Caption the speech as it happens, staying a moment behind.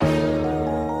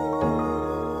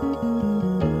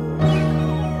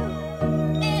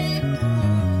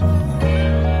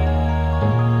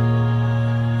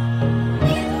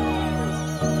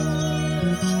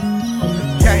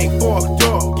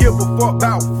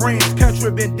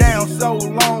been down so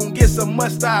long, it's a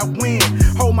must I win.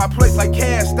 Hold my place like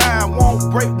cast iron,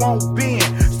 won't break, won't bend.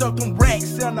 Stuff them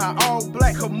racks in a all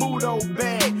black Camuto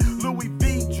bag. Louis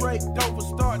V, Drake, Dover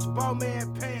starch,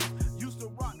 Bowman pants. Used to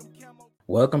rock them camo.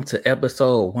 Welcome to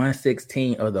episode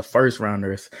 116 of the First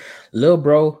Rounders. Lil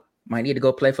bro might need to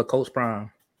go play for Coach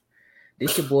Prime.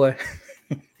 This your boy.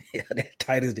 Yeah, that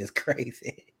title's just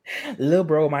crazy. Lil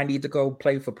bro might need to go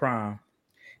play for Prime.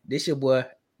 This your boy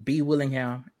B.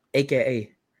 Willingham,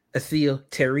 aka Acil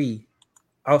Terry,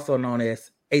 also known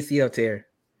as ACL Terry.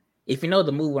 If you know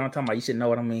the movie I'm talking about, you should know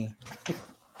what I mean.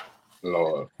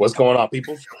 Lord, what's going on,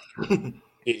 people? It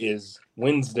is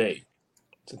Wednesday,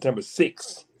 September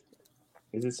 6th.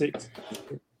 Is it 6th?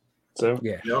 So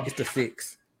Yeah, it's the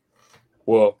 6th.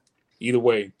 Well, either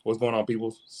way, what's going on,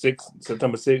 people?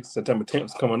 September 6th, September 10th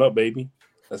is coming up, baby.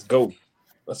 Let's go.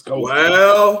 Let's go.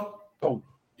 Well, oh.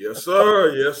 Yes,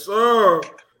 sir. Yes, sir.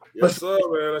 Yes, sir,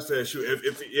 man. I said, shoot,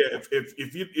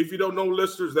 if you don't know,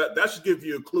 listeners, that should give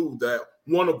you a clue that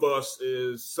one of us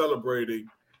is celebrating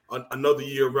another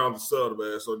year around the sun,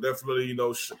 man. So definitely,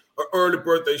 an early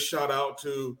birthday shout out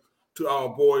to our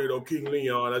boy, King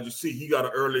Leon. As you see, he got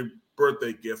an early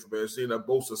birthday gift, man. Seeing that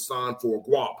Bosa signed for a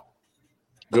guap.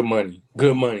 Good money.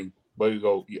 Good money. But you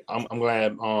go. I'm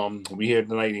glad we here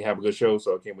tonight and have a good show,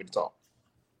 so I can't wait to talk.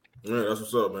 Yeah, that's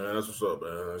what's up, man. That's what's up,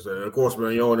 man. Like I said, of course,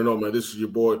 man, you already know, man, this is your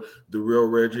boy, the real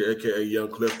Reggie, a.k.a. Young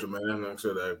Clifton, man. Like I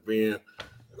said, I've been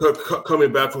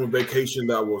coming back from a vacation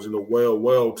that was,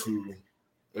 well to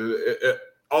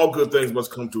all good things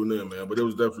must come to an end, man. But it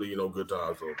was definitely, good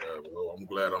times, though, man. Well, I'm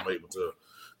glad I'm able to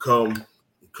come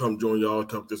join y'all and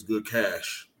talk this good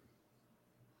cash.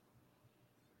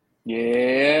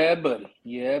 Yeah,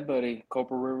 buddy.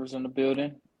 Corporal Rivers in the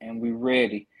building, and we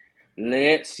ready.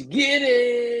 Let's get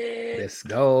it. Let's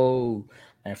go.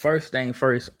 And first thing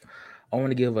first, I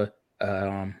want to give a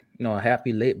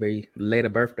happy later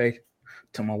birthday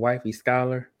to my wifey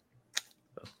Skylar.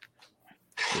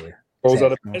 Yeah. Virgos are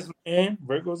the best, man.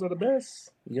 Virgos are the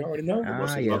best. You already know. Yeah.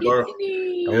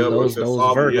 Those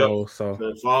Virgos. So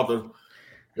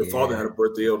your father had a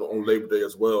birthday on Labor Day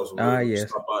as well. So yes.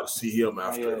 Stop by to see him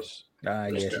after. Yes.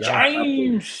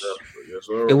 James. Yes,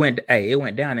 sir. It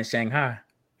went down in Shanghai.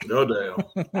 No damn.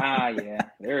 Yeah,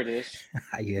 there it is.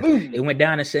 Yes. It went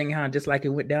down in Shanghai just like it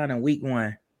went down in week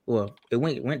 1. Well, it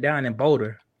went down in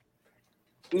Boulder.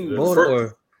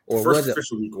 Boulder or first was it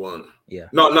official week 1? Yeah.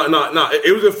 No.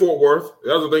 It was in Fort Worth.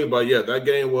 That was the thing about that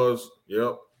game was it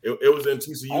was in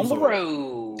TCU on the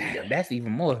road. Damn, that's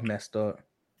even more messed up.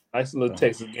 Nice little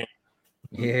Texas game.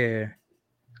 Yeah.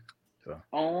 So.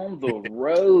 On the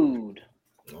road.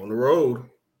 On the road.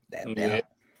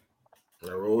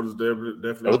 That road is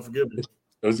definitely unforgiving.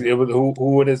 It was who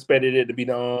would have expected it to be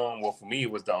the well, for me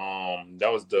it was that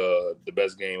was the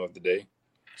best game of the day.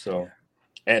 So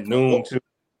at noon too.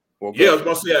 Well, I was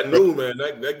about to say at noon, man.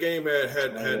 That game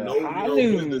had no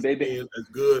business being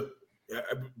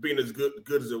as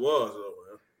good as it was, though,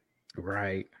 man.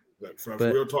 Right. Like, for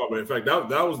real talk, man. In fact, that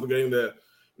was the game that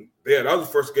was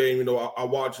the first game, I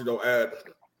watched,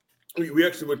 we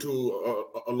actually went to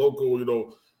a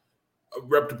local, a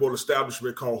reputable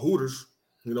establishment called Hooters,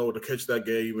 to catch that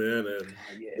game, man.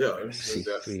 And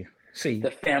see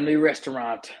the family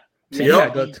restaurant. See,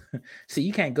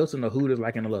 you can't go to no Hooters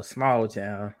like in a little small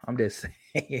town. I'm just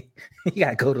saying, you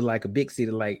gotta go to like a big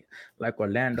city like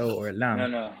Orlando or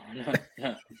Atlanta.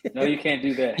 No, you can't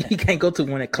do that. You can't go to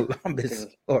one in Columbus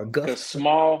or Augusta.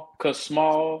 Cause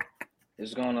small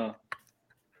is gonna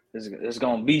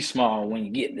be small when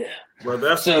you get there. Well,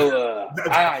 that's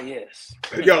yes.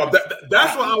 Yo,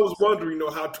 that's why I was wondering,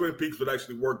 how Twin Peaks would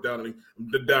actually work down in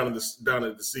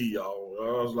the sea, y'all.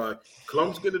 I was like,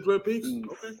 Columbus get the Twin Peaks?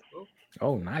 Okay.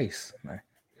 Oh, nice.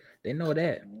 They know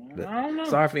that. I don't know.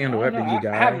 Sorry for interrupting you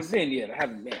guys. I haven't been yet. I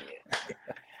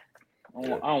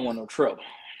don't want no trouble.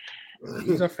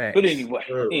 These are facts. But anyway.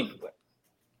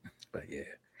 But yeah,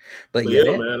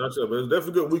 man. That's it. But it's definitely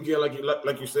a good weekend,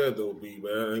 like you said, though, B,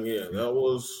 man. And yeah, that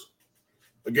was.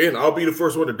 Again, I'll be the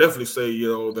first one to definitely say,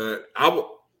 that I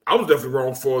was definitely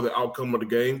wrong for the outcome of the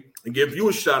game, and give you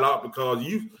a shout out because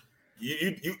you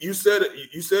said it.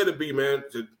 You said it, B, man.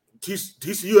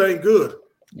 TCU ain't good.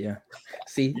 Yeah.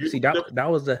 See that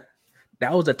was the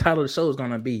title of the show was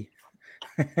gonna be.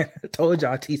 I told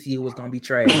y'all TCU was gonna be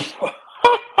trash.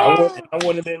 I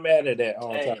wouldn't have been mad at that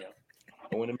all the time.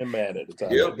 I wouldn't have been mad at the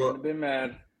time. Yeah, but have been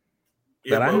mad.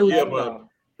 Yeah, but I knew.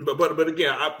 But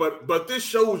again, but this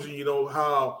shows you,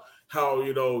 how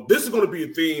this is going to be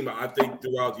a theme. I think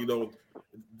throughout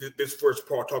this first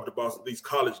part talked about these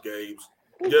college games,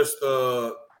 just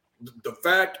the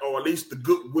fact, or at least the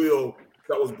goodwill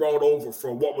that was brought over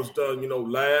from what was done,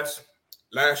 last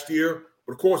last year.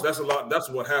 But of course, that's a lot. That's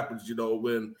what happens,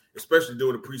 when, especially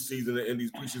during the preseason and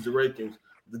these preseason rankings,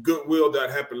 the goodwill that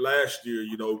happened last year,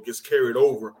 gets carried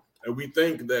over, and we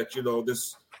think that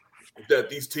that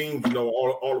these teams,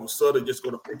 all of a sudden just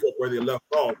going to pick up where they left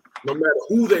off, no matter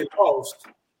who they lost.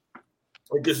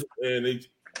 This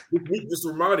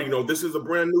reminding, this is a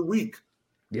brand new week.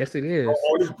 Yes, it is.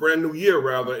 Or this brand new year,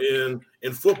 rather, in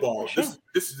football. This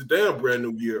is a damn brand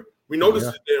new year. We know this is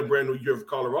a damn brand new year for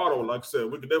Colorado. Like I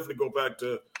said, we could definitely go back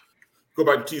to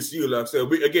TCU. Like I said,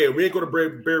 we ain't going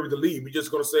to bury the lead. We just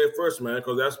going to say it first, man,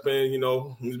 because that's been,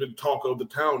 he's been talk of the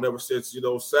town ever since,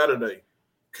 Saturday.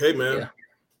 Okay, man. Yeah.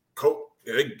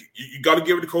 You got to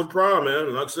give it to Coach Prime,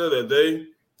 man. Like I said, that day,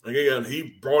 again,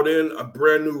 he brought in a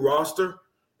brand new roster.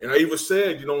 And I even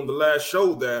said, on the last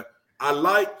show that I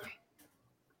liked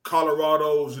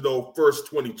Colorado's, first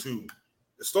 22.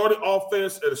 The starting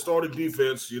offense and the starting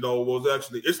defense, was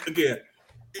actually, it's again,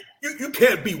 you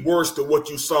can't be worse than what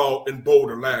you saw in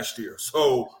Boulder last year.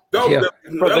 So that was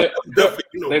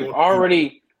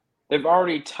definitely, they've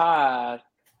already tied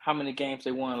how many games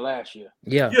they won last year.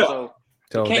 Yeah. So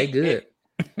they good.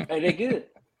 They good.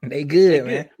 They good,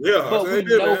 man. Yeah, but we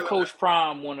know Coach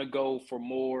Prime want to go for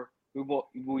more.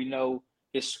 We know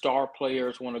his star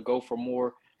players want to go for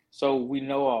more. So we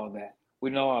know all that.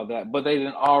 But they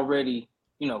didn't already,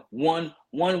 one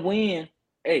win.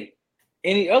 Hey,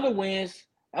 any other wins,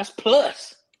 that's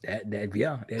plus. That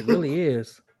really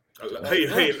is.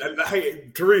 Hey,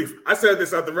 Tarif, I said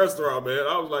this at the restaurant, man.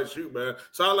 I was like, shoot, man.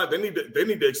 Sound like they need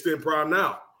to extend Prime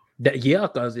now.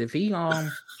 Because if he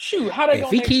shoot, how they if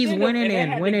he keeps winning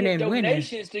and winning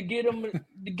donations to get him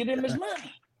his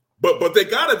money. But they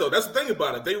got it though. That's the thing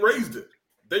about it. They raised it.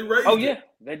 They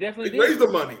definitely raised the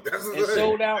money. That's the thing.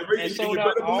 Sold out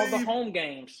all the home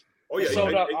games. Oh yeah,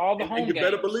 sold out all the home games. You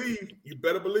better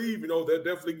believe. They're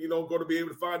definitely going to be able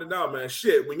to find it out, man.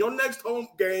 Shit, when your next home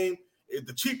game is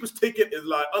the cheapest ticket is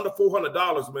like under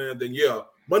 $400, man, then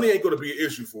money ain't going to be an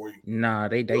issue for you. Nah,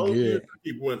 they good.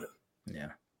 Keep winning. Yeah.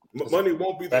 Money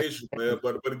won't be the issue, man.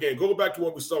 But again, go back to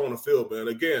what we saw on the field, man.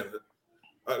 Again,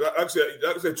 like I said,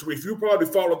 Tarif, you probably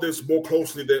followed this more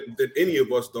closely than any of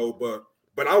us, though. But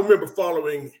I remember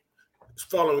following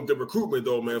the recruitment,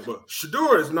 though, man. But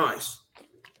Shedeur is nice.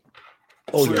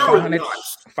 Oh, Shedeur yeah.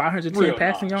 510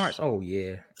 passing yards. Oh,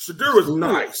 yeah. Shedeur is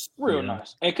nice. Real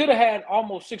nice. And could have had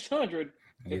almost 600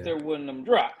 if there wasn't them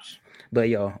drops.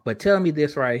 But tell me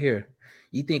this right here.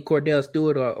 You think Cordell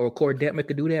Stewart or Cord Detmer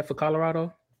could do that for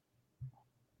Colorado?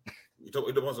 You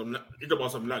talking about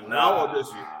something like now or this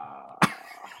year?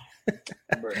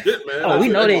 Shit, man. We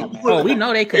know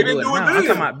they could do it now. I'm talking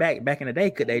about back in the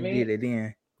day. Could they did it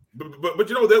then? But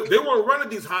they weren't running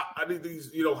these high they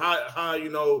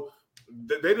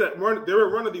were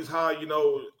running these high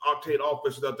octane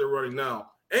offenses that they're running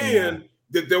now, and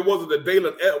that there wasn't a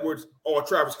Dalen Edwards or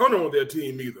Travis Hunter on their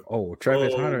team either. Oh,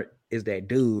 Travis Hunter is that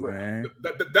dude, man.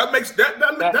 That makes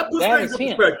that puts things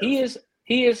in perspective.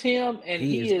 He is him, and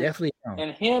he is definitely him.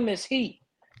 And him is he,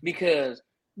 because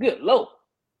good Lord,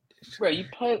 bro, you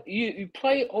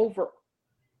play over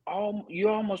you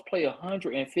almost play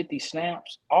 150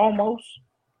 snaps almost,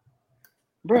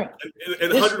 bro,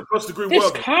 and 100+ degree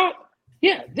weather.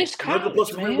 This college, 100+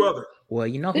 degree weather. Well,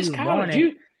 he was born in.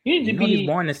 You need to be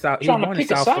born in South. He was born in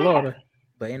South Florida,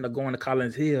 but ended up going to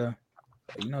Collins Hill.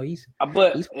 He's.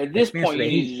 But at this point, you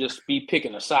need to just be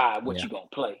picking a side what you're gonna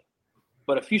play.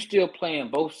 But if you're still playing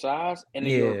both sides, and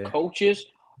your coaches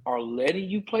are letting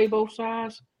you play both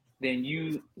sides, then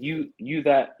you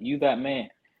that man.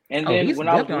 And then when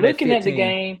I was looking at the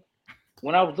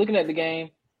game,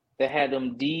 they had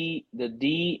them the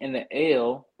D and the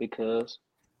L because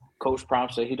Coach Prime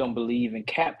said he don't believe in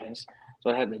captains. So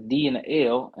I had the D and the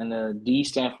L, and the D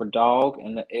stand for dog,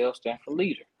 and the L stand for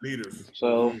leader. Leaders.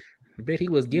 So I bet he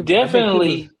was giving.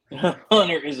 Definitely,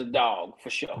 Hunter is a dog for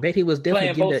sure. I bet he was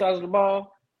definitely playing both sides of the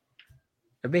ball.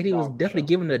 I bet he was definitely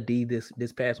giving a D this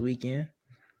past weekend,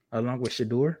 along with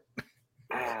Shedeur.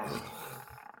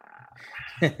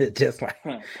 Just like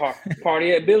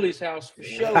party at Billy's house for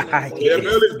sure.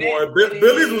 Billy's boy.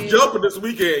 Billy's was jumping this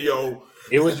weekend, yo.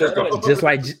 It was just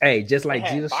like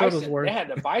Jesus Shuttlesworth. They had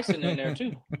the bison in there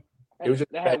too.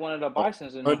 They had one of the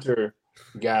bisons in there. Hunter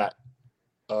got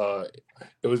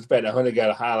it was the fact that Hunter got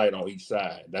a highlight on each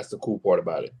side. That's the cool part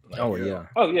about it. Bro,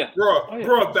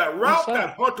 that route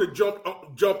that Hunter jumped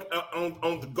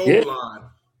on the goal line.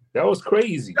 That was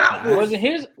crazy. Wasn't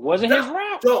his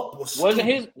route.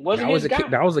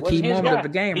 That was a key moment of the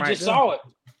game. He just saw it.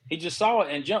 He just saw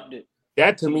it and jumped it.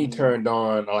 That to me turned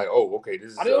on like, oh, okay,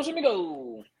 this is Adios,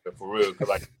 amigo. For real, because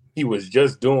like he was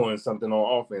just doing something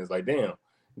on offense. Like, damn,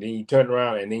 Then you turn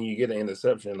around and then you get an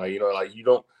interception. Like, you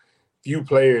don't. Few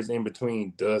players in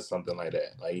between does something like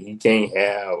that. Like, you can't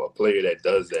have a player that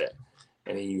does that.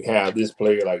 And then you have this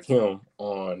player like him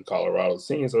on Colorado's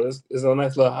team. So it's a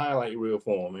nice little highlight reel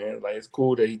for him, man. Like, it's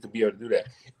cool that he could be able to do that.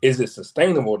 Is it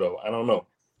sustainable, though? I don't know.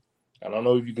 I don't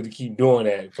know if you could keep doing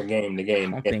that from game to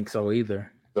game. I don't think so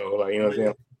either. So, like, you know what I'm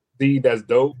saying? See, that's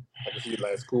dope. I can see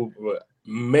like it's cool, but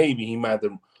maybe he might have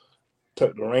to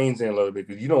tuck the reins in a little bit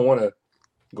because you don't want to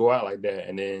go out like that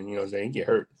and then, you know what I'm saying, you get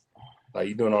hurt. Like,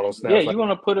 you're doing all those snaps. Yeah, like, you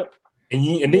want to put it.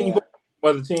 And then you put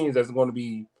other teams that's going to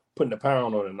be putting the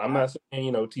pound on it. And I'm not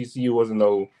saying, TCU wasn't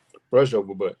no rush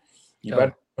over, but you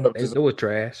better put up to They was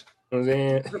trash. You know what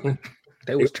I'm saying?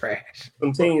 They was trash.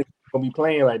 Some teams going to be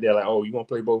playing like that. Like, oh, you want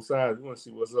to play both sides? You want to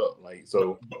see what's up. Like,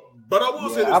 so. But I will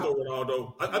say this, though,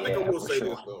 Ronaldo. I think I will say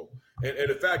sure. this, though. And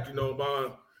in fact,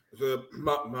 my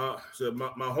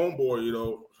homeboy,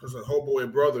 homeboy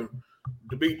and brother,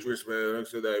 Demetrius, man, I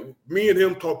said that me and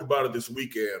him talked about it this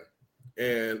weekend.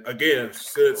 And again,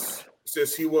 since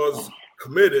he was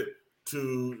committed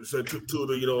to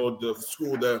the the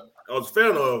school that I was a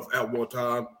fan of at one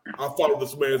time, I followed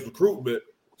this man's recruitment.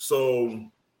 So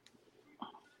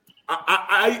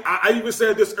I even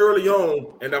said this early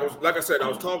on, and I was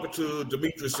talking to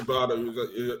Demetrius about it.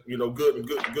 Good,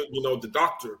 the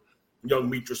doctor, young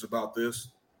Demetrius, about this.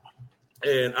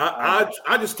 And I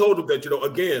just told him that,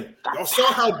 again, y'all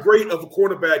saw how great of a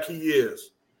quarterback he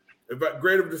is,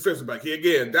 great of a defensive back.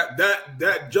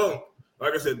 That jump,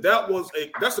 like I said,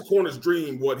 that's the corner's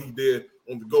dream, what he did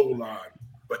on the goal line.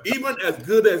 But even as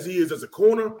good as he is as a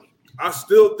corner, I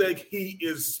still think he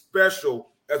is special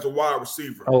as a wide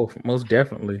receiver. Oh, most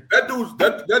definitely. That dude's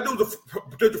a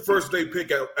potential first day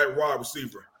pick at wide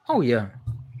receiver. Oh yeah.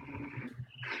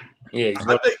 Yeah,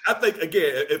 I think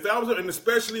again, if I was, and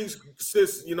especially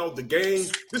since the game,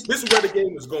 this is where the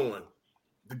game is going.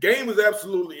 The game is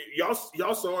absolutely y'all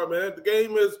saw it, man. The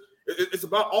game it's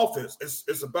about offense.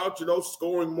 It's about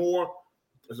scoring more.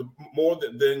 It's more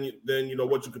than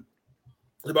what you could.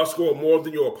 It's about scoring more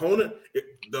than your opponent.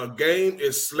 The game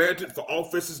is slanted for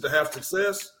offenses to have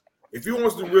success. If he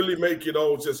wants to really make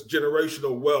just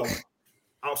generational wealth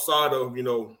outside of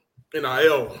NIL,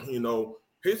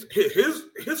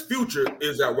 his future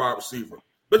is at wide receiver.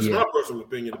 That's my personal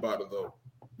opinion about it, though.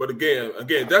 But again,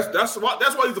 that's why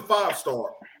he's a 5-star.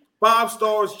 5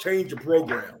 stars change your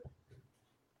program.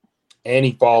 And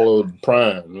he followed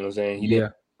Prime. You know what I'm saying? He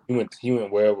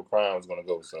went wherever Prime was going to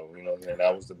go. So you know what I'm saying,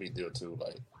 that was the big deal too.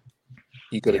 Like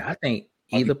he could. I think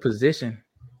either position,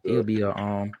 he'll be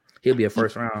a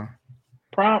first round.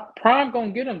 Prime gonna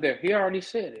get him there. He already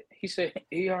said it.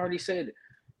 He already said it.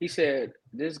 He said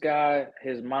this guy,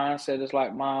 his mindset is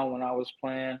like mine when I was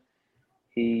playing.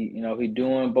 He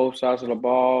doing both sides of the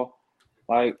ball.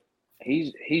 Like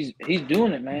he's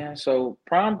doing it, man. So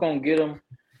Prime gonna get him,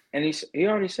 and he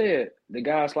already said the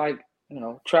guy's like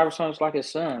Travis Hunter's like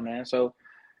his son, man. So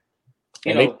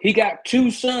he got 2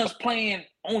 sons playing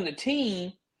on the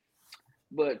team,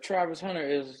 but Travis Hunter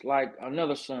is like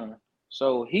another son.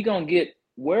 So he gonna get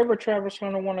wherever Travis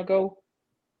Hunter want to go.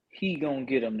 He gonna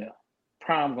get him there.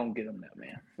 Prime gonna get him there,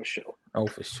 man, for sure. Oh,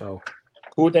 for sure.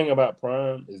 Cool thing about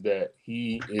Prime is that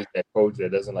he is that coach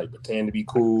that doesn't like pretend to be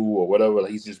cool or whatever.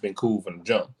 Like, he's just been cool from the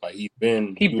jump. Like he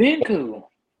been cool.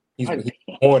 He's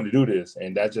born to do this,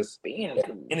 and that's just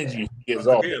energy he gets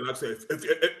off. Again, like I said,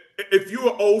 if you're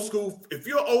an old school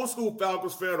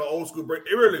Falcons fan or old school break,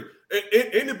 really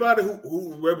anybody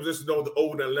who represents the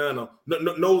old Atlanta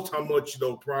knows how much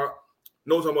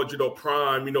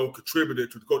Prime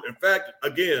contributed to the coach. In fact,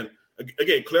 again,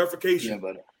 clarification.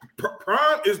 Yeah,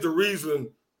 Prime is the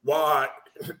reason why.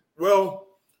 Well,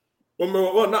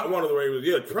 not one of the reasons.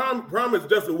 Yeah, Prime is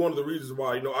definitely one of the reasons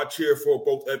why I cheer for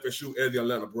both FSU and the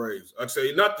Atlanta Braves. I'd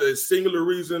say not the singular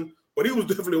reason, but he was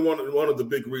definitely one of the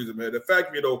big reasons, man. The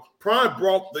fact Prime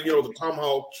brought the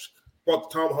tomahawk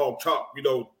chop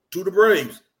to the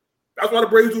Braves. That's why the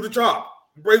Braves do the chop.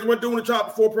 The Braves weren't doing the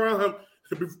chop before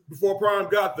Prime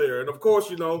got there, and of course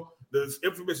the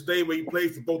infamous day where he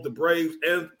played for both the Braves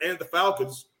and the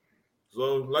Falcons.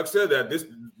 So, like I said, that this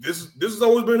has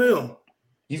always been him.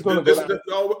 He's going to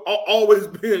always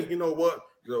been,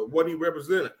 what he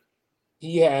represented.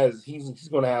 He's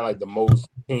going to have like the most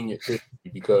tenure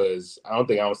because I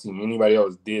don't see anybody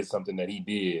else did something that he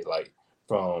did, like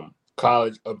from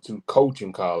college up to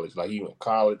coaching college. Like he went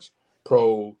college,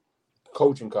 pro,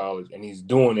 coaching college, and he's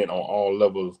doing it on all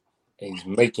levels, and he's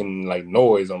making like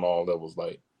noise on all levels.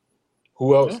 Like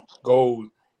who else goes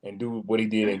and do what he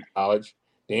did in college,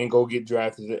 then go get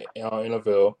drafted in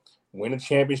NFL? Win a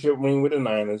championship ring with the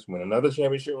Niners, win another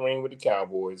championship ring with the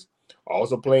Cowboys,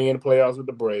 also play in the playoffs with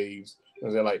the Braves,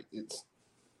 Like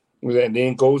and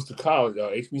then goes to college,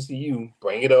 HBCU,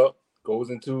 bring it up,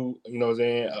 goes into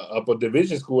upper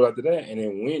division school after that, and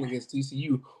then win against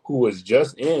TCU, who was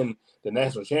just in the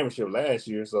national championship last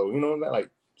year. So like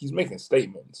he's making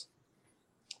statements.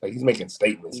 Like he's making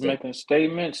statements. He's making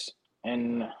statements,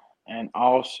 and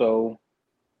also,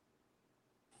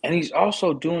 and he's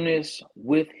also doing this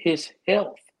with his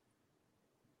health.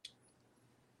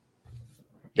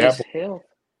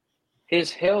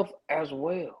 His health as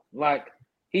well. Like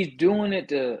he's doing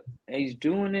it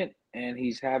and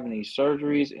he's having these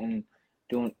surgeries and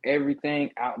doing everything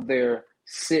out there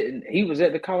sitting. He was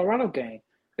at the Colorado game.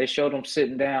 They showed him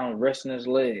sitting down, resting his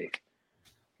leg.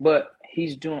 But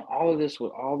he's doing all of this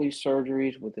with all these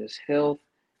surgeries, with his health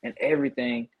and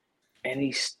everything, and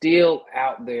he's still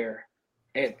out there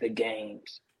at the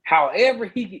games. However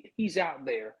he's out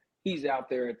there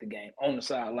at the game, on the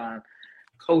sideline,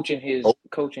 coaching his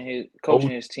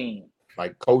team.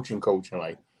 Like coaching,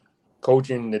 like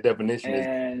coaching, the definition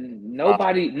and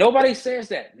nobody says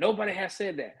that. Nobody has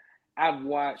said that. I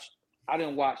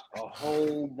didn't watch a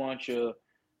whole bunch of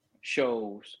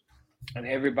shows, and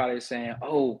everybody's saying,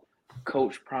 "Oh,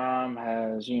 Coach Prime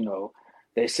has,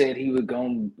 they said he was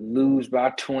going to lose by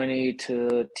 20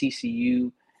 to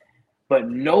TCU," but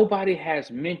nobody has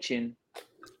mentioned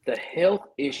the health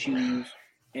issues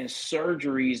and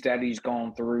surgeries that he's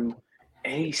gone through,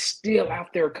 and he's still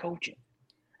out there coaching.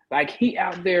 Like he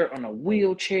out there on a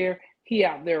wheelchair, he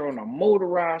out there on a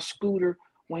motorized scooter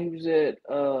when he was at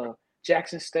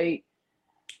Jackson State.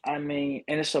 I mean,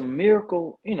 and it's a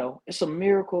miracle, it's a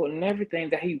miracle and everything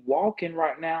that he walking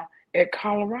right now at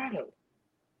Colorado.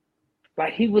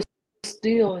 Like he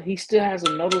still has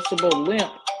a noticeable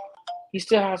limp. He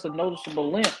still has a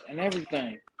noticeable limp and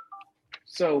everything.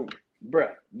 So,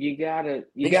 bruh, you gotta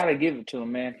give it to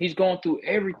him, man. He's going through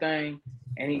everything,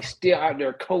 and he's still out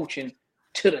there coaching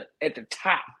at the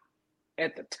top. A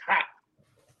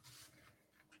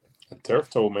turf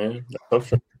toe, man.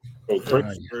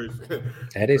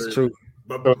 That is true.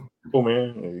 Oh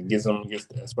man, that's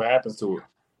what happens to it.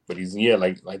 But he's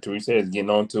like Tariq says, getting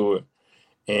onto it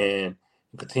and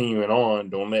continuing on.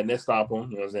 Don't let that stop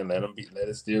him. You know what I'm saying? Let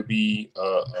it still be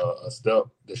a step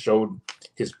to show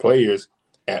his players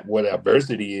at what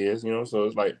adversity is. So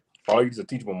it's like all these are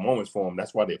teachable moments for him.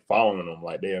 That's why they're following him.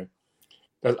 Like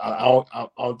I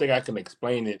don't think I can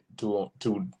explain it to.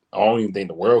 I don't even think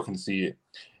the world can see it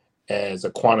as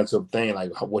a quantitative thing,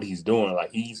 like what he's doing.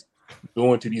 Like he's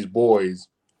doing to these boys,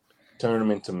 turn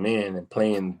them into men and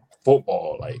playing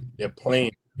football. Like they're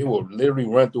playing, they will literally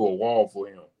run through a wall for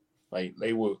him. Like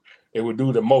they would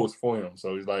do the most for him.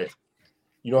 So it's like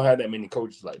you don't have that many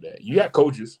coaches like that. You got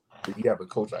coaches, but you have a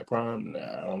coach like Prime. Nah,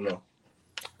 I don't know.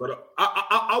 But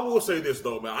I will say this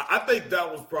though, man. I think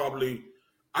that was probably.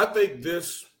 I think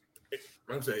this.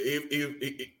 I'm saying,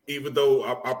 even though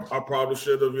I probably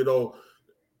should have,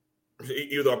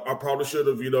 I probably should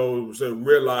have,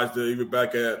 realized that even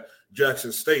back at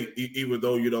Jackson State, even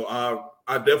though,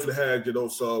 I definitely had,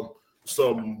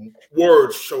 some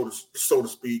words, so to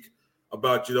speak,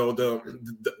 about,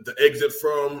 the exit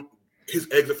from his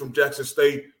exit from Jackson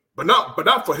State, but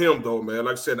not for him though, man.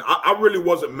 Like I said, I really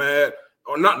wasn't mad,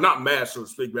 or not mad, so to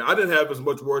speak, man. I didn't have as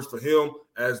much words for him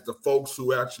as the folks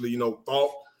who actually,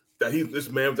 thought that this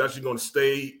man was actually going to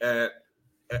stay at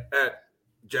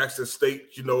Jackson State,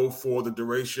 for the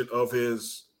duration of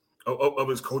his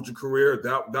coaching career.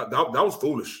 That was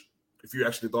foolish. If you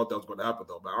actually thought that was going to happen,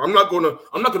 though, man. I'm not gonna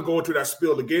go into that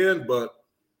spiel again, but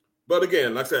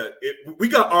again, like I said, we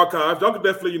got archives. Y'all can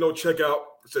definitely check out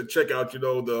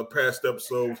the past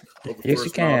episodes of the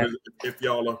first round if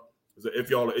y'all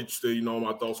are interested,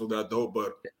 my thoughts on that though.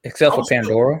 But except for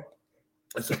Pandora,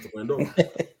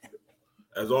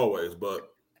 as always, but.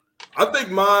 I think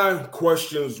my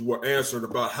questions were answered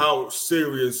about how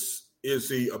serious is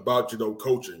he about,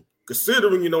 coaching.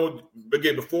 Considering,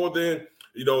 again, before then,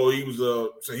 he was a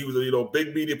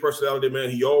big media personality, man.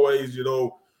 He always,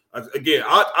 again,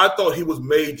 I thought he was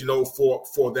made,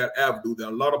 for that avenue that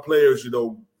a lot of players,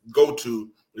 go to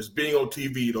is being on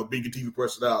TV, being a TV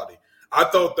personality. I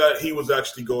thought that he was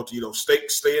actually going to,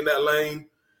 stay in that lane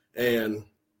and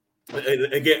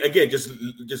again, just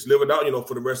live it out,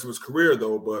 for the rest of his career,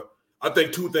 though. But I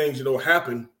think two things,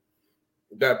 happened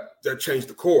that changed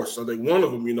the course. I think one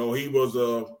of them, he was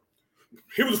a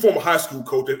former high school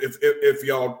coach. If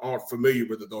y'all aren't familiar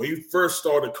with it, though, he first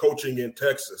started coaching in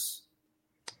Texas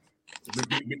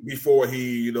before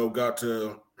he, got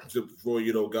to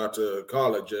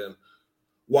college. And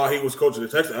while he was coaching in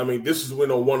Texas, I mean, this is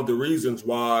one of the reasons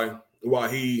why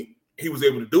he was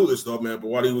able to do this stuff, man. But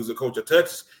while he was a coach at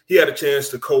Texas, he had a chance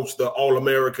to coach the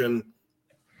All-American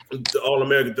the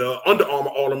All-America, the Under Armour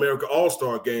All-America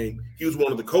All-Star game. He was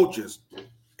one of the coaches.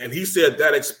 And he said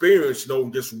that experience,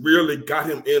 just really got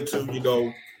him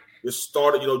into, just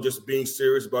started, just being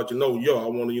serious about, I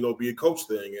want to, be a coach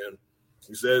thing. And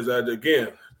he says that, again,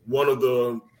 one of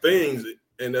the things,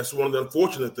 and that's one of the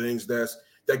unfortunate things that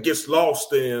gets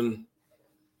lost is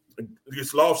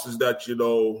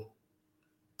that,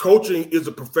 coaching is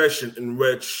a profession in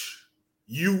which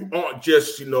you aren't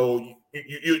just,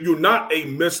 you're not a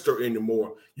mister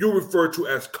anymore. You're referred to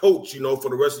as coach, for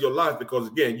the rest of your life because,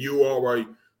 again, you are a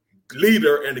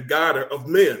leader and a guider of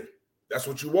men. That's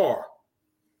what you are.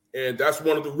 And that's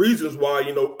one of the reasons why,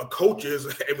 a coach is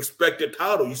a respected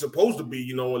title. You're supposed to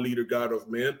be, a leader, guider of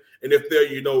men. And if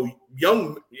they're,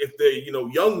 young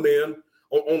men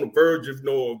on the verge of,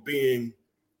 of being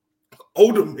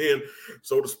older men,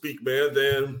 so to speak, man,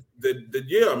 then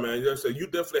yeah, man, you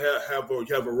definitely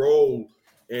have a role.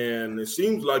 And it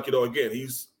seems like, again,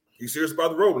 he's serious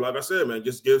about the role. Like I said, man,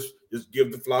 just give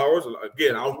the flowers.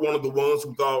 Again, I was one of the ones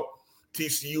who thought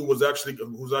TCU was actually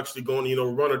going to,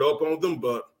 run it up on them.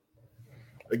 But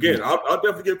again, I'll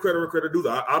definitely give credit where credit due.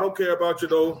 I don't care about,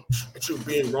 you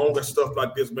being wrong and stuff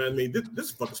like this, man. I mean, this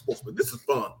is fucking sports, but this is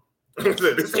fun.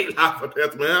 This ain't hot for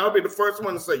death, man. I'll be the first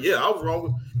one to say, yeah, I was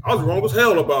wrong. I was wrong as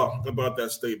hell about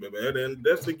that statement, man. And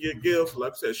definitely give gifts.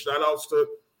 Like I said, shout outs to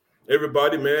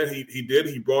everybody, man.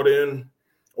 He brought in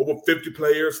over 50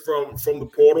 players from the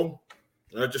portal.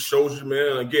 And that just shows you,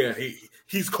 man. Again,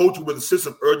 he's coaching with a sense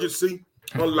of urgency,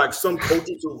 unlike some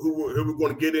coaches who we're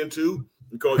going to get into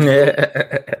because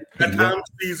that time of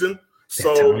season.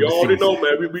 So you already know,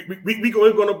 man.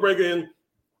 We're going to bring in.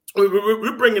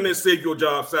 We're bringing in Save Your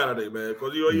Job Saturday, man,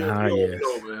 because you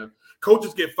know, man.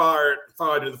 Coaches get fired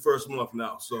in the first month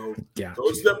now, so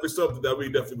it's definitely something that we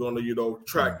definitely going to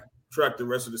track the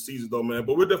rest of the season, though, man.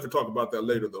 But we'll definitely talk about that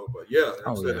later, though. But yeah,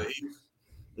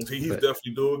 he's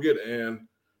definitely doing it, and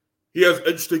he has an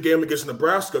interesting game against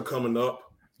Nebraska coming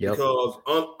up because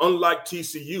unlike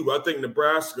TCU, I think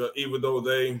Nebraska, even though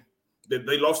they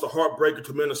lost a heartbreaker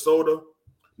to Minnesota.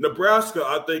 Nebraska,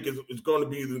 I think, is going to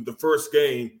be the first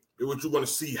game in which you're going to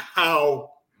see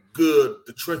how good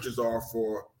the trenches are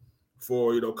for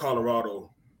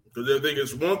Colorado. Because I think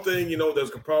it's one thing,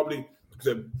 that's could probably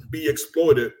be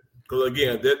exploited. Because,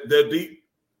 again, their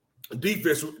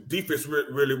defense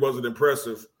really wasn't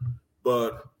impressive.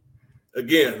 But,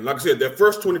 again, like I said, their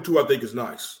first 22, I think, is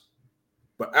nice.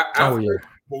 But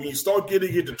when you start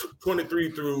getting into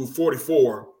 23 through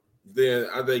 44, then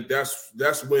I think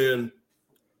that's when –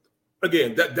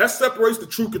 again, that separates the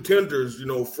true contenders,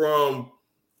 from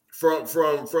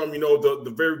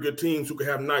the very good teams who can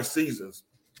have nice seasons.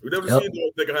 We never see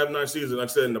those they can have nice seasons. Like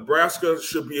I said, Nebraska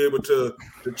should be able to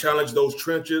challenge those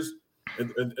trenches,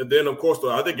 and then of course,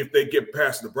 I think if they get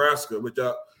past Nebraska,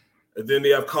 and then they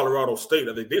have Colorado State,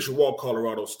 I think they should walk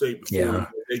Colorado State before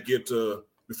they get to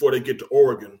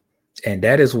Oregon. And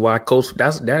that is why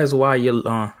that is why your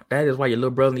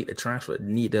little brother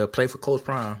need to play for Coach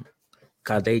Prime.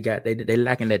 Because they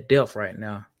lacking that depth right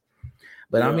now.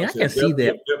 But I mean, I can see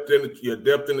that.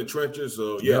 Depth in the trenches.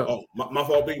 So my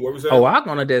fault, B. What was that? I'm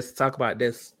gonna just talk about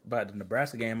the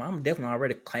Nebraska game. I'm definitely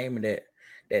already claiming that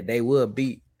they will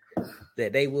beat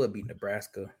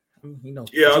Nebraska.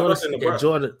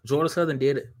 Georgia Southern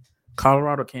did it.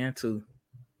 Colorado can too.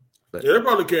 But they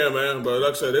probably can, man. But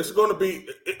like I said, it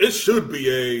should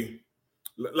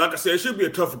be a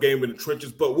tougher game in the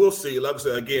trenches. But we'll see. Like I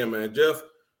said, again, man, Jeff.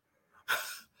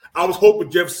 I was hoping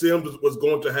Jeff Sims was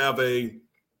going to have a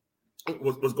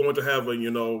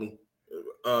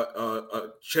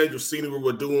change of scenery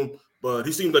with Doom, but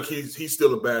he seems like he's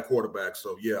still a bad quarterback.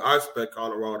 So yeah, I expect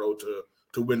Colorado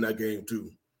to win that game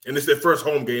too, and it's their first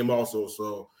home game also.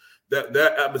 So that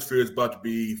atmosphere is about to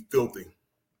be filthy.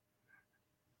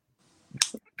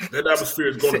 That atmosphere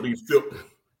is going to be filthy.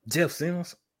 Jeff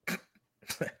Sims,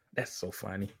 that's so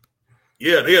funny.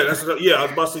 Yeah. I was about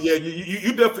to say,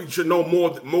 you definitely should know more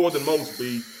than most,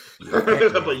 B.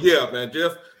 But yeah, man,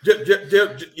 Jeff,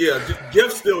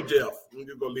 Jeff's still Jeff. I'm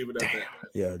just gonna leave it at that.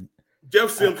 Yeah,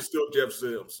 Jeff Sims is still Jeff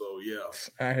Sims. So yeah,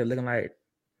 out here looking like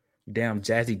damn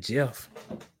Jazzy Jeff.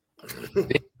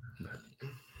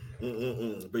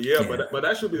 But yeah, but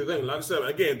that should be the thing. Like I said,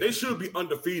 again, they should be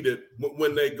undefeated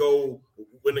when they go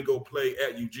play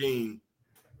at Eugene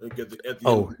at the end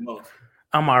of the month.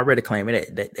 I'm already claiming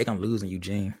that they're gonna lose in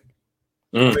Eugene.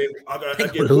 I mean,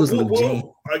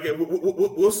 again,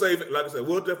 we'll save it. Like I said,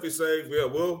 we'll definitely save.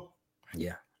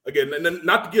 Yeah. Again,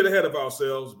 not to get ahead of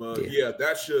ourselves, but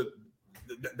that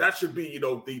should be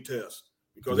the test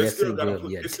because they still got to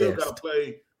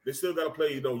play. They still got to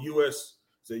play.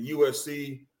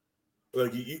 USC,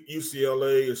 like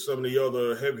UCLA or some of the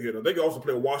other heavy hitters. They can also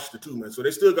play Washington too, man. So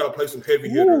they still got to play some heavy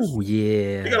hitters. Ooh,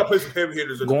 yeah. They got to play some heavy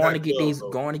hitters. Going to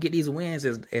get these wins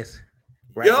is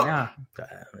right now.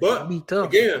 But be tough.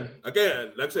 again, like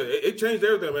I said, it changed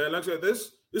everything, man. Like I said,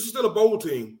 this is still a bowl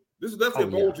team. This is definitely a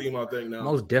bowl team, I think now.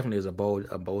 Most definitely is a bowl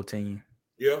team.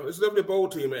 Yeah, it's definitely a bowl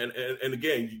team, and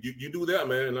again, you do that,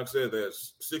 man. Like I said,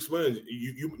 that's 6 wins.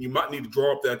 You might need to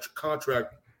draw up that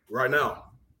contract right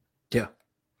now. Yeah.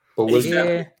 But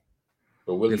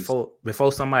before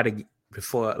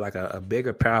like a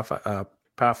bigger Power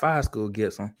 5 school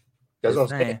gets them. That's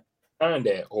what I'm saying. Find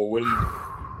that or Willie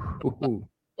Oklahoma.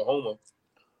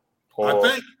 I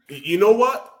think you know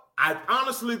what? I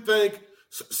honestly think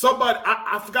somebody.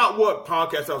 I forgot what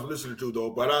podcast I was listening to though,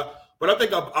 but I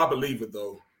think I believe it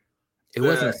though. It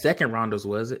wasn't second rounders,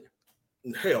 was it?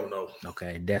 Hell no.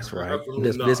 Okay, that's right.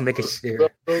 Absolutely Let's make it sure.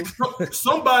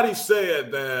 Somebody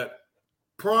said that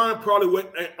Prime probably went.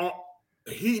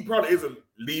 He probably isn't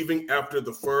leaving after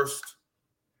his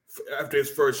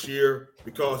first year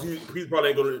because he's probably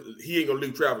ain't gonna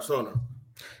leave Travis Hunter.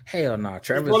 Hell no,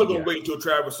 Travis. He's probably gonna wait until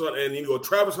Travis Hunter, and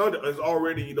Travis Hunter has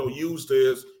already used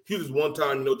his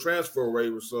one-time transfer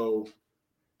waiver. So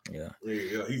yeah,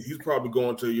 he's probably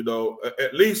going to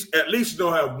at least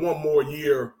have one more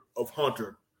year of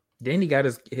Hunter. Then he got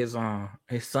his son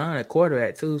at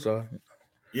quarterback too. So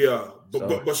yeah,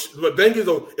 but the thing is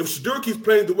though, if Shedeur keeps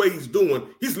playing the way he's doing,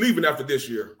 he's leaving after this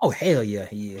year. Oh hell yeah,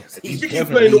 he is. He keeps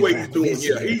playing the way he's doing.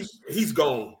 Yeah, he's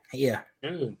gone. Yeah.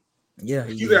 Yeah,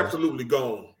 he's absolutely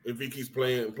gone if he keeps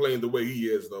playing the way he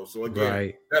is, though. So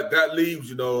again, that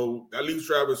leaves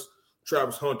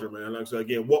Travis Hunter, man. Like I said,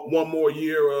 again, one more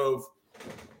year of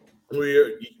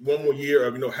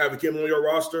having him on your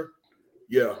roster.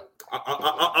 Yeah,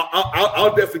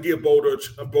 I'll definitely give Boulder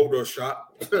a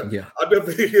shot. Yeah, I'll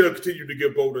definitely continue to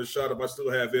give Boulder a shot if I still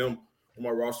have him on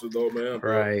my roster, though, man.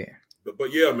 Right.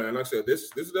 But yeah, man. Like I said, this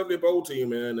is definitely a bowl team,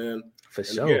 man. And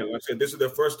sure. Again, like I said, this is their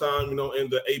first time, in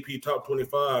the AP top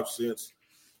 25 since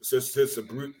a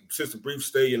brief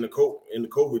stay in the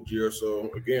COVID year. So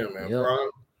again, man,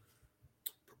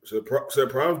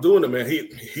 Prime's doing it, man.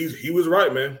 He was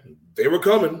right, man. They were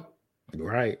coming.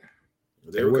 Right.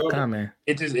 They were coming.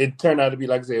 It turned out to be,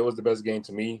 like I said, it was the best game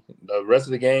to me. The rest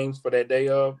of the games for that day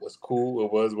was cool.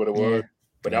 It was what it was.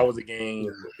 But that was a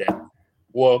game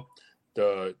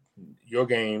your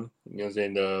game, you know what I'm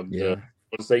saying? The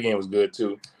Golden State game was good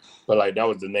too. But like that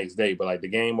was the next day. But like the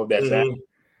game of that Saturday,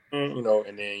 and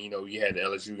then you had the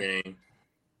LSU game.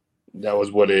 That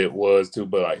was what it was too.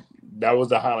 But like that was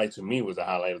the highlight to me. Was the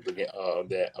highlight of the game of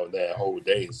that whole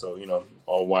day. So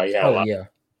on why you had a lot.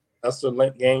 That's the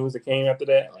games that came after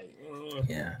that. Like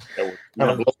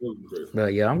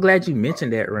But yeah, I'm glad you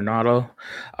mentioned that, Ronaldo.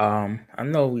 I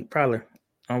know we probably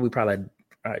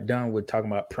are done with talking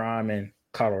about Prime and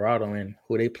Colorado and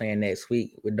who they playing next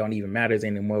week. It don't even matter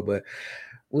anymore. But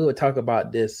we will talk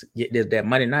about that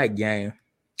Monday night game.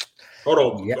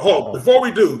 Hold on. Before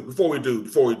we do.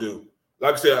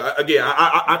 Like I said, again,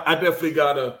 I definitely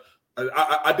gotta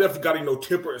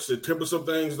temper some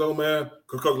things though, man.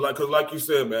 Because like you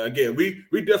said, man. Again, we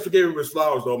definitely gave him his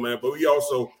flowers though, man. But we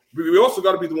also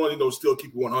got to be the one still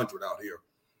keep 100 out here.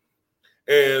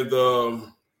 And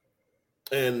the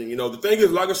thing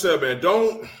is, like I said, man,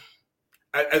 don't.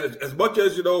 As much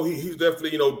as he's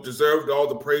definitely deserved all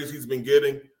the praise he's been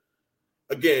getting.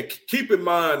 Again, keep in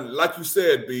mind, like you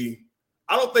said, B.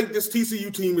 I don't think this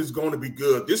TCU team is going to be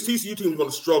good. This TCU team is going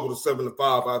to struggle to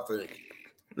 7-5. I think.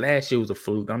 Last year was a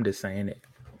fluke. I'm just saying it.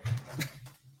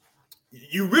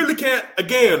 You really can't.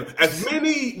 Again, as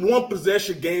many one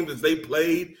possession games as they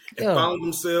played and found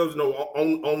themselves,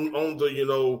 on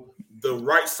the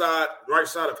right side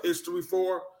of history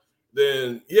for,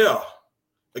 then yeah.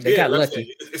 Again, they got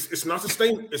lucky. It's not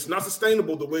sustainable. It's not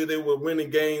sustainable the way they were winning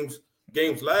games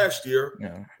last year.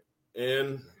 No.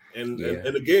 And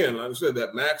again, like I said,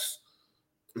 that Max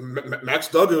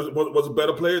Duggan was a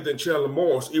better player than Chandler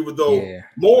Morris, even though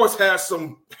Morris has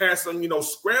some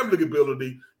scrambling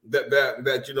ability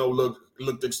that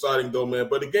looked exciting though, man.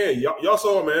 But again, y'all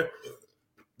saw, man,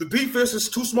 the defense is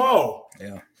too small.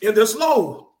 Yeah, and they're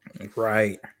slow.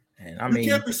 Right. And you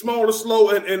can't be small or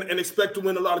slow and expect to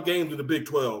win a lot of games in the Big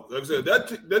 12. Like I said,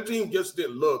 that team just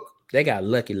didn't look. They got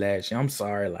lucky last year. I'm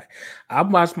sorry. Like I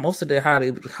watched most of how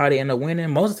they end up winning.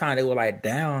 Most of the time they were like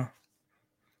down.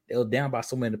 They were down by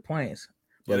so many points.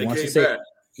 But once you say,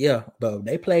 but when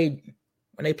they played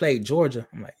Georgia,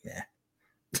 I'm like,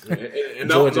 And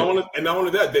not only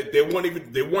that, they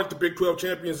weren't the Big 12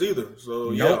 champions either. So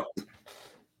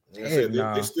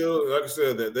they still, like I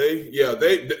said, that they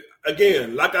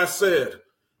again, like I said,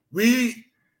 we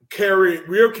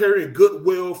carrying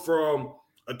goodwill from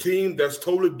a team that's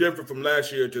totally different from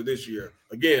last year to this year.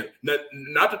 Again,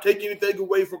 not to take anything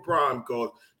away from Prime, because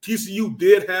TCU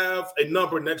did have a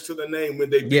number next to the name when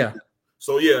they beat them.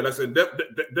 So like I said,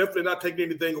 definitely not taking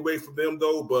anything away from them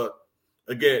though. But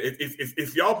again,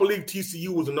 if y'all believe TCU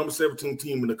was the number 17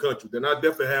 team in the country, then I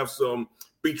definitely have some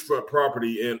beachfront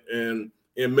property in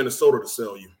Minnesota to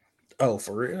sell you. Oh,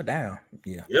 for real? Damn.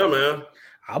 Yeah. Yeah, man.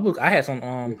 I had some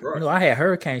I had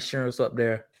hurricane insurance up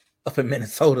in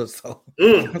Minnesota, so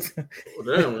damn,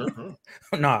 man.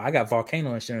 No, I got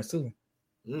volcano insurance too.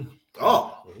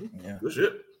 Oh, yeah. Good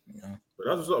shit. Yeah.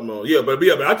 But that's something else. Yeah, but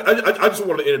I just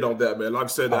wanted to end it on that, man. Like I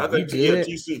said, I think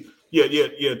TCU.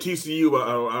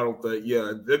 I don't think.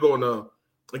 Yeah, they're going to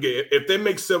again. If they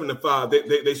make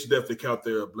 7-5, they should definitely count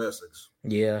their blessings.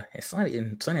 Yeah, and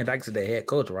Sonny Dykes is the head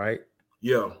coach, right?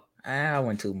 Yeah. I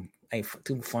ain't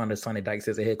too fond of Sonny Dykes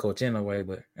as a head coach anyway,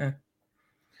 but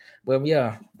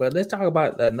yeah. But let's talk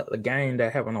about the game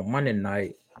that happened on Monday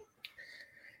night.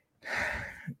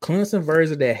 Clemson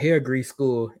versus that hair grease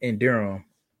school in Durham.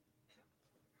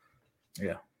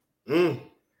 Yeah.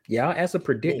 Yeah, I also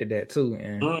predicted that too.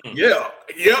 And I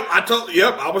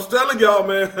was telling y'all,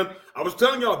 man. I was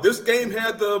telling y'all this game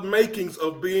had the makings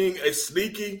of being a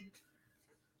sneaky.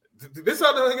 This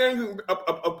how the game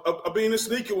of being a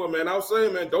sneaky one, man. I was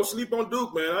saying, man, don't sleep on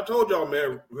Duke, man. I told y'all,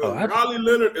 man. Riley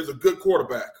Leonard is a good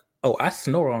quarterback. Oh, I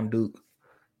snore on Duke.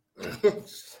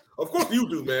 Of course you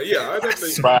do, man. Yeah, I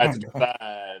definitely.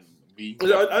 I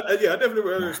definitely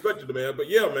really respected the man. But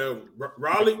yeah, man,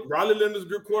 Riley Leonard's a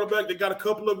good quarterback. They got a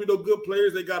couple of good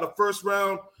players. They got a first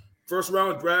round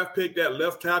draft pick, that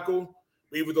left tackle.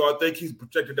 Even though I think he's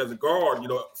projected as a guard,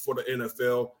 for the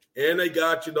NFL. And they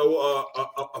got,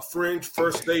 a fringe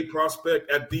first day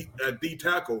prospect at D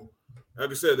tackle.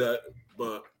 Like I said that,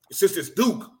 but since it's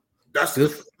Duke, that's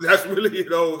really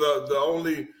the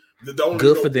only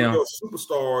good for them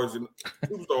superstars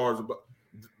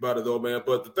about it though, man.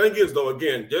 But the thing is though,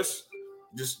 again, just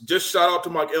shout out to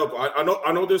Mike Elko.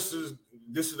 I know this is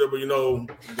the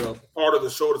the part of the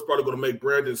show that's probably going to make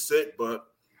Brandon sick, but.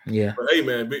 Yeah. But hey,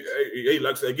 man,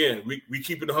 like I said again, we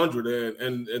keep it 100,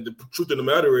 and the truth of the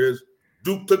matter is,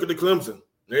 Duke took it to Clemson.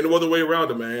 There ain't no other way around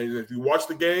it, man. If you watch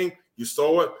the game, you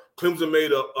saw it. Clemson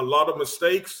made a lot of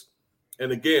mistakes,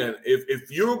 and again, if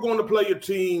you're going to play a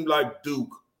team like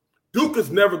Duke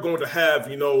is never going to have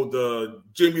the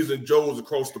Jimmys and Joes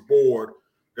across the board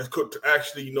that could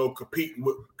actually compete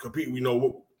with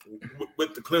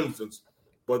the Clemsons.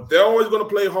 But they're always going to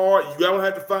play hard. You don't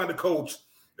have to find a coach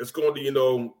that's going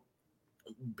to,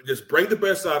 just bring the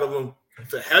best out of them,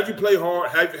 to have you play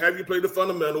hard, have you play the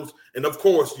fundamentals, and of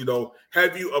course,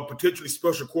 have you a potentially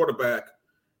special quarterback.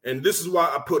 And this is why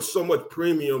I put so much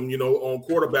premium, on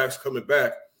quarterbacks coming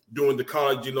back during the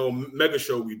college, mega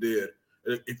show we did.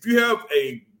 If you have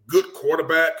a good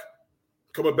quarterback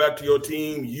coming back to your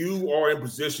team, you are in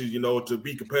position, to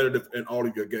be competitive in all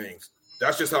of your games.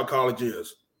 That's just how college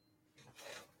is.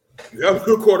 You have a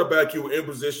good quarterback, you're in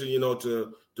position,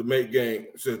 to make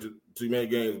games, to make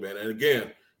games, man. And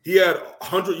again, he had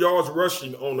 100 yards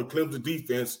rushing on the Clemson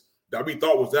defense that we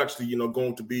thought was actually,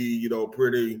 going to be,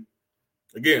 pretty.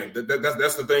 Again,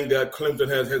 that's the thing that Clemson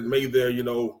has made their,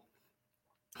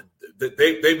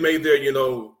 they've made their,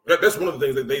 that's one of the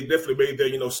things that they definitely made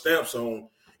their, stamps on,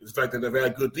 is the fact that they've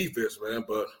had good defense, man.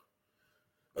 But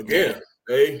again,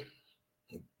 I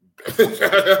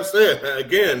said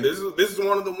again, this is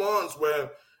one of the ones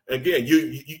where. Again,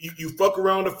 you fuck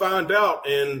around to find out,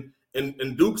 and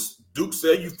Duke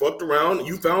said you fucked around,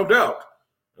 you found out.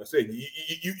 I said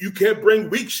you can't bring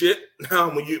weak shit now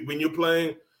when you're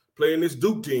playing this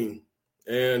Duke team,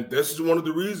 and this is one of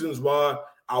the reasons why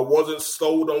I wasn't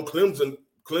sold on Clemson.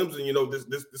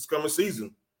 This coming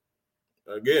season.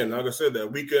 Again, like I said, that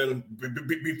we can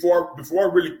before I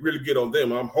really get on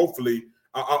them. I'm hopefully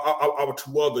our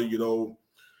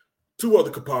two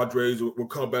other compadres will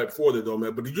come back for that though,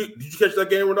 man. But did you catch that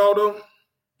game, Ronaldo?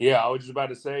 Yeah, I was just about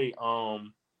to say,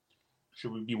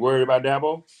 should we be worried about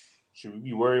Dabo? Should we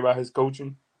be worried about his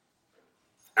coaching?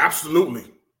 Absolutely.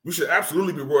 We should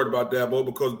absolutely be worried about Dabo,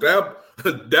 because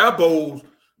Dabo's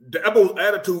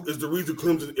attitude is the reason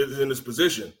Clemson is in this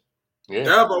position. Yeah.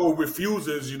 Dabo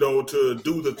refuses, to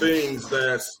do the things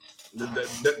that's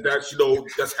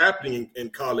happening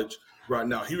in college right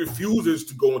now. He refuses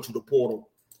to go into the portal.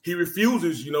 He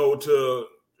refuses, to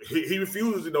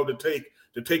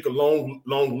take a long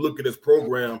look at his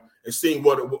program and seeing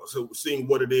what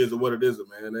it is or what it isn't,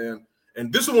 man.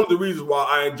 And this is one of the reasons why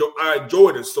I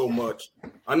enjoyed it so much.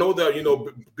 I know that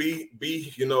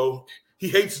he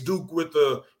hates Duke with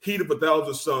the heat of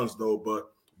 1,000 suns though,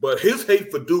 but But his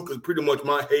hate for Duke is pretty much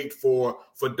my hate for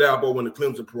Dabo and the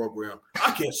Clemson program.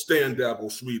 I can't stand Dabo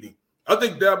Swinney. I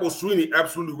think Dabo Swinney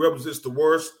absolutely represents the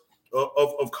worst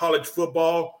of college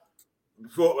football.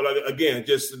 For, like, again,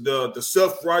 just the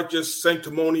self-righteous,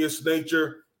 sanctimonious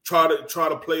nature. Try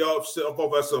to play off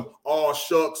as some all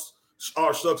shucks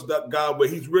that guy, where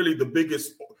he's really the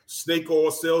biggest snake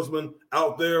oil salesman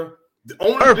out there. The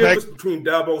only difference between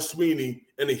Dabo Swinney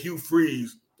and the Hugh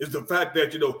Freeze is the fact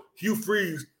that, Hugh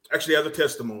Freeze actually has a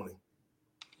testimony.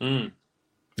 Yeah.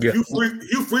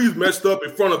 Hugh Freeze messed up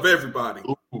in front of everybody.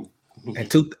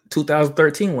 And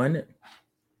 2013, wasn't it?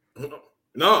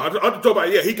 No, I'm talking about,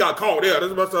 he got called. Yeah,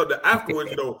 that's about the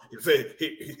afterwards, he said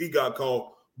he got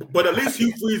called. But at least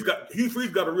Hugh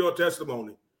Freeze got a real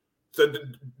testimony. So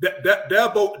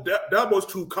Dabo's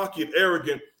too cocky and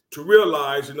arrogant to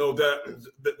realize,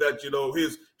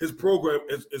 that his program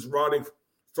is rotting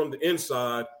from the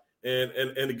inside.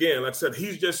 And again, like I said,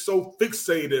 he's just so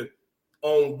fixated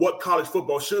on what college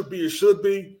football should be, shouldn't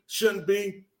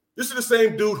be. This is the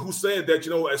same dude who said that,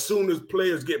 as soon as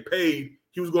players get paid,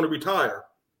 he was going to retire.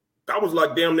 That was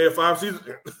like damn near 5 seasons.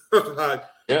 But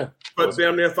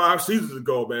damn near 5 seasons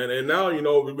ago, man. And now,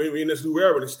 we're in this new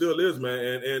era, and it still is,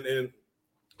 man. And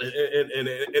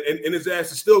his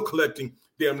ass is still collecting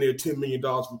damn near $10 million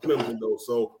from Clemson, though.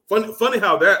 So funny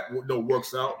how that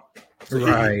works out. So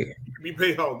right. He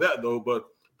paid all that, though, but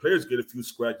players get a few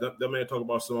scratches. That man talk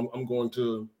about, so I'm going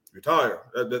to retire.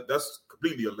 That's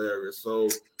completely hilarious. So,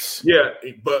 yeah,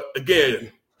 but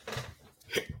again,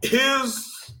 his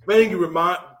thing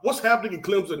what's happening in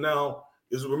Clemson now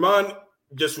is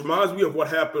reminds me of what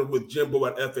happened with Jimbo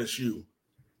at FSU.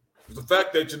 The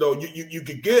fact that, you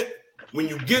could get, when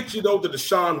you get, the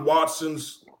Deshaun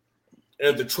Watsons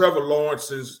and the Trevor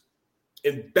Lawrences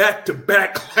in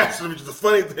back-to-back classes, which is the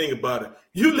funny thing about it.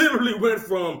 You literally went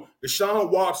from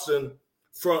Deshaun Watson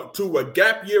to a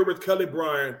gap year with Kelly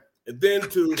Bryant, and then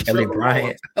to Kelly Trevor Bryant.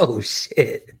 Lawrence. Oh,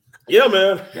 shit. Yeah,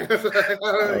 man.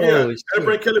 Gotta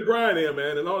bring Kelly Bryant in,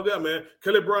 man, and all that, man.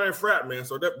 Kelly Bryant frat, man.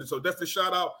 So definitely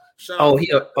shout out.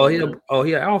 He an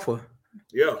alpha.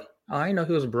 Yeah. Oh, I didn't know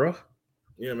he was a bro.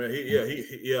 Yeah, man.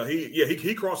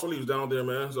 He crossed when he was down there,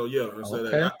 man. So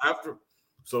yeah, after.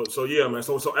 So yeah, man.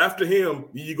 So after him,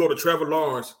 you go to Trevor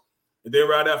Lawrence, and then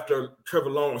right after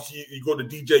Trevor Lawrence, you go to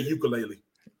DJ Ukulele.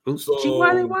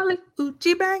 Oochie Wally,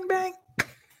 Oochie Bang Bang.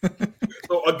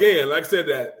 So again, like I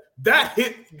said, that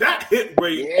hit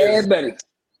rate. Yeah, buddy.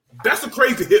 That's a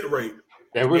crazy hit rate.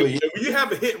 That really is. When you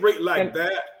have a hit rate like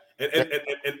that,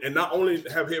 and not only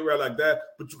have a hit rate like that,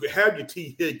 but you could have your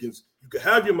T. Higgins, you could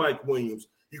have your Mike Williams,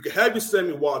 you could have your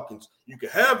Sammy Watkins, you could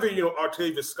have your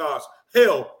Artavius Scotts.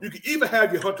 Hell, you could even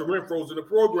have your Hunter Renfrows in the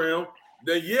program.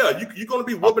 Then you're going to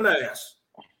be whooping ass.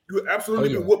 You absolutely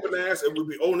be whooping ass, and we'll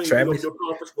be owning your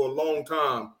conference for a long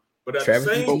time. But at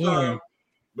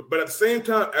the same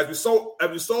time, as we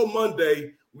saw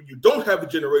Monday, when you don't have a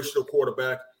generational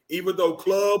quarterback, even though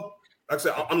Club, like I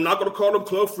said, I'm not going to call him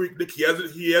Club Freaknik.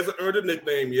 He hasn't earned a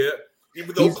nickname yet.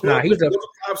 Even though Club was a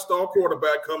 5-star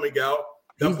quarterback coming out,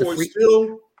 that boy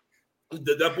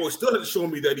still has to show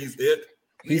me that he's it.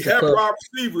 He had wide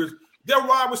receivers. Their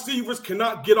wide receivers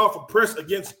cannot get off a press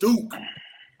against Duke.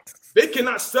 They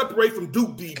cannot separate from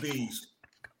Duke DBs.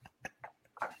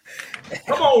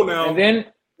 Come on now. And then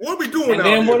what are we doing now?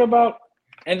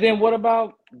 And then what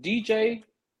about DJ?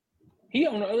 He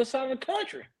on the other side of the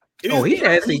country.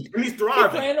 He's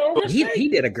thriving. He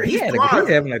did a great. He had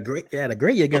a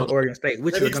great year against Oregon State,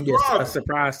 which is going to be a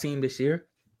surprise team this year.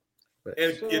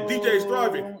 DJ's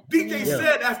thriving. DJ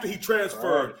said after he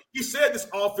transferred, he said this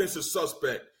offense is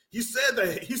suspect. He said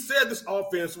this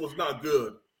offense was not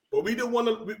good, but we didn't want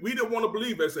to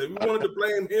believe it. We wanted to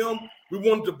blame him. We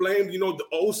wanted to blame the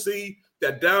OC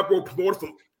that Dabo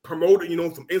promoted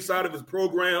from inside of his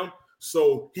program.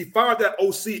 So he fired that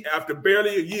OC after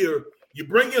barely a year. You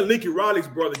bring in Lincoln Riley's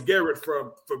brother Garrett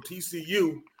from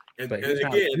TCU,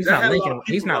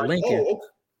 he's not Lincoln.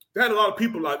 They had a lot of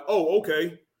people like, oh,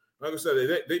 okay. Like I said,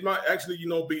 they might actually,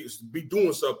 be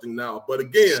doing something now. But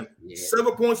again,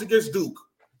 7 points against Duke.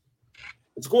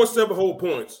 Score 7 whole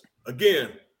points. Again,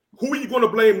 who are you going to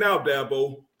blame now,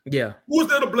 Dabo? Yeah. Who's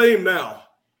there to blame now?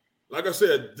 Like I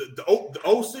said, the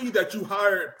OC that you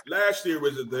hired last year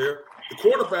isn't there. The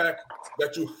quarterback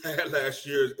that you had last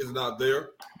year is not there.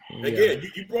 Yeah. Again,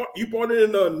 you brought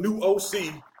in a new OC,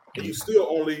 and you still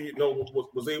only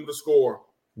was able to score.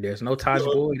 There's no Taj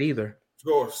Boyd either.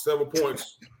 Score 7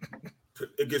 points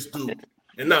against Duke.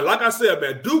 And now, like I said,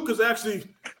 man, Duke is actually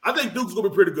 – I think Duke's going to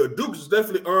be pretty good. Duke has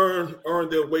definitely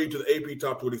earned their way to the AP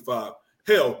Top 25.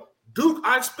 Hell,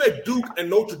 I expect Duke and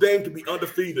Notre Dame to be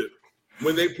undefeated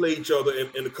when they play each other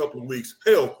in a couple of weeks.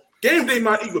 Hell, game day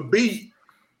might even be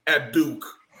at Duke.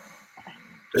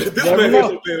 This man is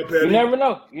so damn petty. You never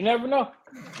know. You never know.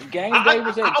 Game day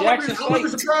was at Jackson State.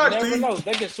 You never know.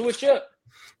 They can switch up.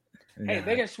 Nah. Hey,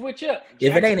 they can switch up.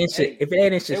 If it ain't in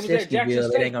They was at Jackson Shishkiville,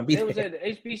 it State. ain't gonna be They was there. at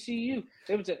the HBCU.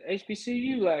 They was at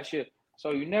HBCU last year.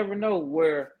 So you never know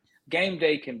where game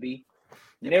day can be.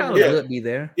 It Never probably know. would be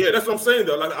there. Yeah, that's what I'm saying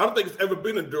though. Like I don't think it's ever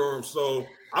been in Durham, so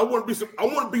I wouldn't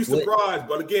be surprised.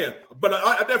 But again,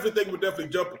 I definitely think we're definitely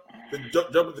jumping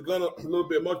the gun a little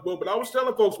bit much more. But I was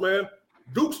telling folks, man,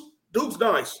 Duke's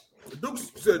nice.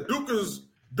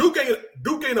 Duke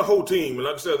ain't a whole team, and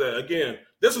like I said that again.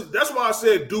 That's why I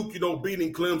said Duke,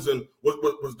 beating Clemson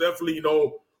was definitely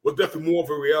more of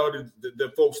a reality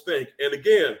than folks think. And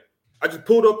again, I just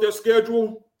pulled up their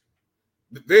schedule.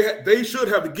 They should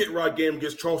have a get-right game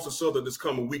against Charleston Southern this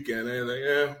coming weekend,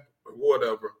 and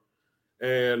whatever.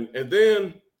 And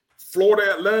then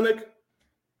Florida Atlantic.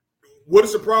 Would it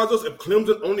surprise us if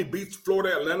Clemson only beats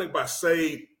Florida Atlantic by,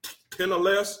 say, 10 or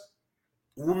less?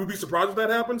 Would we be surprised if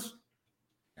that happens?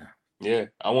 Yeah,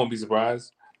 I won't be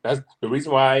surprised. That's the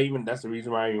reason why I even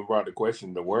brought the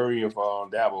question. The worry of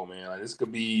Dabo, man. Like, this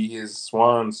could be his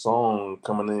swan song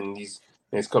coming in these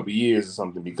next couple of years or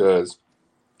something, because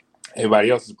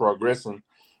everybody else is progressing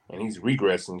and he's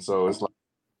regressing. So it's like,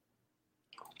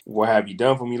 what have you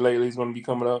done for me lately is going to be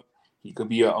coming up. He could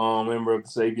be a member of the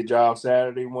Save Your Job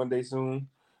Saturday one day soon.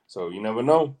 So you never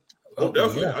know. Oh,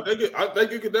 definitely. Yeah. I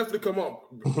think it could definitely come up,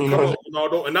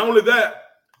 Ronaldo. And not only that,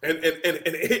 and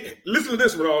listen to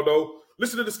this, Ronaldo.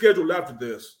 Listen to the schedule after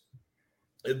this.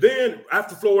 And then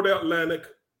after Florida Atlantic,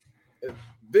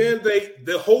 then they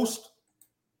host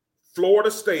Florida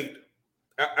State.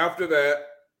 After that,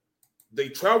 they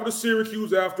travel to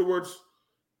Syracuse afterwards.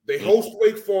 They host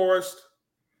Wake Forest.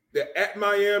 They're at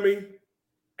Miami,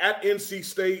 at NC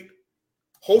State,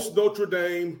 host Notre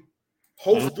Dame,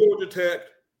 host Georgia Tech,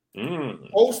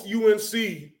 host UNC,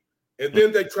 and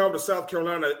then they travel to South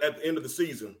Carolina at the end of the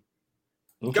season.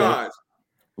 Okay. Guys.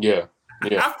 Yeah.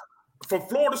 From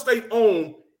Florida State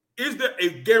on, is there a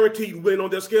guaranteed win on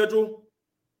their schedule?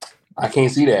 I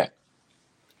can't see that.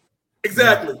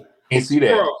 Exactly. Can't see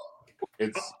that. Bro,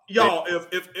 y'all,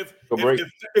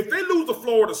 if they lose to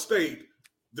Florida State,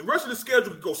 the rest of the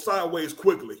schedule could go sideways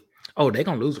quickly. Oh, they're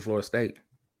gonna lose to Florida State.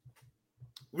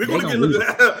 We're gonna get into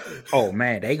that. Oh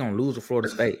man, they're gonna lose to Florida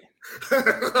State.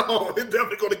 Oh, they're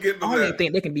definitely gonna get into I don't that. even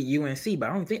think they can beat UNC, but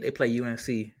I don't think they play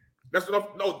UNC. That's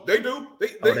what no, they do. They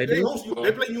play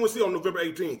UNC on November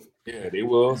 18th. Yeah, they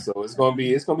will. So it's gonna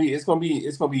be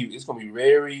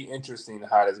very interesting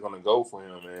how that's gonna go for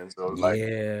him, man. So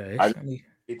I pay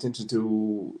attention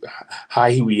to how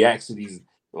he reacts to these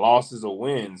losses or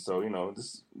wins. So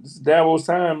this is Dabo's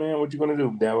time, man. What you gonna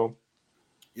do, Dabo?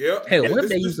 Yeah. Hey, what if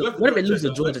they lose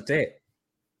to Georgia Tech?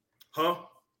 Huh?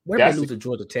 What if they lose to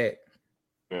Georgia Tech?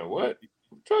 Man, what?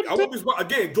 I won't be surprised.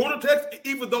 Again, Georgia Tech,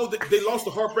 even though they lost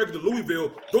the heartbreaker to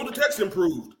Louisville, Georgia Tech's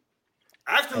improved.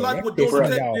 I actually like what Georgia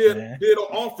Tech did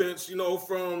on offense,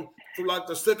 from like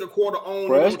the second quarter on.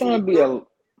 Bro, it's gonna be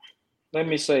let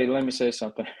me say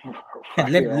something.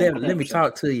 Let me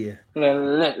talk to you.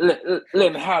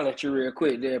 Let me holler at you real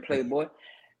quick there, Playboy.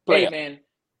 Hey man,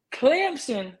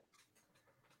 Clemson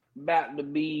about to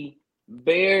be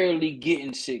barely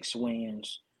getting 6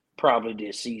 wins probably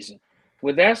this season.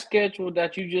 With that schedule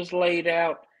that you just laid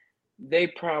out, they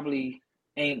probably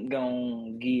ain't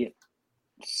gonna get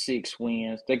 6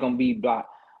 wins. They probably be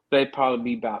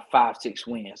about 5-6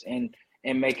 wins and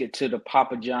make it to the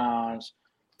Papa John's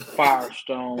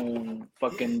Firestone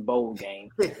fucking bowl game.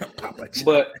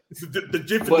 But the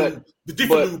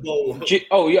Jiffy Lube bowl.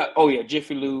 Oh yeah,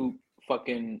 Jiffy Lube.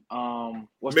 Fucking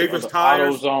what's Mavis the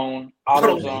Tires? AutoZone,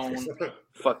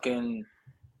 fucking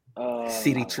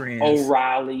City Trends,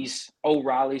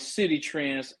 O'Reilly's, City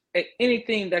Trends,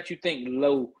 anything that you think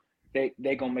low,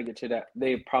 they gonna make it to that.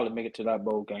 They probably make it to that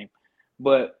bowl game.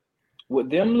 But with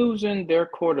them losing their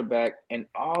quarterback and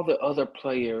all the other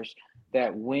players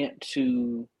that went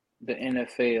to the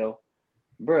NFL,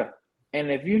 bruh, and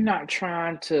if you're not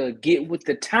trying to get with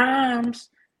the times,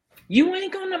 you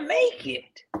ain't gonna make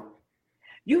it.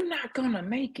 You're not gonna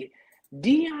make it.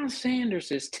 Deion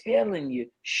Sanders is telling you,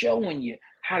 showing you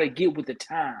how to get with the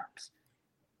times.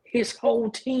 His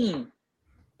whole team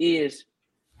is,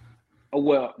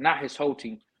 well, not his whole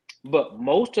team, but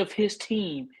most of his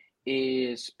team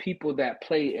is people that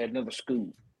play at another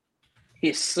school.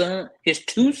 His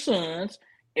 2 sons,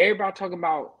 everybody talking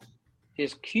about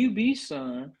his QB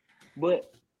son,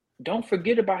 but don't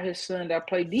forget about his son that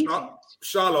played defense.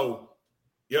 Shallow.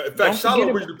 Yeah, in fact, Shallow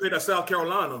originally played at South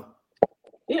Carolina.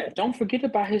 Yeah, don't forget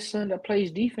about his son that plays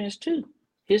defense too.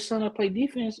 His son that play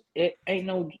defense, it ain't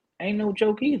no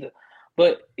joke either.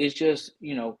 But it's just,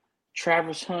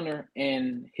 Travis Hunter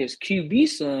and his QB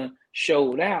son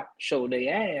showed their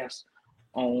ass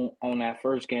on that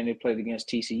first game they played against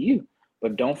TCU.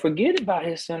 But don't forget about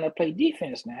his son that play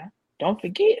defense now. Don't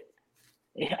forget.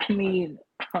 I mean,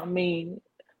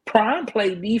 Prime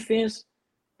played defense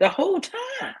the whole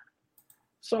time.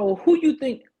 So who you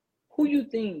think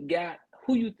got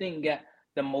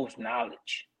the most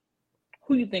knowledge?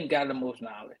 Who you think got the most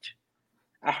knowledge?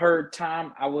 I heard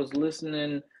Tom. I was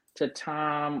listening to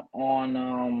Tom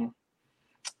on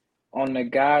the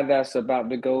guy that's about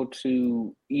to go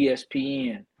to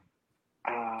ESPN.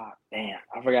 Man,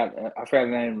 I forgot the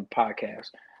name of the podcast.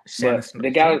 But the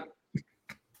guy,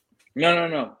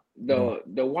 no,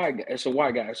 the white guy. It's a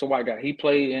white guy. He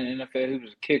played in the NFL. He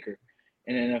was a kicker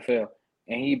in the NFL,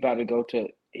 and he about to go to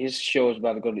his show is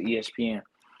about to go to ESPN.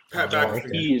 Pat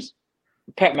McAfee. He is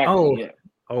Pat McAfee.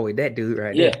 That dude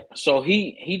right there. there. So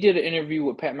he did an interview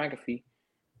with Pat McAfee,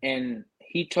 and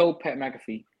he told Pat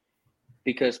McAfee,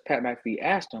 because Pat McAfee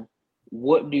asked him,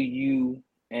 "What do you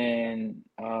and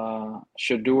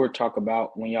Shedeur talk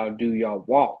about when y'all do y'all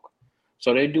walk?"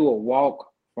 So they do a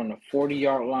walk from the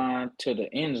 40-yard line to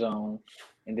the end zone,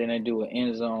 and then they do an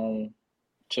end zone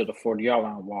to the 40-yard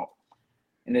line walk,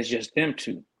 and it's just them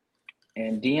two.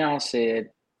 And Deion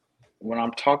said, when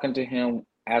I'm talking to him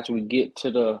as we get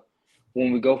to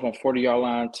when we go from 40-yard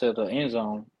line to the end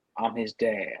zone, I'm his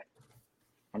dad.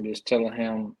 I'm just telling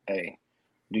him, hey,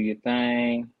 do your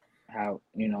thing, how,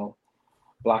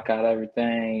 block out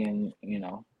everything,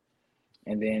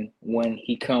 and then when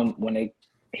they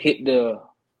hit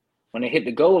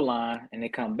the goal line and they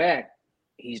come back,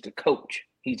 he's the coach.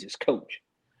 He's his coach.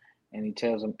 And he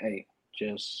tells them, hey,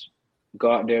 just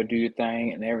go out there, do your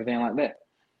thing and everything like that.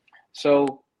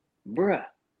 So, bruh,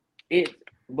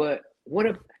 but what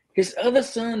if his other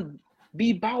son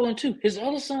be balling too? His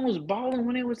other son was balling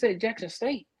when he was at Jackson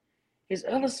State. His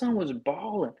other son was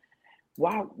balling.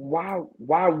 Why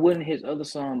wouldn't his other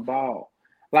son ball?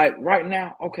 Like right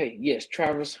now, okay, yes,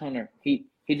 Travis Hunter, he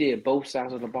did both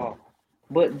sides of the ball.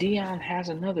 But Deion has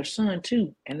another son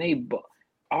too, and they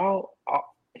all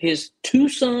his two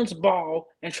sons ball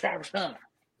and Travis Hunter.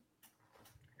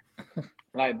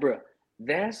 Like, bruh,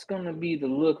 that's gonna be the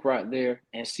look right there,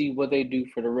 and see what they do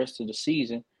for the rest of the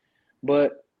season.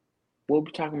 But what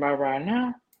we're talking about right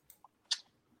now,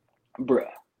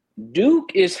 bruh,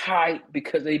 Duke is hyped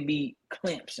because they beat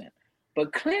Clemson,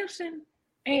 but Clemson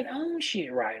ain't on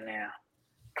shit right now.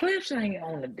 Clemson ain't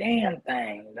on the damn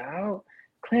thing, dog.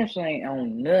 Clemson ain't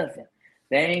on nothing.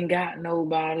 They ain't got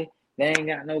nobody. They ain't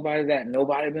got nobody that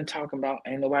nobody been talking about.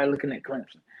 Ain't nobody looking at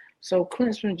Clemson. So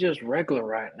Clemson just regular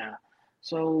right now.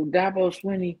 So Dabo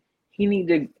Swinney, he need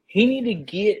to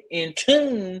get in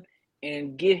tune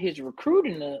and get his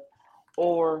recruiting up,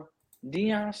 or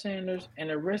Deion Sanders and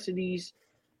the rest of these,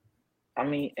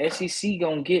 SEC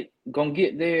gonna get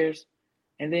theirs,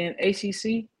 and then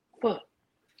ACC, fuck.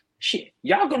 Shit,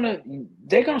 they're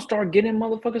gonna start getting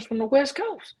motherfuckers from the West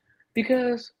Coast,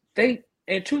 because they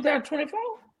in 2024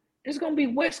 it's gonna be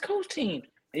West Coast teams,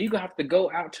 and you're gonna have to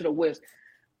go out to the West,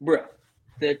 bruh.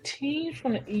 The teams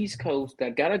from the East Coast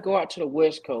that gotta go out to the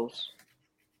West Coast,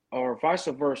 or vice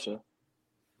versa,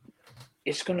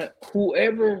 it's gonna,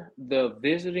 whoever the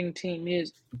visiting team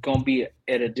is gonna be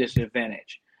at a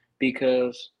disadvantage,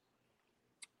 because,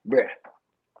 bruh,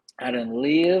 I done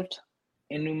lived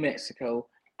in New Mexico.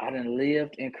 I done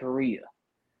lived in Korea.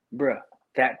 Bruh,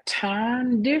 that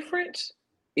time difference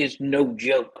is no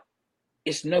joke.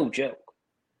 It's no joke.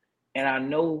 And I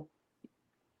know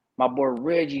my boy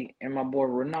Reggie and my boy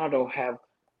Ronaldo have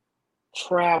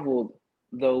traveled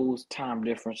those time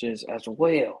differences as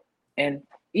well. And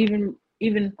even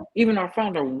our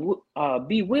founder,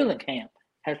 B. Willingham,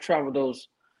 has traveled those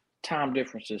time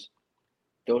differences.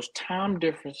 Those time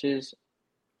differences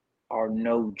are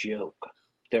no joke.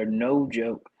 They're no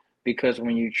joke, because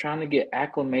when you're trying to get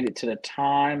acclimated to the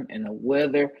time and the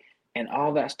weather and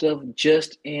all that stuff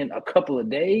just in a couple of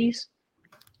days,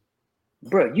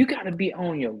 bro, you got to be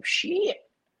on your shit.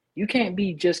 You can't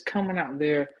be just coming out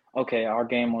there, okay, our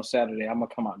game on Saturday, I'm going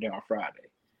to come out there on Friday.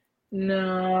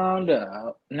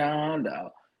 No.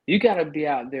 You got to be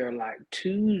out there like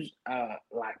Tuesday.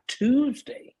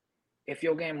 If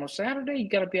your game on Saturday, you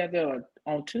got to be out there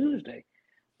on Tuesday.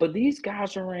 But these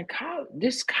guys are in college.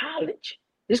 This college.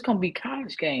 This gonna be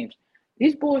college games.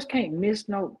 These boys can't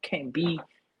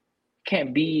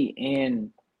be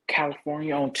in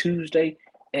California on Tuesday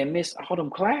and miss all them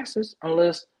classes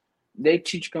unless they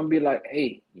teacher gonna be like,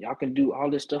 hey, y'all can do all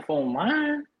this stuff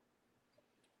online.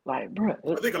 Like, bro,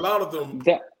 I think a lot of them.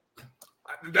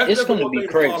 That's it's definitely gonna one be thing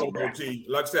to crazy, follow, bro. OT.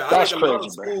 Like I said, That's I think a lot crazy,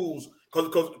 of schools,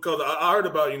 because I heard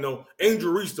about,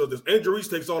 Angel Reese does this. Angel Reese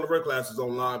takes all of her classes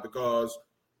online because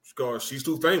she's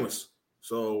too famous.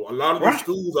 So a lot of these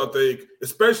schools, I think,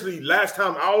 especially last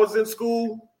time I was in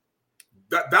school,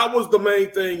 that was the main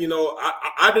thing.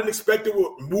 I didn't expect it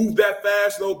would move that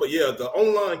fast, though. But yeah, the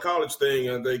online college thing,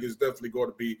 I think, is definitely going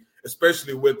to be,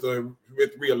 especially with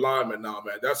realignment now,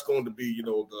 man. That's going to be,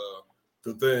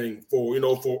 the thing for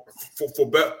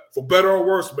better or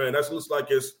worse, man. That looks like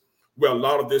it's where a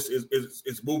lot of this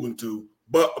is moving to.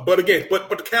 But again,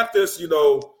 to cap this,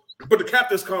 to cap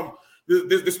this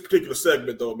this particular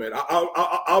segment, though, man,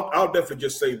 I'll definitely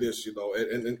just say this,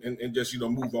 and just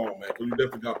move on, man, because you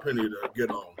definitely got plenty to get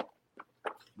on.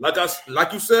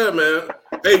 Like you said, man.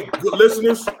 Hey, good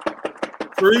listeners,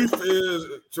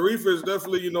 Sharif is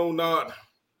definitely not.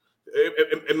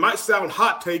 It might sound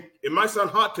hot take. It might sound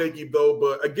hot takey though,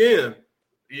 but again,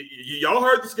 y'all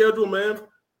heard the schedule, man.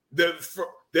 There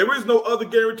is no other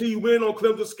guarantee win on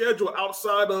Clemson's schedule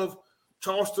outside of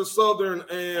Charleston Southern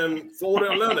and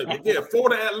Florida Atlantic. Again,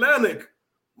 Florida Atlantic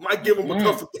might give them a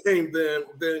tougher game than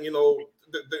they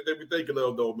be thinking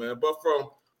of, though, man. But from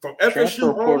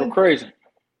FSU on, crazy.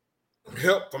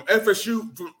 Help from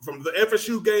FSU from the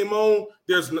FSU game on.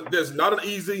 There was not an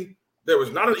easy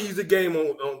game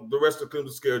on the rest of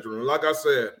Clemson's schedule. And like I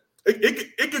said,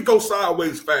 it could go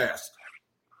sideways fast.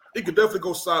 It could definitely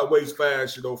go sideways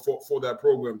fast, for that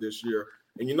program this year.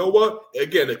 And you know what?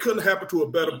 Again, it couldn't happen to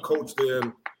a better coach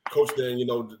than damn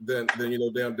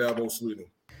Dabo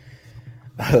Swinney.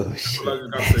 Oh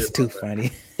shit, that's too funny.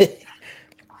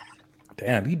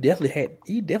 Damn, you definitely had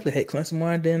Clemson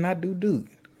more than I do, dude.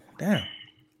 Damn,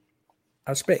 I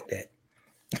respect that.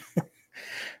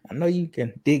 I know you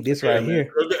can dig this right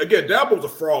here. Again, Dabo's a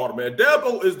fraud, man.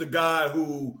 Dabo is the guy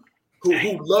who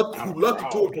lucked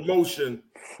to a promotion,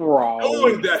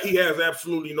 knowing that he has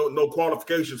absolutely no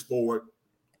qualifications for it,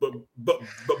 but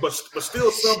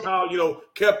still somehow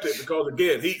kept it, because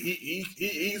again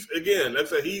he's again, let's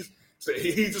say he's a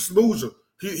smoozer.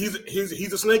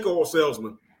 He's a snake oil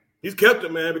salesman. He's kept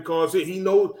it, man, because he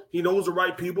knows the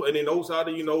right people, and he knows how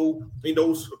to he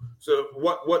knows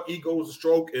what egos to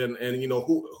stroke, and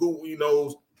who he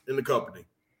knows in the company.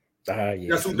 Yes.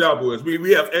 That's who Dabo is.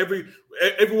 We have every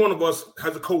one of us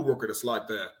has a coworker that's like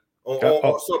that,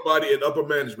 or somebody in upper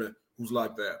management who's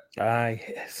like that.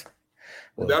 Yes.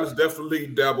 Well, that is definitely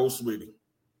Dabo Swinney.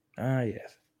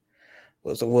 Yes.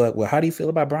 Well, so what? How do you feel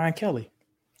about Brian Kelly?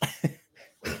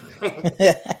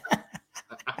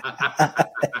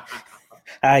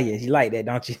 Yes, you like that,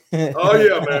 don't you? Oh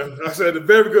yeah, man. I said a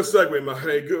very good segue, man.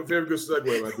 Hey, very good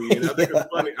segue, my dude. I think it's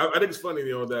funny. I think it's funny,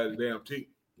 that damn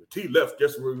T left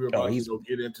just when we were about to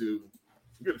get into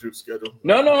the schedule.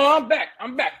 No, I'm back.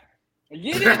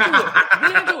 Get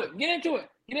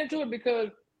into it because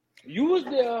you was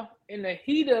there in the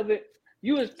heat of it.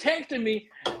 You was texting me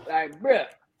like, bruh,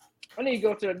 I need to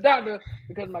go to the doctor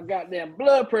because my goddamn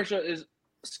blood pressure is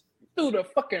through the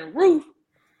fucking roof.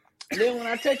 And then when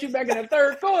I text you back in the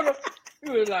third quarter,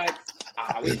 you was like,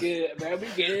 we good, man. We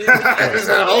good.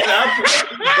 Absolutely,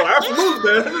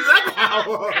 man. That's exactly how it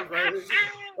was, man.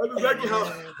 That's exactly how.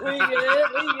 We good. I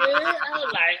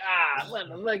was like,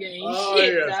 motherfucker ain't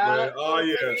shit, yes, dog. Man. Oh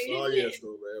yes,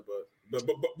 though, man.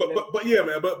 But yeah,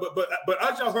 man. But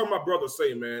as y'all heard my brother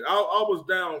say, man, I was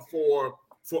down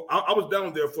I was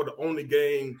down there for the only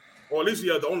game, or at least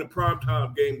the only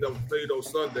primetime game that was played on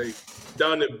Sunday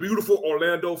down in beautiful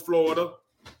Orlando, Florida,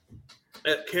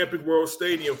 at Camping World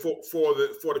Stadium for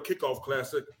the kickoff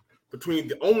classic between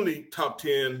the only top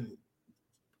 10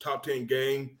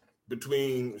 game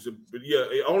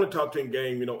only top 10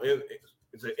 game,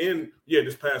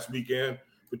 this past weekend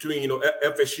between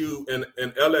FSU and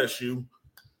LSU.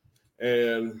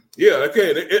 And yeah,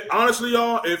 okay. Honestly,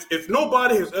 y'all, if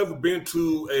nobody has ever been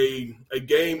to a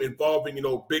game involving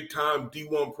big time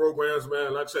D1 programs,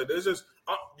 man, like I said, there's just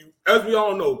as we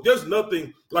all know, there's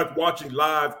nothing like watching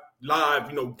live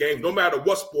games, no matter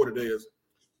what sport it is.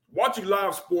 Watching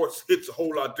live sports hits a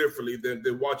whole lot differently than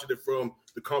watching it from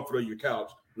the comfort of your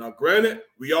couch. Now, granted,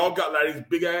 we all got like these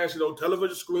big ass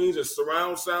television screens and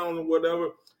surround sound and whatever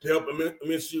to help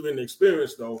immerse you in the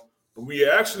experience, though. But we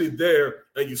are actually there,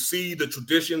 and you see the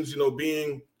traditions,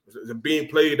 being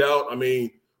played out. I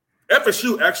mean,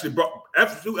 FSU actually brought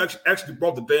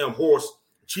the damn horse,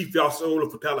 Chief Osceola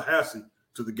for Tallahassee,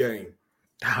 to the game.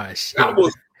 Oh, shit. That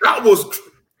was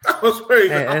crazy.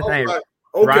 Hey, I was like,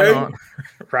 okay,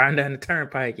 riding down the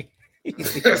turnpike.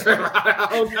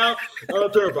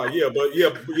 Turnpike,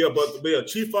 but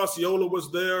Chief Osceola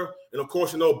was there, and of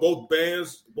course, both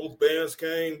bands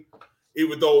came.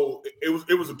 even though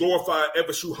it was a glorified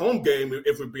FSU home game,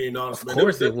 if we're being honest. Of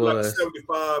course it was.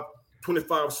 Like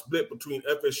 75-25 split between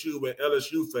FSU and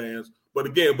LSU fans. But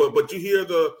again, but you hear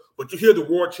the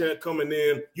war chant coming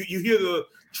in. You hear the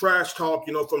trash talk,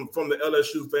 from the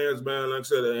LSU fans, man. Like I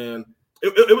said, and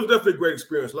it was definitely a great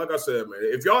experience. Like I said, man,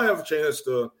 if y'all have a chance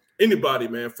to, anybody,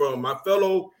 man, from my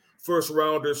fellow first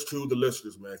rounders to the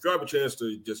listeners, man, if y'all have a chance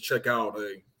to just check out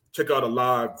a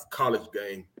live college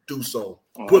game, do so.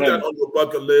 Put that on your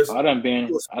bucket list. I done been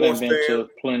to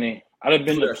plenty.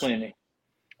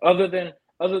 Other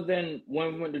than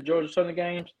when we went to Georgia Southern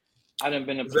games, I done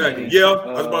been to plenty. Yeah,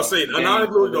 I was about to say, and I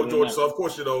included Georgia. So of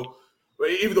course,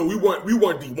 even though we weren't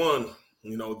D1,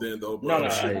 then though. No. I'm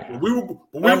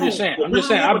just saying.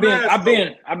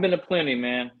 I've been to plenty,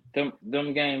 man.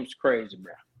 Them games crazy,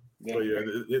 bro.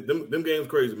 Them games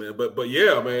crazy, man. But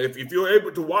yeah, man. If you're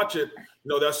able to watch it,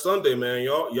 that Sunday, man.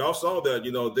 Y'all saw that.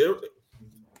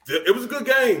 It was a good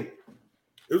game.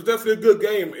 It was definitely a good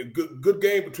game. A good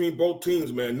game between both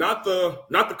teams, man. Not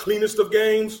the cleanest of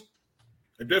games.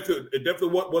 It definitely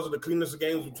wasn't the cleanest of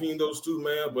games between those two,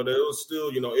 man. But it was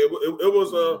still, it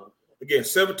was again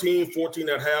 17-14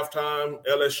 at halftime.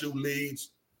 LSU leads.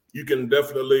 You can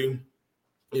definitely,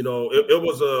 it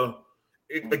was a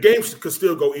game could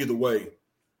still go either way.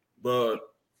 But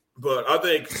I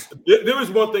think there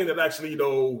is one thing that actually,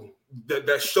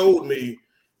 that showed me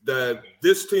that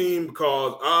this team,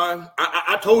 because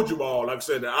I told you all, like I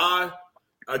said, that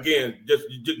again,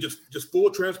 just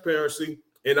full transparency,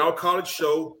 in our college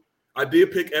show, I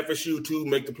did pick FSU to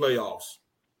make the playoffs.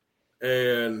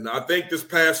 And I think this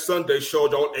past Sunday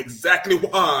showed y'all exactly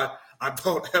why I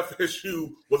thought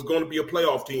FSU was going to be a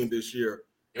playoff team this year.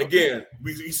 Again,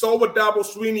 we saw what Dabo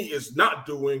Swinney is not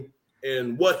doing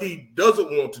and what he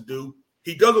doesn't want to do.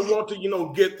 He doesn't want to,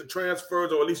 get the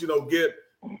transfers, or at least, get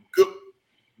good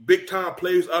big-time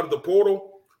plays out of the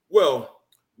portal. Well,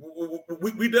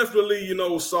 we definitely,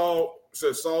 saw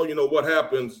what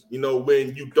happens,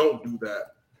 when you don't do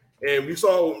that. And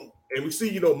we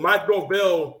see, Mike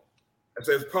Norvell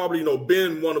has probably,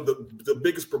 been one of the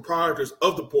biggest proprietors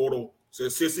of the portal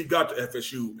since he got to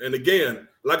FSU. And again,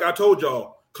 like I told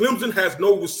y'all, Clemson has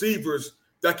no receivers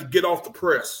that could get off the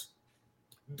press.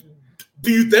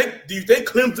 Do you think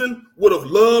Clemson would have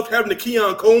loved having the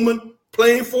Keon Coleman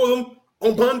playing for them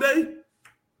on Monday?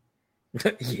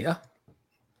 Yeah.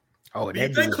 Oh, that do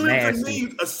you think Clemson nasty.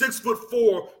 needs a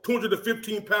 6'4",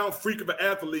 215-pound freak of an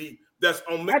athlete that's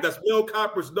Mel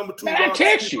Kiper's number 2? Man, I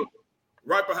text you.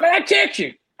 Right behind. Man, I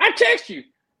text you.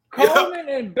 Coleman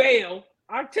and Bell.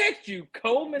 I text you.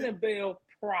 Coleman and Bell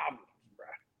problems, bro.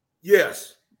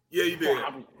 Yes. Yeah, you did.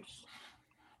 Problems.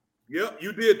 Yep,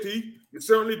 you did, T. You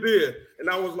certainly did. And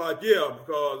I was like, yeah,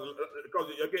 because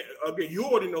again, you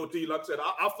already know, T. Like I said,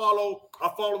 I follow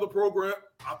the program.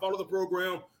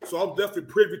 So I'm definitely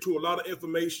privy to a lot of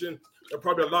information that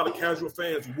probably a lot of casual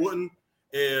fans wouldn't.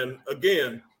 And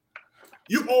again,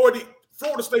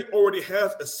 Florida State already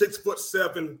has a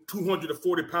 6'7",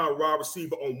 240-pound wide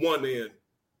receiver on one end.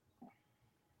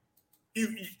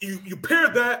 You pair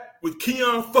that with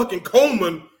Keon fucking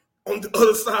Coleman on the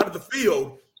other side of the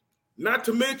field. Not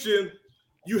to mention,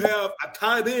 you have a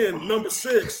tight end, number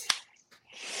 6,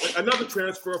 another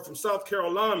transfer from South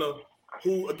Carolina,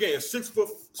 who again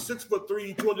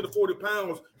 6'3", 240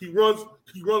 pounds. He runs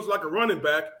like a running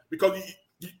back, because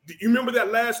you remember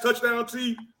that last touchdown,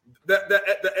 T, that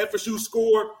FSU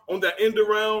scored on that end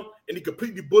around, and he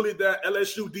completely bullied that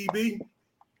LSU DB.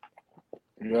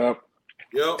 Yep.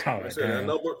 I said that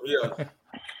number.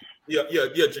 Yeah.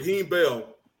 Jaheim Bell.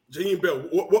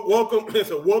 Welcome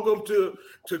to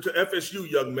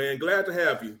FSU, young man. Glad to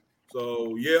have you.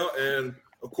 So yeah, and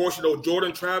of course,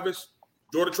 Jordan Travis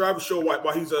showed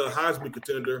why he's a Heisman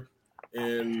contender,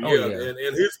 and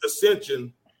and his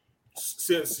ascension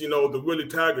since the Willie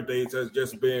Taggart days has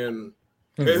just been.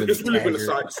 It's really been a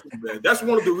sight to see, man. That's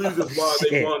one of the reasons why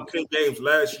they won 10 games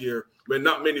last year, when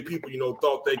not many people,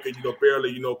 thought they could,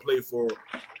 barely, play for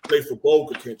bowl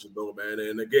contention, though, man.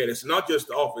 And again, it's not just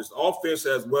the offense. The offense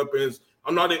has weapons.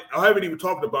 I haven't even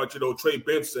talked about, Trey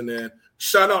Benson, and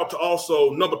shout out to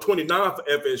also number 29 for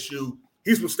FSU.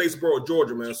 He's from Statesboro,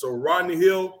 Georgia, man. So Rodney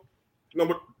Hill,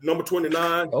 number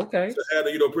 29. Okay. Had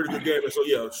a pretty good game. And so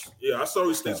yeah, I saw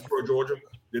he's Statesboro, Georgia.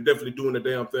 They're definitely doing the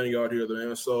damn thing out here,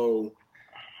 man. So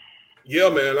yeah,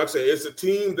 man, like I said, it's a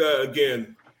team that,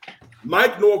 again,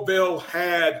 Mike Norvell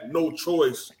had no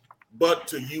choice but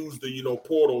to use the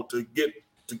portal to get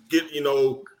a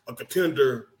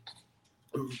contender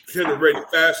ready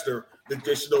faster than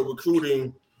just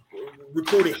recruiting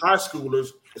high schoolers,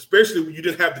 especially when you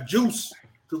didn't have the juice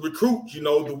recruit,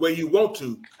 the way you want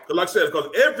to. Because like I said, because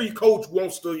every coach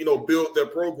wants to, build their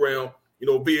program,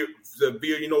 via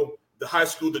the high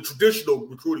school, the traditional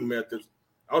recruiting methods.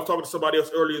 I was talking to somebody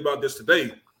else earlier about this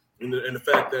today, and the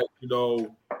fact that,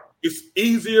 it's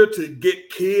easier to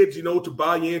get kids, to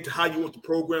buy into how you want the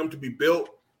program to be built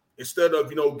instead of,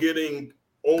 getting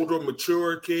older,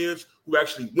 mature kids who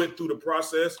actually went through the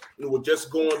process and were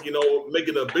just going,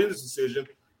 making a business decision,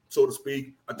 so to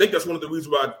speak. I think that's one of the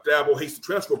reasons why Dabo hates the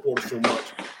transfer portal so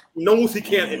much. He knows he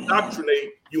can't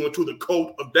indoctrinate you into the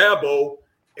cult of Dabo,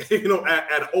 at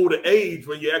an older age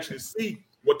when you actually see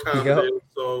what time it is.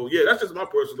 So, yeah, that's just my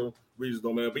personal reasons,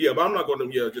 though, man. But I'm not going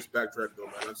to, just backtrack, though,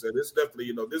 man. Like I said, it's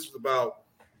definitely, this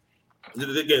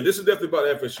is definitely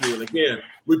about FSU. And, again,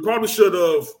 we probably should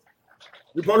have,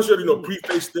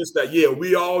 preface this that,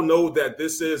 we all know that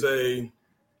this is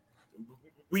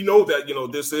we know that,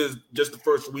 this is just the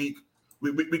first week.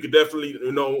 We could definitely,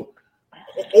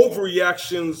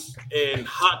 overreactions and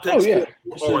hot takes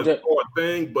are a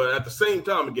thing. But at the same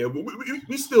time, again,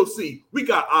 we still see, we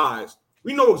got eyes.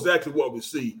 We know exactly what we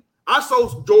see. I saw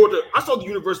the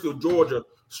University of Georgia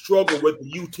struggle with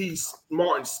the UT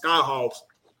Martin Skyhawks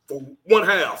for one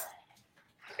half.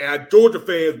 And Georgia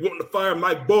fans wanting to fire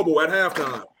Mike Bobo at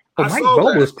halftime. But Mike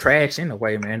Bobo was trash in a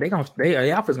way, man. The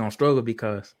offense gonna struggle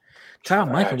because Kyle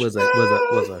Munkin was a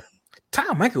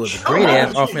great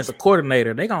ass offensive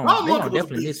coordinator. They gonna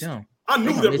definitely miss him. I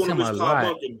knew they were gonna miss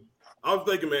Kyle Munkin. I was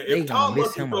thinking, man, if Kyle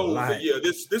Munkin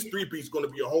goes, this three-piece is gonna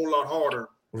be a whole lot harder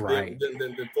than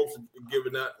folks are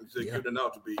giving it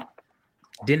out to be.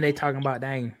 Didn't they talking about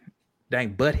dang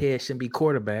Butthead shouldn't be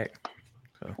quarterback?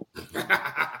 So.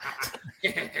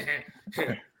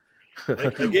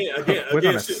 Again, we're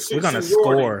gonna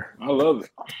score. I love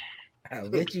it. I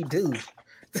bet you do.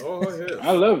 Oh yeah,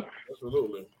 I love it.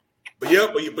 Absolutely. But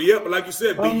like you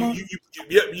said,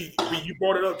 you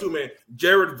brought it up too, man.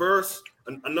 Jared Verse,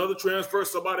 another transfer,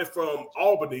 somebody from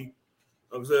Albany.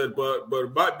 Like I said, but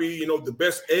it might be the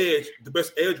best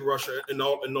edge rusher in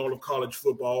all of college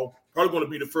football. Probably going to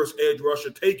be the first edge rusher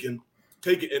taken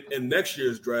in next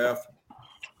year's draft.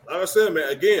 Like I said, man,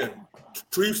 again,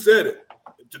 Treve said it.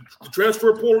 The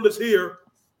transfer portal is here.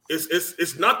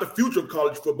 It's not the future of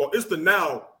college football. It's the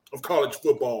now of college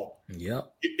football.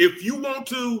 Yep. If you want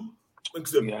to,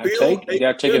 you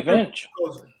gotta take advantage.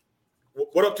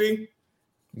 What up, team?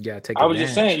 You gotta take. I was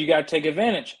just saying, you gotta take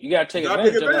advantage. You gotta take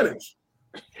advantage.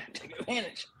 Take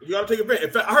advantage. You gotta take advantage.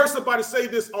 In fact, I heard somebody say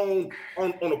this on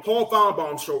a Paul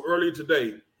Feinbaum show earlier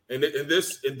today, and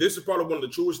this is probably one of the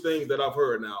truest things that I've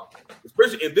heard now,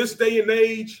 especially in this day and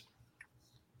age.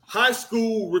 High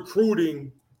school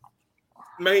recruiting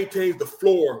maintains the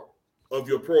floor of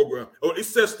your program, or it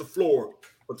sets the floor,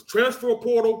 but the transfer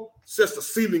portal sets the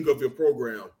ceiling of your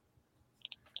program.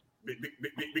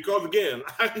 Because again,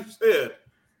 like I said,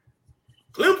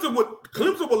 Clemson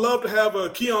would love to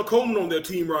have Keon Coleman on their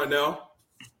team right now.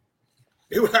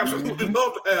 They would absolutely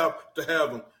love to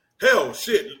have him. Hell,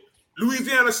 shit,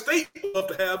 Louisiana State would love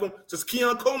to have him since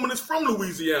Keon Coleman is from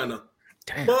Louisiana.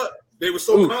 Damn. But they were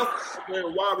so confident in their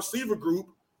wide receiver group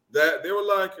that they were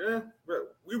like,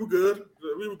 we were good.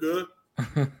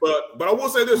 But I will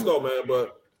say this though, man.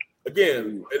 But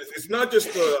again, it's not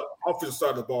just the offensive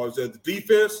side of the ball. It's the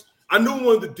defense. I knew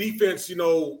when the defense,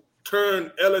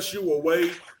 turned LSU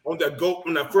away on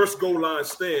that first goal line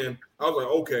stand. I was like,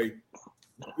 okay,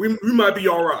 we might be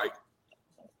all right.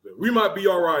 We might be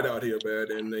all right out here,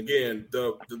 man. And again,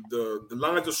 the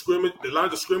lines of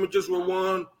scrimmages were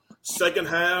won. Second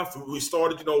half, we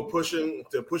started, pushing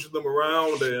them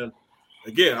around, and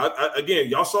again,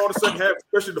 y'all saw the second half,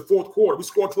 especially the fourth quarter. We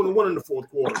scored 21 in the fourth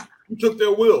quarter. We took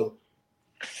their will.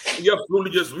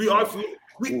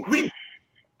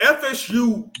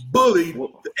 FSU bullied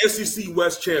the SEC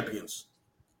West champions.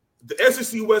 The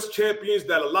SEC West champions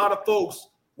that a lot of folks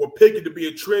were picking to be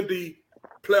a trendy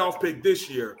playoff pick this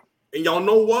year. And y'all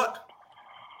know what?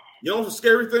 You know what's a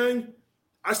scary thing?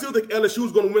 I still think LSU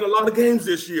is going to win a lot of games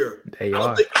this year. I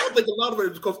don't think a lot of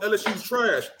it is because LSU is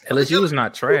trash. LSU is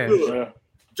not trash.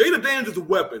 Jada Daniels is a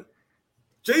weapon.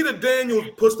 Jada Daniels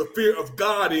puts the fear of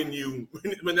God in you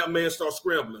when that man starts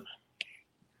scrambling.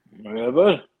 Yeah,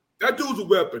 buddy. That dude's a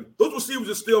weapon. Those receivers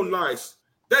are still nice.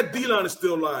 That D-line is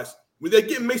still nice. When they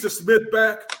get Mason Smith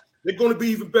back, they're going to be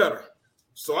even better.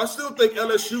 So I still think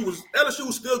LSU is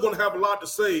still going to have a lot to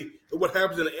say to what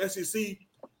happens in the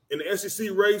SEC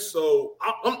race. So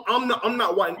I'm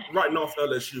not writing off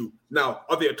LSU. Now,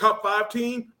 are they a top 5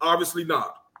 team? Obviously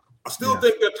not. I still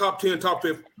think they're top 10, top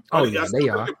 15. Oh, yeah, they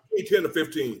are. Between 10 to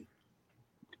 15.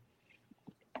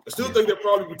 I still think they're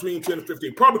probably between 10 and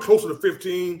 15. Probably closer to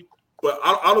 15. But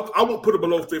I won't put it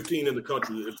below 15 in the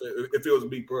country if it was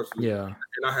me personally. Yeah.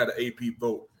 And I had an AP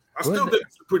vote. I still think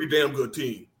it's a pretty damn good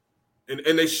team.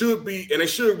 And they should win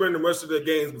the rest of their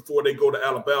games before they go to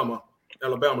Alabama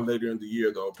later in the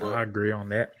year, though. But, I agree on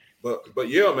that. But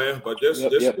yeah, man. But this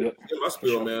my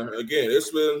spiel, man. Again,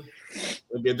 this has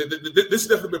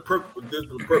definitely been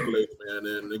percolating, man.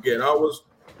 And again, I was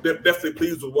definitely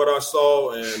pleased with what I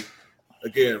saw. And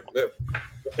again,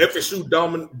 FSU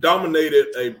dominated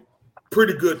a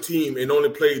pretty good team and only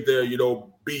played their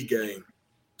B game.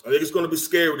 I think it's going to be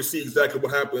scary to see exactly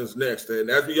what happens next.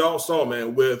 And as we all saw,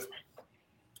 man, with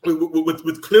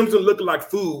Clemson looking like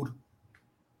food,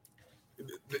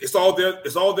 it's all there.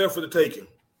 It's all there for the taking.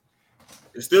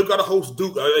 They still got to host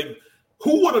Duke.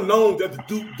 Who would have known that the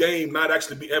Duke game might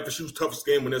actually be FSU's toughest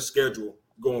game in their schedule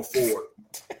going forward?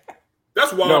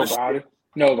 That's wild.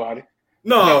 Nobody.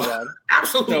 No,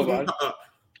 absolutely nobody. Not.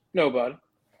 Nobody.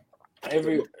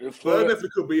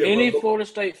 Florida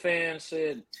State fan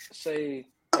say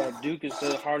that Duke is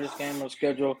the hardest game on the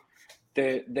schedule.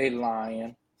 They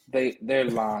lying. They're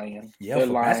lying. Yeah, they're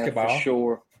for lying basketball. for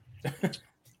sure.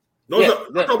 We're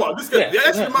talking about football.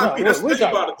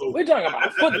 We're talking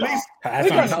about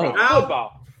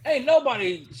football. Ain't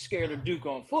nobody scared of Duke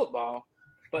on football.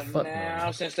 But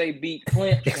now, since they beat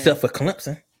Clemson, except for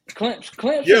Clemson.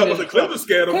 Clemson. Yeah, but the Clemson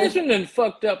scared them. Clemson done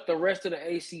fucked up the rest of the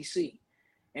ACC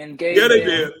and gave. Yeah, they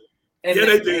did.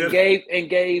 And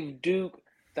gave Duke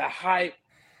the hype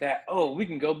that we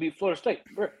can go beat Florida State.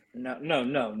 No.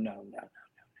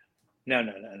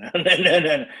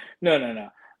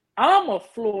 I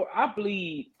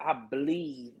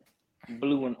bleed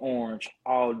blue and orange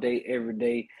all day, every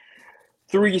day.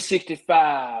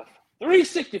 365.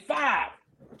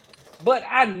 But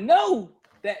I know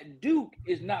that Duke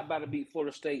is not about to beat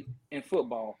Florida State in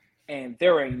football, and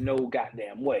there ain't no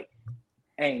goddamn way.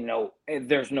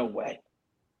 There's no way.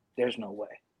 There's no way.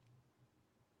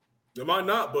 There might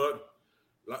not, but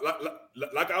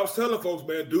like I was telling folks,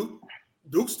 man,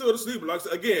 Duke's still the sleeper. Like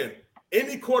again,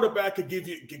 any quarterback could give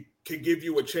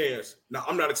you a chance. Now,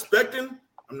 I'm not expecting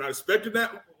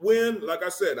that win. Like I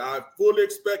said, I fully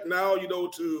expect now,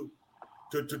 to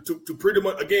pretty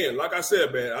much again. Like I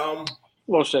said, man,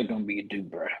 Florida State gonna be a Duke,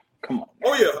 bro. Come on.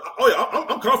 Man. Oh yeah.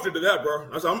 I'm confident of that, bro.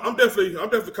 I'm definitely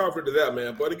confident of that,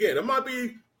 man. But again, it might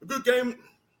be a good game.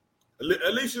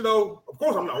 At least of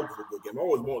course, I'm not hoping for a good game. I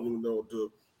always want to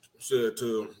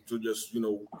just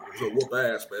to whoop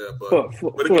ass, man. But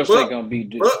Florida State gonna be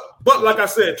Duke. But like I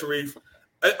said, Tarif,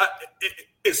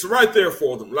 it's right there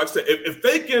for them. Like I said, if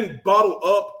they can bottle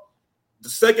up the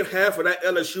second half of that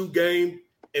LSU game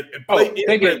and play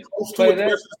close to it the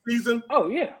rest of the season. Oh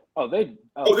yeah.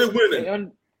 They're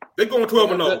winning. They're going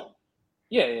 12-0.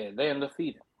 Yeah, they're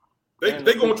undefeated. They're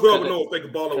going 12-0 if they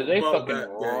can ball up. They fucking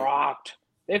rocked.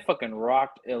 They fucking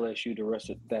rocked LSU the rest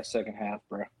of that second half,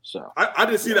 bro. So I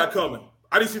didn't see that coming.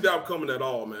 I didn't see that coming at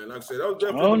all, man. Like I said, that was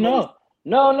definitely.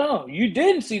 No, you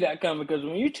didn't see that coming because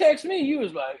when you text me, you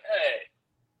was like,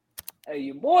 "Hey,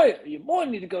 your boy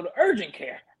need to go to urgent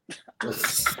care."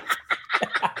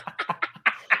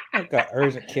 I got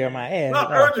urgent care my ass.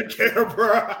 Not urgent care,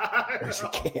 bro.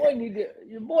 Urgent care.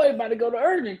 Your boy about to go to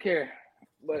urgent care.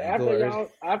 But after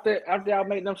y'all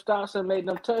made them stops and made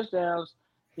them touchdowns,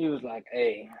 he was like,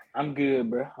 "Hey, I'm good,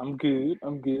 bro. I'm good. I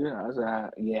was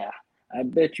like, "Yeah, I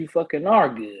bet you fucking are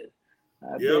good."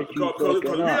 Because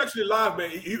we actually live,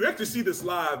 man. You actually see this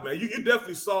live, man. You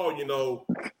definitely saw,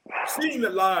 seeing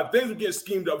it live. Things were getting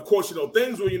schemed up. Of course,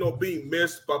 things were, being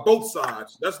missed by both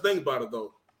sides. That's the thing about it,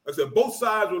 though. Like I said, both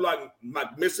sides were like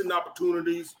missing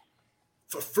opportunities.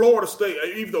 For Florida State,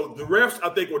 even though the refs, I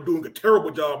think, were doing a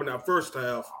terrible job in that first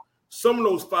half, some of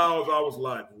those fouls, I was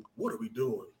like, what are we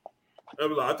doing?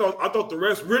 I thought the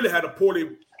refs really had a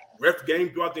poorly ref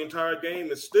game throughout the entire game,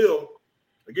 and still,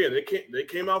 again, they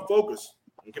came out focused.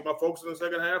 They came out focused in the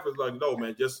second half. It's like, no,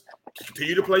 man, just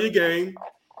continue to play your game.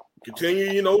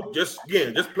 Continue, just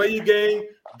play your game.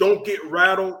 Don't get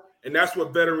rattled, and that's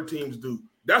what veteran teams do.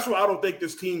 That's why I don't think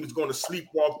this team is going to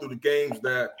sleepwalk through the games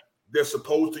that they're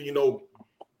supposed to,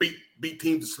 beat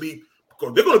teams to sleep,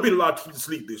 because they're going to beat a lot of teams to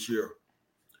sleep this year.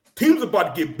 Teams are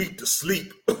about to get beat to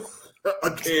sleep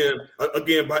again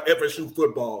by FSU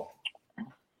football.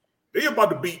 They're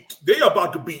about to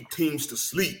beat teams to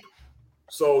sleep.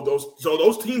 So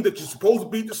those teams that you're supposed to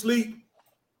beat to sleep,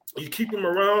 you keep them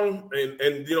around,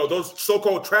 and those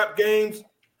so-called trap games,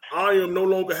 I no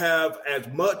longer have as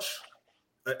much.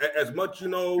 I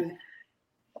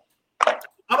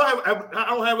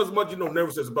don't have as much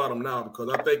nervousness about them now, because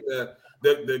I think that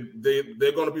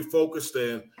they're going to be focused,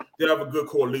 and they have a good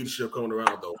core leadership coming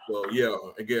around, though. So yeah,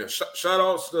 again, shout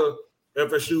outs to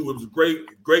FSU. It was a great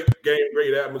game,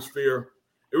 great atmosphere.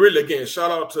 And really, again,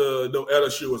 shout out to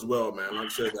LSU as well, man. Like I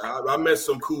said, I met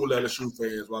some cool LSU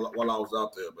fans while I was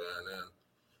out there, man.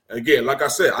 And again, like I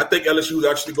said, I think LSU is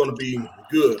actually going to be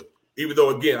good. Even though,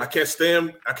 again, I can't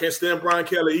stand Brian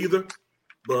Kelly either,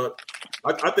 but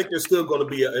I think they're still going to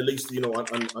be at least a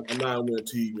 9-win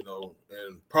team,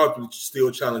 and probably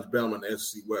still challenge Bama in the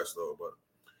SEC West though. But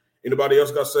anybody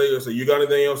else got to say? So you got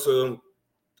anything else? You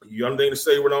got anything to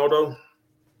say, Ronaldo?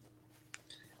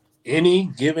 Any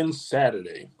given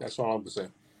Saturday. That's all I'm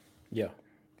saying. Yeah,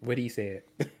 what he said.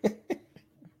 Yeah,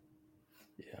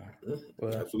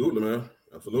 well, absolutely, man.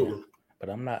 Absolutely. Yeah. But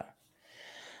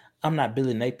I'm not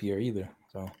Billy Napier either.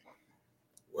 So,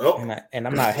 well, and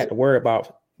I'm not had to worry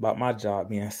about my job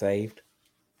being saved.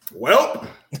 Well,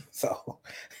 so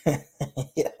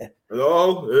yeah.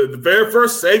 The very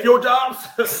first save your jobs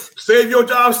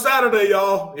Saturday,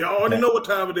 y'all. Y'all already know what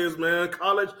time it is, man.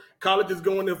 College is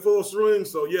going in full swing.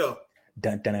 So yeah.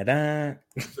 Dun dun dun dun.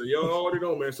 So y'all already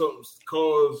know, man. So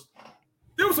because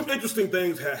there were some interesting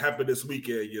things happened this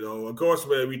weekend, Of course,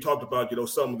 man, we talked about,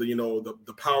 some of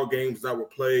the power games that were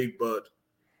played, but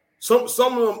some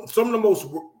of the most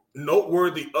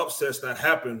noteworthy upsets that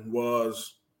happened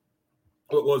was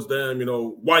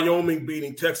Wyoming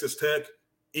beating Texas Tech,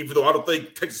 even though I don't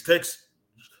think Texas Tech's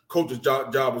coach's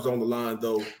job was on the line,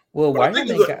 though. Well,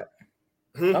 Wyoming got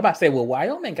I'm about to say,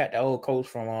 Wyoming got the old coach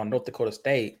from North Dakota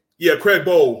State. Yeah, Craig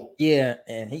Bowl. Yeah,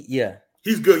 and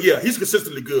he's good. Yeah, he's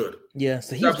consistently good. Yeah,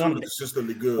 so he's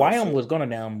consistently good. Wyoming was going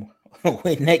to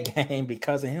win that game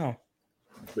because of him.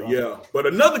 But yeah, but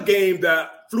another game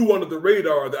that flew under the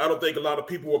radar that I don't think a lot of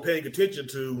people were paying attention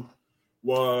to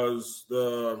was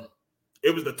the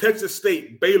Texas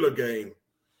State Baylor game,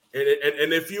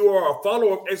 and if you are a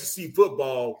follower of SEC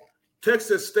football,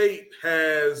 Texas State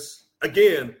has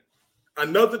again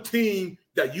another team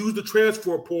that used the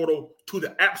transfer portal to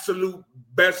the absolute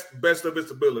best of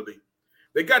its ability.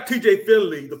 They got TJ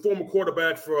Finley, the former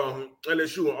quarterback from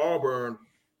LSU and Auburn.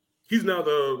 He's now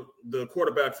the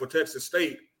quarterback for Texas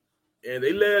State, and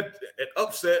they led an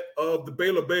upset of the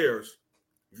Baylor Bears.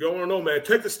 If you don't want to know, man,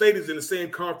 Texas State is in the same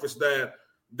conference that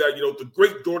the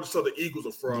great Georgia Southern Eagles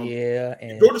are from. Yeah,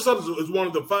 and Georgia Southern is one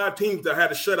of the 5 teams that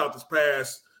had a shutout this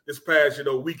past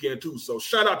weekend too. So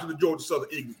shout out to the Georgia Southern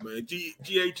Eagles, man.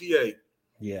 GATA.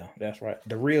 Yeah, that's right.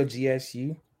 The real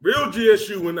GSU. Real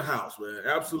GSU in the house, man.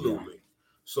 Absolutely. Yeah.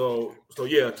 So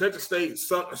yeah, Texas State,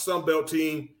 Sun Belt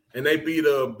team, and they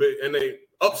they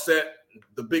upset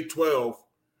the Big 12.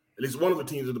 At least one of the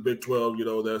teams in the Big 12,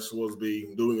 that's supposed to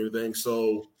be doing anything.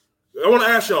 So I want to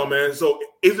ask y'all, man. So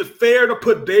is it fair to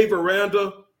put Dave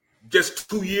Aranda, just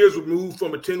 2 years removed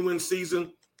from a 10-win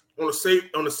season, on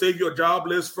the save your job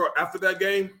list for after that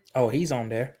game? Oh, he's on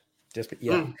there.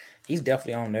 He's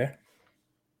definitely on there.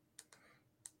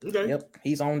 Okay. Yep,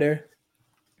 he's on there.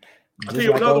 I'll tell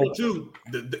you another one too.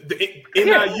 The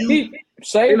NIU.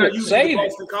 Save NIU it.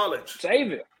 Boston College.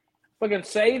 Save it. Fucking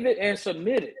save it and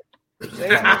submit it.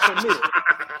 Save it and submit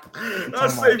it.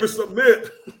 Not save and submit.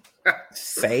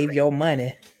 Save your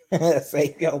money.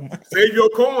 Save your money. Save your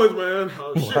coins, man.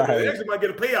 Oh, shit. Right. He actually might get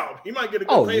a payout. He might get a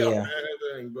good payout,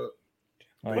 man.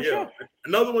 But yeah.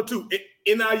 Another one too.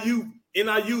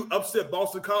 NIU upset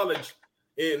Boston College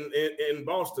in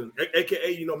Boston,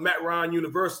 aka Matt Ryan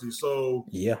University. So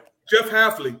yeah. Jeff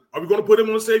Hafley, are we going to put him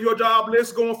on the save your job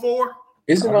list going forward?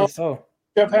 Isn't it so?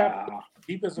 Jeff Hafley?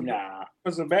 Defensive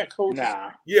back coach?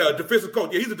 Nah. Yeah, defensive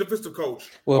coach. Yeah, he's a defensive coach.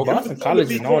 Well, Boston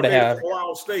College is known to have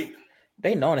Ohio State.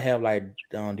 They known to have like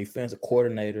defensive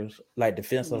coordinators, like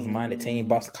defensive minded team.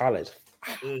 Boston College,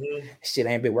 shit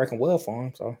ain't been working well for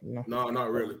him. So no,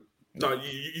 not really. No,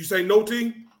 you say no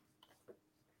team?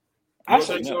 I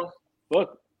say no.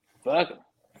 Fuck it.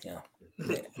 Yeah.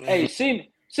 Hey, see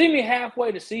me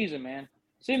halfway the season, man.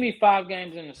 See me 5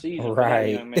 games in the season,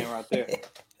 right? Young man, right there.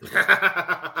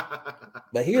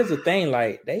 But here's the thing: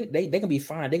 like they gonna be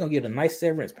fine. They gonna get a nice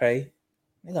severance pay.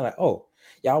 They're gonna oh,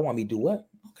 y'all want me to do what?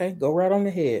 Okay, go right on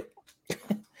the head.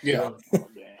 Yeah.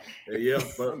 Yeah,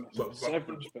 but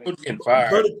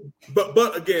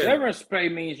again, severance pay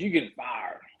means you get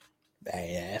fired.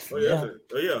 Yeah.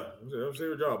 I'm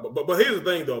saying job. But here's the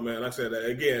thing, though, man. Like I said,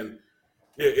 again,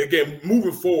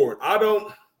 moving forward, I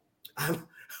know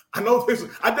this.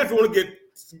 I definitely want to get.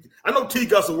 I know T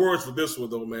got some words for this one,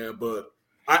 though, man. But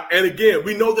again,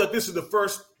 we know that this is the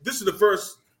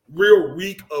first real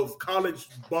week of college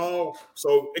ball.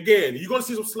 So again, you're going to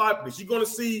see some sloppiness. You're going to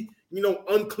see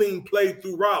unclean play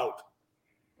throughout.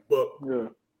 But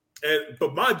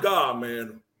my God,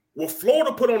 man, what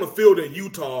Florida put on the field in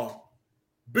Utah,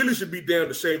 Billy should be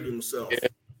damned ashamed of himself.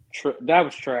 That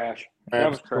was trash. That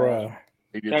was trash.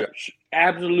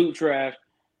 Absolute trash.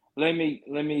 Let me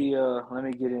get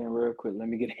in real quick. Let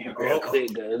me get in real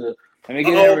quick. Let me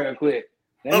get in real quick.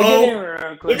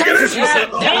 Damn,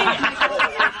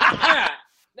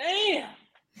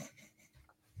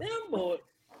 boy,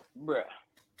 bruh.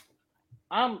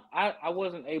 I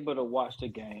wasn't able to watch the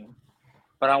game,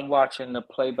 but I'm watching the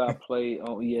play-by-play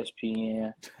on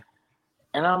ESPN,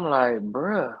 and I'm like,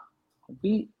 bruh,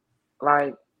 we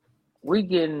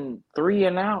getting 3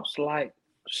 and outs like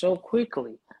so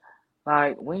quickly.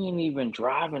 Like, we ain't even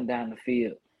driving down the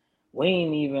field. We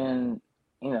ain't even,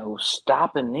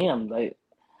 stopping them. Like,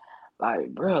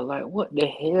 bro, like, what the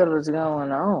hell is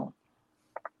going on?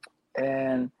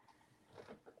 And,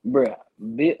 bro,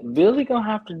 Billy gonna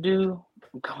have to do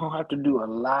a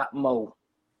lot more.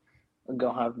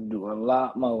 Gonna have to do a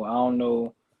lot more. I don't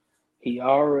know. They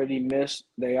already messed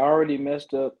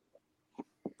up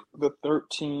the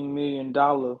 $13 million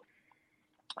QB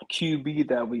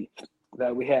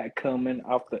that we had coming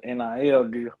off the NIL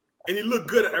deal. And he looked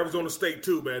good at Arizona State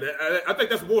too, man. I think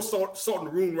that's more salt in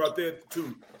the room right there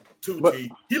too. T.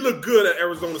 He looked good at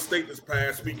Arizona State this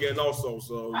past weekend also.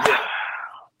 So yeah.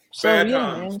 Bad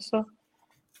times. Man.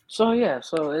 So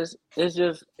it's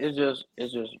just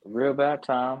real bad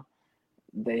time.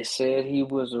 They said he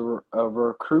was a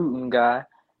recruiting guy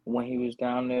when he was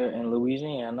down there in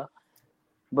Louisiana,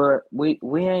 but we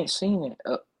ain't seen it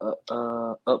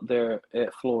up there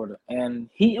at Florida. And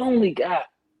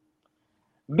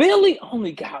Billy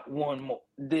only got one more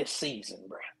this season,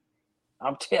 bro.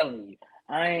 I'm telling you,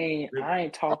 I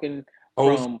ain't talking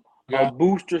from a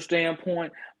booster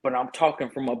standpoint, but I'm talking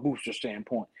from a booster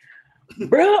standpoint.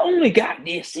 Bro only got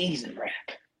this season, bro.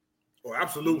 Oh,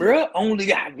 absolutely. Bro only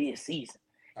got this season.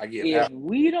 If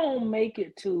we don't make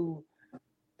it to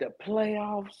the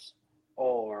playoffs,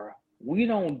 or we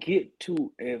don't get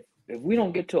to if we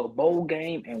don't get to a bowl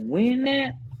game and win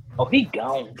that, he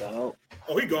gone, dog.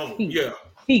 He gone.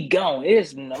 He gone.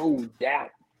 It's no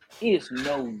doubt.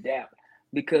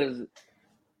 Because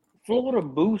Florida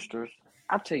boosters,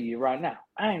 I'll tell you right now,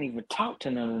 I ain't even talked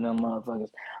to none of them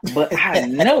motherfuckers. But I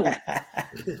know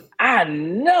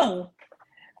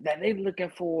that they looking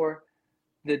for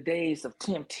the days of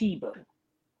Tim Tebow.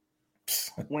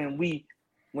 When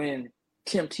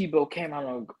Tim Tebow came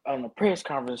out on a press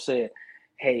conference and said,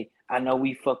 hey, I know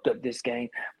we fucked up this game,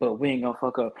 but we ain't gonna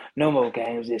fuck up no more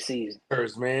games this season.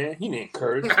 Curse, man. He didn't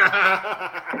curse.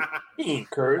 He ain't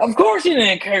curse. Of course he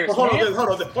didn't curse, Hold on. That's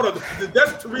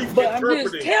Tariq but interpreting.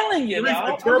 I'm just telling you,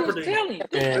 dog. I'm just telling you.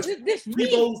 This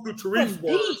Tebow's through Tariq's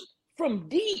words. From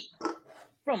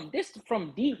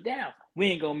deep down.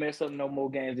 We ain't gonna mess up no more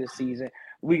games this season.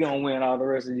 We gonna win all the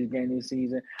rest of these games this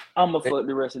season. I'm gonna fuck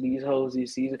the rest of these hoes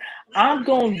this season. I'm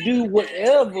gonna do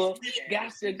whatever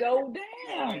got to go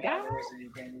down, guys.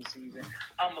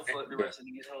 I'm gonna fuck the rest of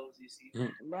these hoes this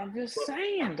season. But I'm just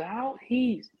saying, dog.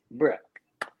 Bruh.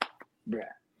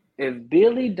 If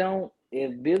Billy don't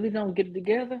get it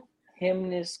together, him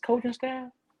and his coaching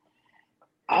staff,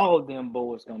 all of them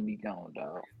boys gonna be gone,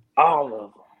 dog. All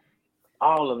of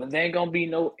them. There ain't gonna be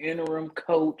no interim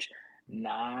coach.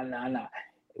 Nah.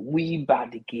 We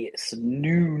about to get some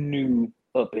new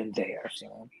up in there,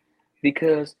 son.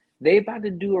 Because they about to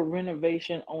do a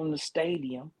renovation on the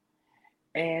stadium.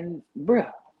 And, bruh,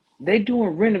 they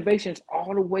doing renovations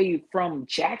all the way from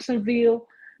Jacksonville.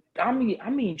 I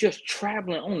mean, just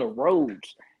traveling on the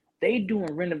roads. They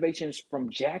doing renovations from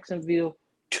Jacksonville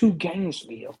to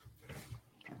Gainesville.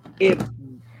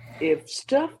 If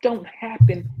stuff don't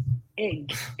happen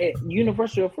at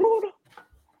University of Florida,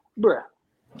 bruh,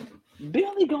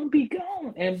 Billy gonna be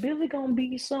gone, and Billy gonna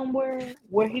be somewhere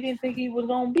where he didn't think he was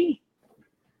gonna be.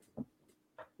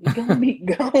 He's gonna be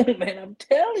gone, man. I'm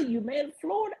telling you, man.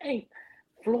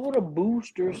 Florida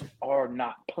boosters are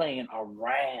not playing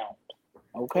around.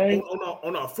 Okay. Oh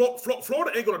no.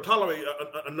 Florida ain't gonna tolerate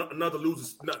another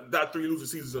not 3 losing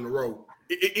seasons in a row.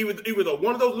 Either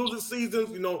one of those losing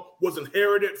seasons, was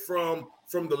inherited from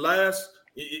the last.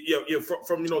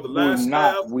 From the last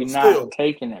half. We're not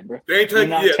taking it, bro. They ain't taking.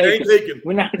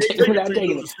 We're not taking it.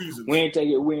 We ain't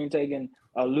taking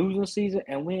a losing season,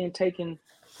 and we ain't taking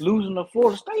losing to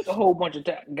Florida State a whole bunch of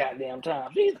goddamn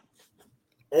times either.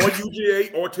 Or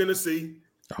UGA or Tennessee.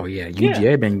 Oh yeah,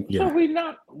 UGA been. Yeah. So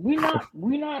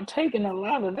we're not taking a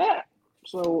lot of that.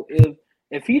 So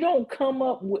if he don't come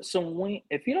up with a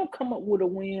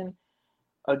win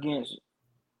against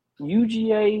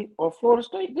UGA or Florida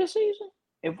State this season,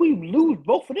 if we lose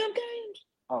both of them games,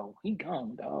 he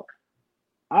gone, dog.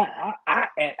 I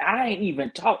ain't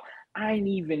even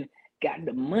got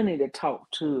the money to talk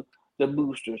to the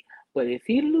boosters. But if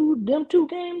he lose them 2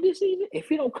 games this season, if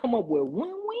he don't come up with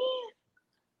one win,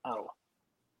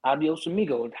 Adios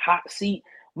amigo. Hot seat.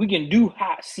 We can do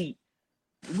hot seat.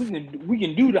 We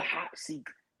can do the hot seat.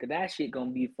 Cause that shit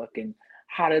gonna be fucking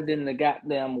hotter than the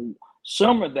goddamn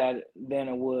summer than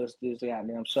it was this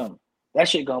goddamn summer. That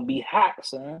shit gonna be hot,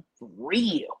 son. For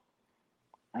real.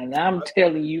 And I'm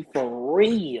telling you for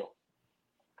real.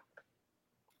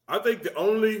 I think the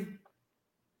only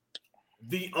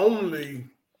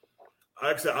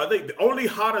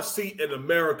hottest seat in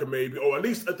America, maybe, or at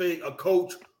least I think a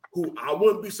coach who I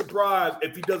wouldn't be surprised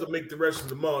if he doesn't make the rest of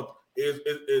the month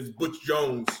is Butch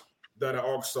Jones down at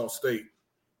Arkansas State.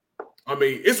 I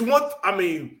mean,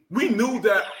 we knew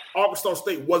that Arkansas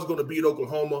State was going to beat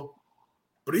Oklahoma,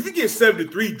 but if you get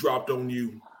 73 dropped on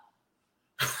you,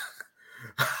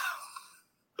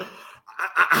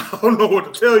 I don't know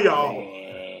what to tell y'all.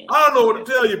 Man. I don't know what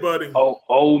to tell you, buddy.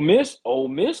 Ole Miss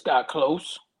got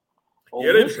close.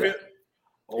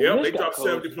 They dropped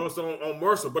 70 plus on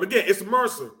Mercer. But again, it's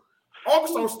Mercer.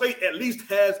 Arkansas State at least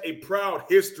has a proud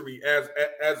history as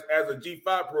a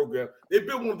G5 program. They've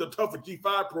been one of the tougher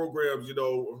G5 programs,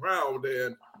 around.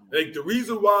 And the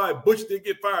reason why Butch didn't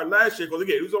get fired last year, because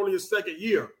again, it was only his second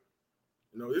year.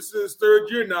 This is his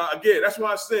third year now. Again, that's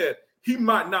why I said he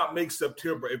might not make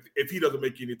September if he doesn't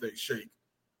make anything shake.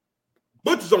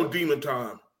 Butch is on demon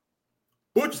time.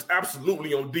 Butch is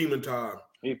absolutely on demon time.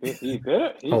 He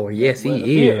better. Yes,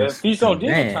 he is. If he's on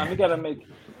demon time, he got to make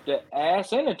the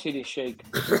ass and the titty shake.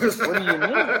 What do you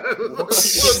mean?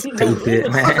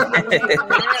 Stupid, man.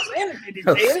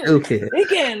 Stupid. He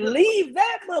can't leave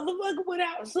that motherfucker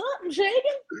without something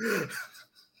shaking.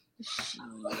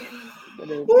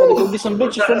 Better go get some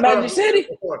bitches from Magic City.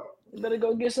 Better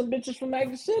go get some bitches from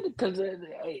Magic City because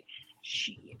hey,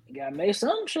 shit, you gotta make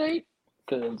something shake.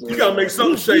 You gotta make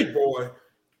something shake, boy.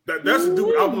 That's the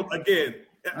dude.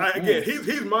 Again,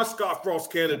 he's my Scott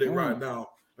Frost candidate right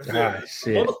now.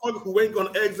 Shit. Motherfucker who ain't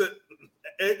gonna exit,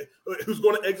 who's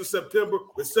gonna exit September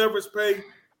with severance pay.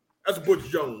 That's Butch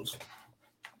Jones.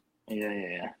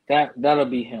 Yeah. That'll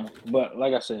be him. But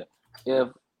like I said, if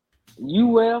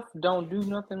UF don't do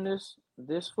nothing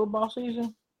this football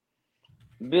season,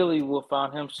 Billy will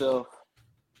find himself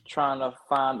trying to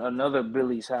find another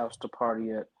Billy's house to party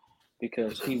at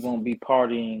because he won't be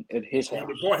partying at his house.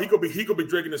 Boy, he could be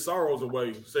drinking his sorrows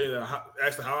away, saying that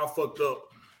asking how I fucked up.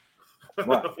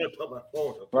 Right.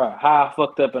 Right. How I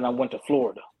fucked up and I went to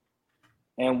Florida.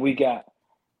 And we got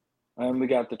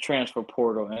the transfer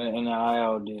portal and the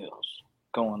IL deals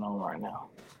going on right now.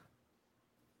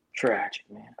 Tragic,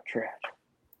 man. Tragic.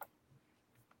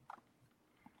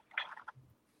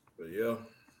 But yeah,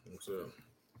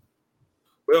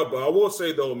 but I will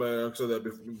say though, man, so that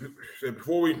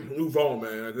before we move on,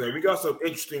 man, we got some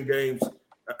interesting games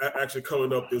actually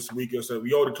coming up this weekend. So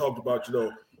we already talked about,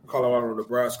 Colorado and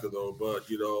Nebraska though, but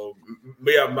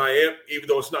we have Miami, even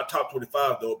though it's not top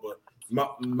 25 though, but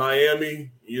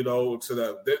Miami, so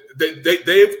that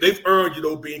they've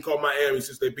earned, being called Miami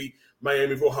since they beat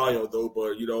Miami of Ohio though.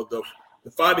 But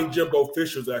the Fighting Jimbo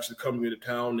Fishers actually coming into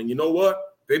town, and you know what?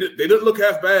 They didn't look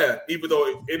half bad, even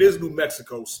though it is New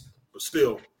Mexico, but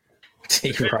still,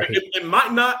 right. it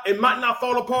might not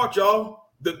fall apart,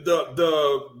 y'all.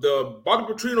 The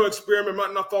Bobby Petrino experiment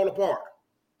might not fall apart.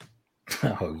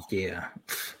 Oh yeah,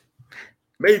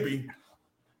 maybe.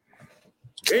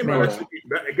 Game might actually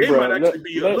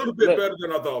be a little bit better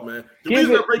than I thought, man. The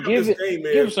reason I break up this game,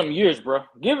 man. Give it some years, bro.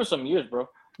 Give it some years, bro.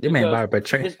 This man Bobby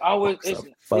Petrino.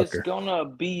 It's gonna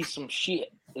be some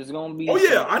shit. It's gonna be. Oh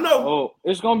yeah, I know. Oh,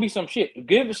 it's gonna be some shit.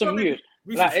 Give it some years.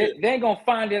 They ain't gonna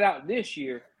find it out this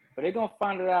year, but they're gonna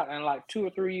find it out in like 2 or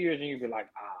 3 years, and you'll be like,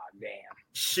 damn.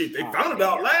 Shit, they found it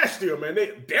out last year, man.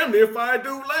 They damn near fired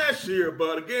dude last year,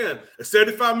 but again, a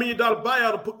 $75 million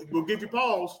buyout will give you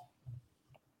pause.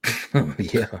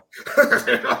 Yeah.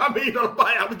 $75 million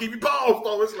buyout will give you pause,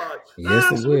 so it's like,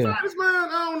 yes, it will. Man,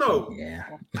 I don't know. Yeah.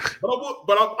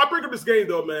 But I bring up this game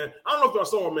though, man. I don't know if y'all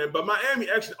saw it, man, but Miami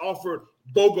actually offered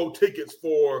BOGO tickets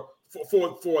for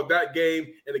that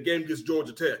game and the game against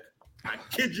Georgia Tech. I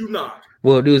kid you not.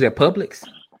 Well, dudes at Publix.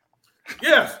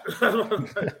 Yes.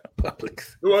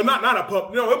 Publix. Well, not a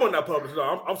Publix. No, it wasn't that Publix.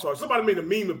 No, I'm sorry. Somebody made a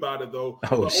meme about it though.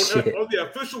 Oh shit! On the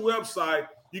official website,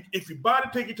 if you buy the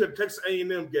ticket to the Texas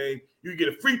A&M game, you get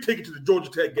a free ticket to the Georgia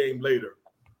Tech game later.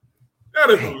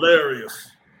 That is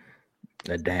hilarious.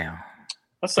 Damn.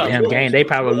 That's damn game they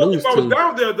probably lose to. If I was to.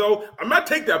 down there though, I might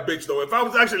take that bitch though. If I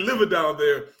was actually living down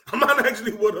there, I might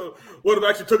actually would have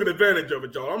actually taken advantage of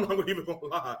it, y'all. I'm not even gonna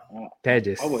lie. That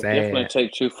just I would sad. definitely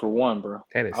take 2 for 1, bro.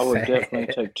 That is I would sad.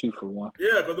 definitely take 2 for 1.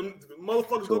 Yeah, because the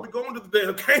motherfuckers gonna be going to the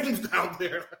damn games down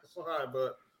there. That's why,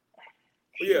 but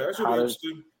yeah, that's really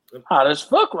interesting. Hot as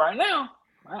fuck right now.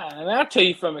 And I'll tell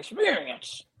you from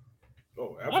experience.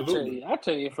 Oh, absolutely. I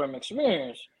tell you from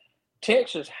experience,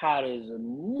 Texas hot as a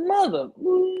mother.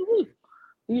 Woo-woo.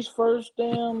 These first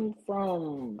damn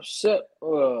from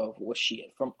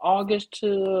from August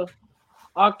to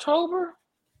October,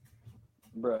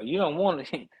 bro. You don't want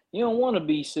to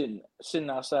be sitting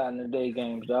outside in the day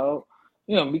games, dog.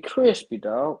 You know, be crispy,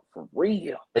 dog, for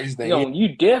real. Crazy thing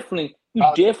You definitely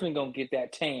gonna get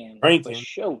that tan for drinking.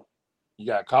 sure. You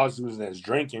got college students that's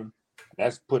drinking.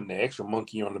 That's putting the extra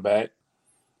monkey on the back.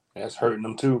 That's hurting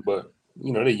them too. But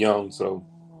you know they're young, so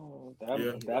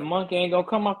that monkey ain't gonna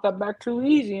come off that back too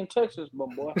easy in Texas, but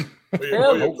boy. Oh,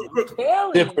 yeah.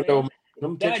 Tell you, man.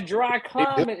 Them That dry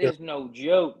climate is no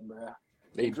joke, bro.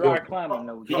 Dry climate,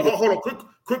 no joke. Hold on,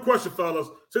 quick question, fellas.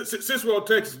 Since we're on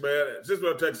Texas,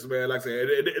 man, like I said,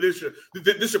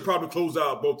 this should probably close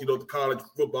out both, the college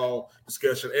football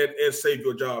discussion and Save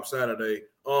Your Job Saturday.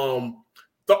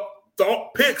 The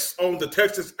picks on the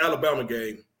Texas-Alabama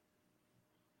game.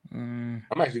 I'm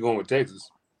actually going with Texas.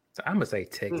 So I'm gonna say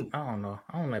Texas. I don't know.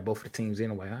 I don't like both of the teams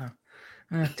anyway.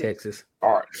 Texas.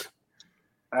 All right.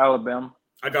 Alabama.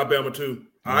 I got Bama too.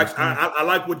 I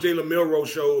like what Jalen Milroe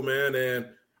showed, man.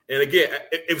 And again,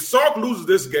 if Sark loses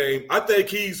this game, I think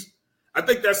he's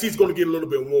going to get a little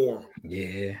bit warm.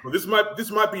 Yeah. So this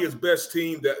might be his best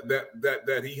team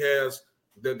that he has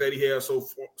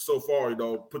so far,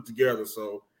 put together.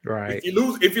 So right.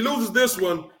 If he loses this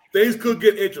one, things could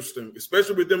get interesting,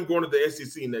 especially with them going to the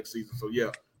SEC next season. So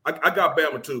yeah, I got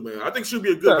Bama too, man. I think it should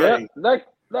be a good game.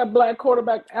 That black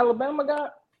quarterback Alabama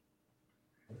got.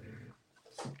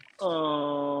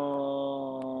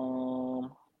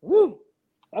 Woo!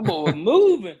 That boy was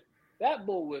moving. That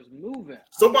boy was moving.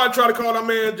 Somebody try to call that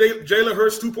man Jalen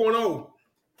Hurts 2.0.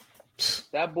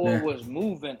 That boy was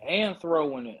moving and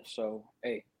throwing it. So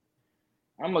hey,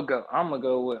 I'm gonna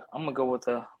go with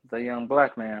the young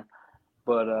black man.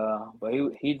 But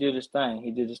he did his thing. He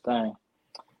did his thing.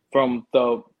 From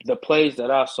the plays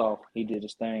that I saw, he did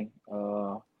his thing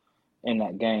in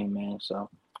that game, man. So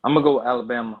I'm gonna go with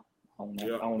Alabama. I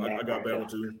got Bama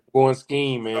too. Going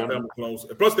scheme, man. Bama close.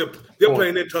 And plus, they're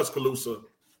playing in Tuscaloosa,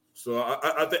 so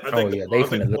I think the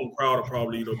home crowd will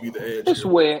probably be the edge. It's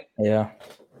wet. Yeah,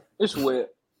 it's wet.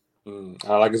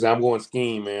 Like I said, I'm going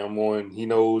scheme, man. I'm going. He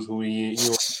knows who he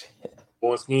is.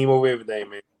 Going scheme over everything,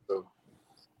 man. So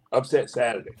upset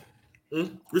Saturday.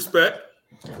 Respect.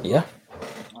 Yeah.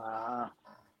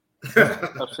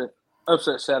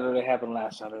 Upset Saturday happened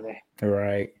last Saturday.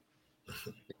 Right.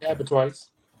 It happened twice.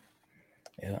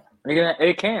 Yeah.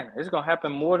 It can. It's gonna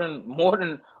happen more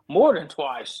than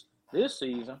twice this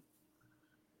season.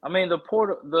 I mean, the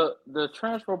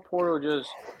transfer portal just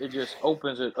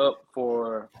opens it up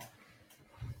for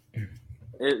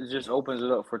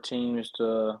teams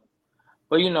to,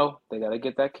 but they gotta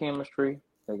get that chemistry.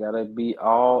 They gotta be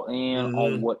all in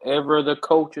on whatever the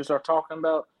coaches are talking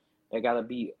about. They gotta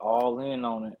be all in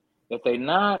on it. If they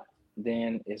not,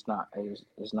 then it's not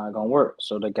gonna work.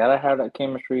 So they gotta have that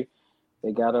chemistry.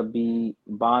 They gotta be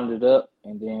bonded up,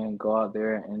 and then go out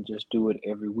there and just do it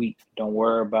every week. Don't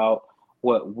worry about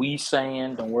what we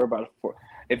saying. Don't worry about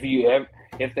if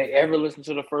they ever listen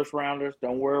to the first rounders.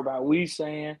 Don't worry about we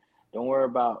saying. Don't worry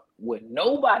about what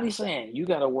nobody's saying. You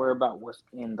gotta worry about what's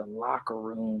in the locker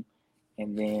room,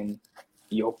 and then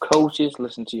your coaches.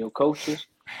 Listen to your coaches,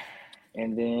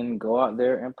 and then go out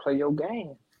there and play your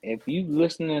game. If you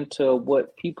listening to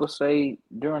what people say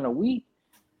during the week,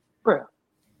 bruh,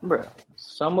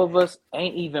 some of us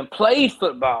ain't even played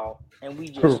football, and we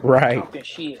just talking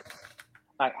shit.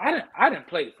 Like I didn't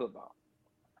play football.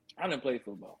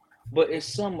 But it's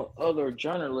some other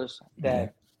journalists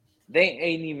that they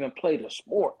ain't even played a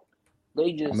sport.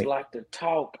 They just like to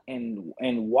talk and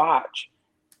watch.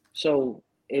 So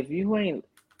if you ain't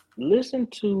listen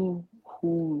to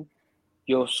who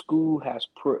your school has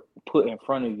put in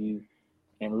front of you,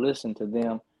 and listen to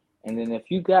them, and then if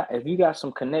you got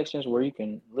some connections where you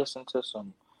can listen to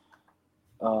some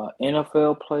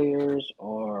NFL players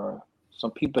or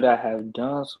some people that have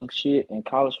done some shit in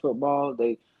college football,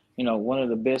 they one of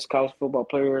the best college football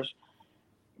players,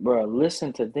 bro,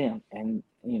 listen to them, and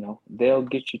they'll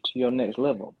get you to your next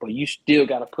level. But you still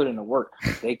got to put in the work.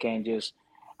 They can't just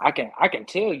I can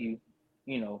tell you,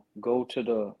 go to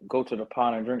the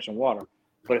pond and drink some water.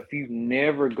 But if you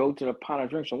never go to the pond and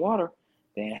drink some water,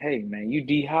 then hey man, you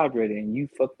dehydrated and you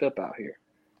fucked up out here.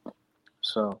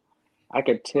 So I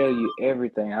could tell you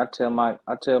everything. I tell my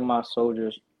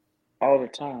soldiers all the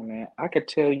time, man. I could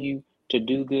tell you to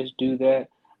do this, do that.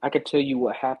 I could tell you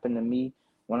what happened to me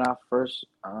when I first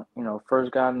got in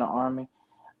the Army.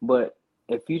 But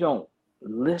if you don't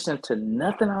listen to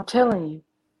nothing I'm telling you,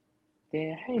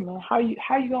 then hey man, how you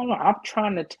gonna learn? I'm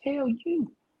trying to tell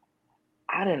you.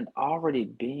 I done already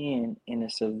been in the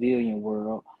civilian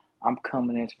world. I'm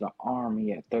coming into the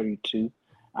Army at 32.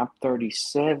 I'm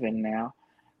 37 now.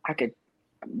 I could,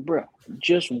 bro,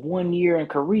 just 1 year in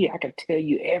Korea, I could tell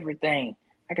you everything.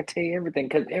 I could tell you everything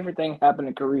because everything happened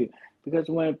in Korea. Because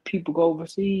when people go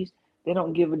overseas, they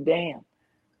don't give a damn.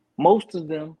 Most of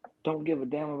them don't give a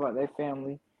damn about their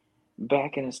family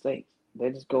back in the States. They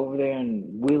just go over there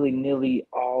and willy-nilly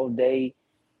all day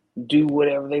do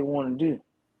whatever they want to do.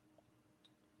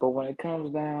 But when it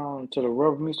comes down to the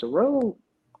rubber meets the road,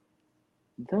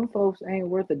 them folks ain't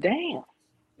worth a damn.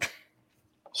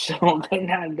 So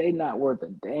they not worth a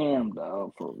damn,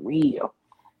 dog, for real.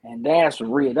 And that's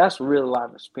real. That's real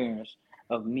life experience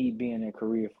of me being in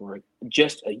Korea for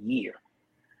just a year.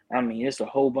 I mean, it's a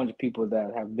whole bunch of people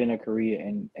that have been in Korea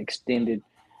and extended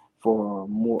for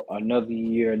another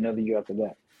year after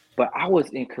that. But I was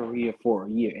in Korea for a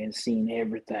year and seen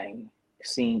everything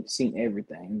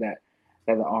that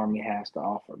the Army has to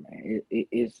offer, man.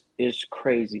 It's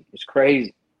crazy. It's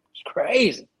crazy. It's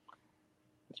crazy.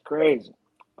 It's crazy.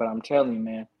 But I'm telling you,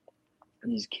 man,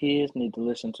 these kids need to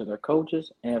listen to their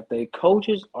coaches. And if their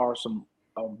coaches are some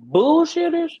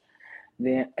bullshitters,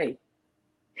 then, hey,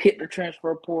 hit the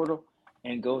transfer portal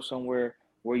and go somewhere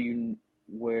where you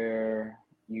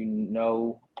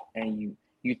know and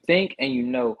you think and you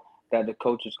know that the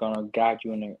coach is going to guide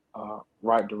you in the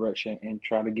right direction and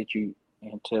try to get you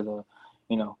into the,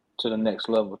 to the next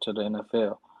level, to the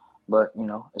NFL. But,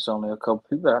 it's only a couple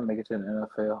people that make it to the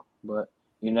NFL. But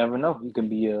you never know. You can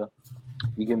be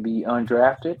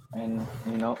undrafted and,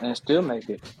 and still make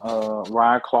it.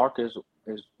 Ryan Clark is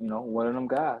one of them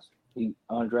guys. He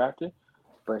undrafted,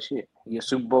 but shit, he's a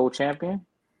Super Bowl champion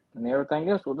and everything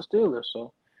else with the Steelers.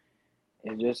 So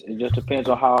it just depends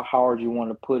on how hard you want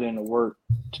to put in the work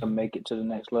to make it to the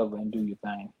next level and do your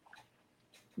thing.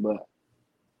 But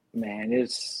man,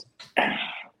 it's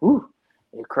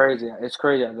crazy. It's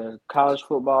crazy. The college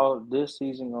football this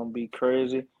season gonna be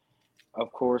crazy.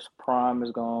 Of course, Prime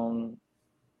is gone.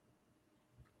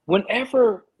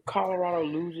 Whenever Colorado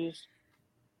loses,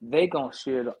 they gonna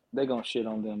shit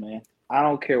on them, man. I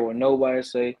don't care what nobody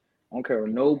say. I don't care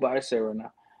what nobody say right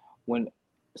now.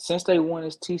 Since they won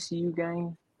this TCU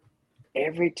game,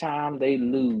 every time they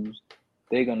lose,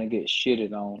 they're gonna get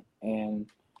shitted on. And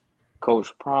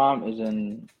Coach Prime is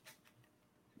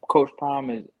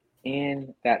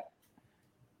in that.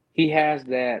 He has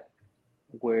that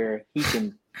where he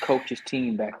can coach his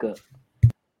team back up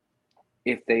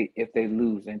if they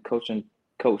lose and coach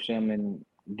them and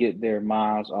get their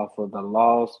minds off of the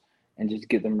loss and just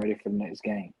get them ready for the next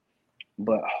game.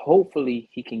 But hopefully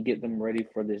he can get them ready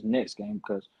for this next game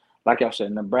because, like I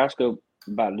said, Nebraska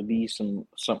about to be some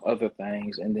other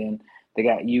things, and then they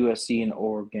got USC and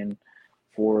Oregon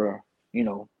for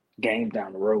games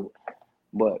down the road.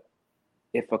 But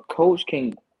if a coach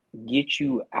can get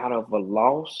you out of a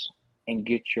loss and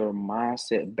get your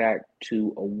mindset back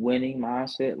to a winning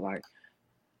mindset, like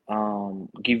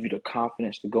give you the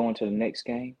confidence to go into the next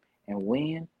game and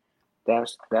win,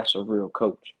 that's a real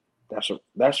coach.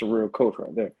 That's a real coach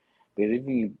right there. But if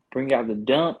you bring out the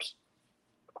dumps,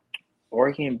 or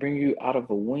he can bring you out of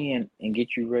a win and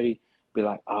get you ready, be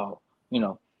like,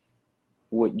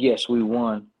 yes, we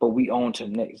won, but we on to the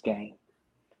next game.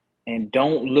 And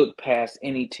don't look past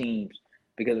any teams,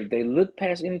 because if they look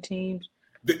past any teams,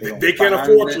 they can't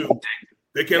afford to.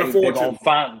 They can't afford to.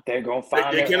 They're gonna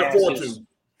find. They can't afford to.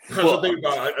 That's the thing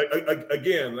about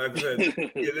again, like I said,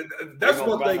 that's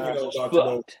one thing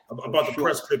about the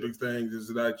press clipping things is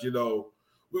that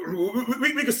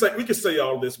we can say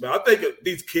all this, man. I think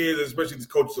these kids, especially these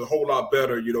coaches, are a whole lot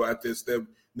better, at this than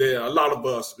a lot of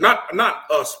us. Not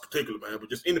us particularly, man, but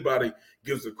just anybody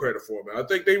gives them credit for, man. I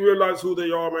think they realize who they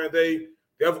are, man. They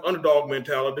have an underdog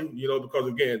mentality, because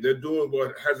again, they're doing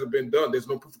what hasn't been done. There's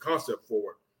no proof of concept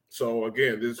for it. So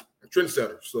again, there's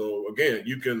trendsetters. So again,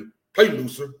 you can play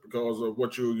looser because of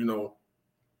what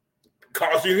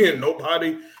because again,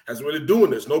 nobody has really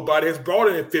doing this. Nobody has brought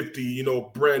in 50,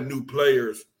 brand new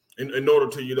players in order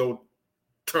to,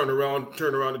 turn around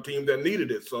the team that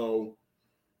needed it. So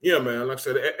yeah, man, like I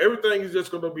said, everything is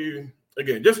just going to be,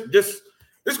 again, just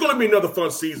it's going to be another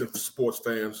fun season for sports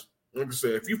fans. Like I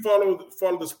said, if you follow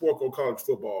the sport called college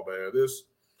football, man, this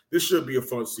should be a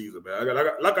fun season, man.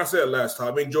 Like I said last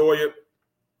time, enjoy it.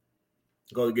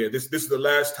 Because again, this is the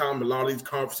last time a lot of these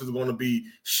conferences are going to be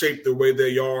shaped the way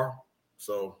they are.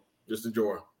 So just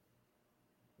enjoy.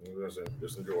 That's it.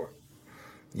 Just enjoy.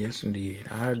 Yes, indeed.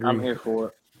 I agree. I'm here for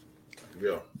it.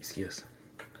 Yeah. Yes.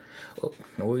 Well,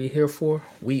 what are you here for?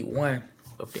 Week 1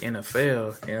 of the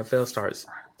NFL. The NFL starts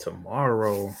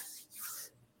tomorrow.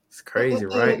 It's crazy,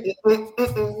 right?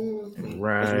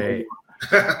 Right.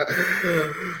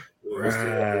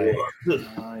 Right.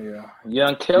 Oh yeah,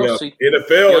 young Kelsey. Yeah,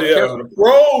 NFL, Young the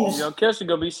pros. Young Kelsey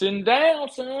gonna be sitting down,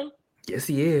 son. Yes,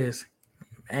 he is.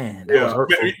 Man, that was Yeah,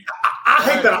 hurtful. man, I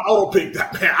hate that I auto picked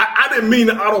that, man. I didn't mean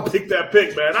to auto pick that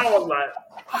pick, man. I was like,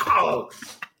 oh.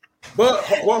 But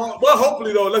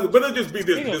hopefully though, but it'll just be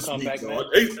this week. Back,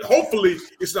 hopefully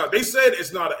it's not. They said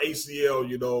it's not an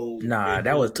ACL. Nah,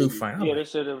 that was too fine. Yeah, they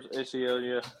said it was ACL.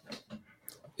 Yeah,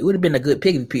 it would have been a good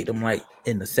pick if you picked him like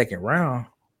in the second round.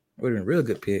 It would have been a real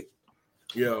good pick.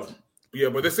 Yeah,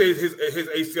 but they say his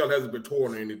ACL hasn't been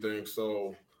torn or anything,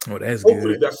 so that's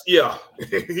hopefully good.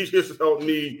 He just don't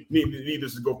need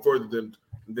this to go further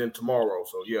than tomorrow.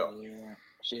 So yeah.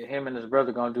 Shit, him and his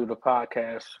brother gonna do the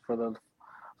podcast for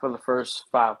the first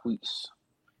 5 weeks.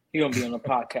 He gonna be on the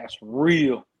podcast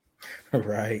real,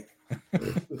 right?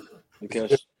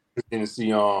 Because going to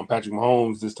see Patrick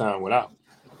Mahomes this time without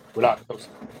Kelsey.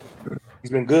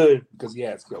 He's been good because he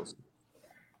has Kelsey.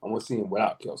 I'm gonna see him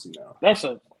without Kelsey now. That's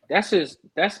his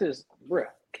bruh.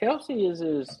 Kelsey is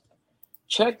his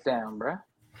check down, bruh.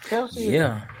 Kelsey.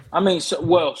 Yeah.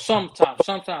 Sometimes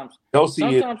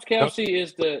Kelsey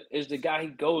is the guy he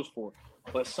goes for,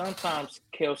 but sometimes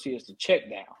Kelsey is the check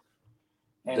down.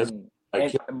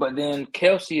 But then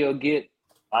Kelsey will get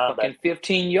fucking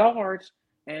 15 yards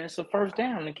and it's a first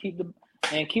down and keep the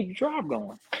drive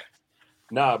going.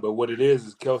 Nah, but what it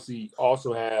is Kelsey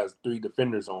also has 3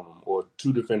 defenders on him or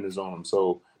 2 defenders on him,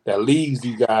 so that leaves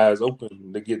these guys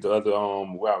open to get the other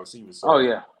wide receivers.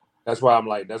 So that's why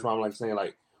I'm saying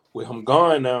like with him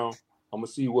gone now, I'm gonna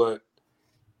see what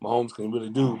Mahomes can really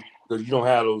do because you don't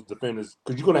have those defenders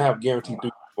because you're gonna have guaranteed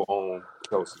 3 people on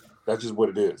Kelsey. That's just what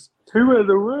it is. He ready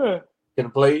to run.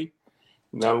 Can play.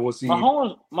 Now we'll see.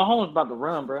 Mahomes about to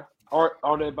run, bro.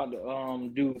 Are they about to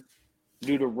do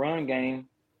the run game?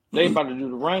 They about to do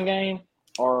the run game,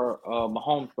 or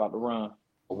Mahomes about to run?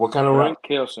 What kind of run?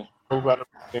 Kelsey. But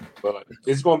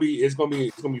it's gonna be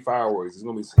fireworks. It's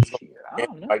gonna be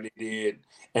like they did,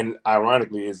 and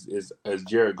ironically, is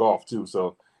Jared Goff too.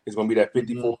 So it's gonna be that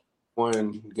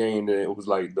 54-1 game that it was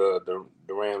like the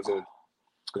Rams and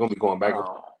they're gonna be going back.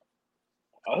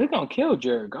 He's gonna kill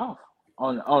Jared Goff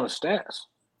on the stats.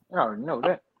 I already know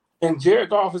that. And Jared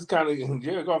Goff is back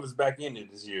in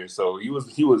it this year. So he was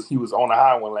on a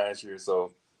high one last year.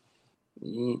 So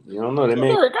you don't know that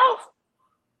man. Jared Goff.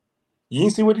 You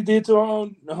didn't see what he did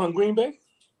to Green Bay?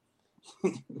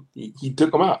 he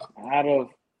took them out. Out of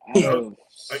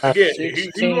again,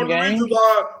 he's one of the reasons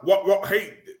why.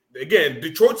 Hey, again,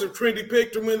 Detroit's a trendy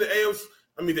pick to win the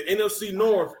NFC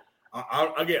North. Like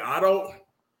I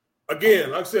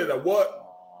said, that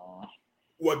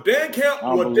what Dan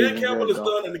Campbell has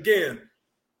done, and again,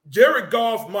 Jared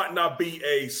Goff might not be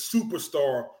a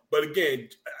superstar, but again,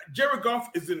 Jared Goff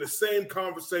is in the same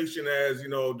conversation as he's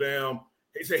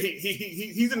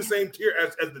in the same tier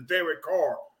as the Derek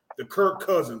Carr, the Kirk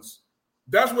Cousins.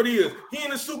 That's what he is. He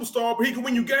ain't a superstar, but he can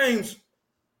win you games.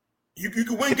 You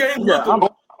can win games with him.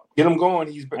 Get him going.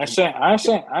 I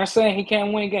ain't saying he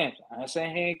can't win games. I ain't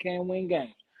saying he can't win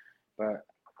games, but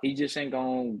he just ain't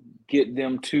gonna get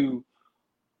them to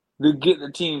get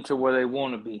the team to where they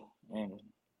want to be, and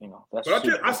that's.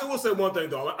 But I will say one thing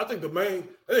though. I think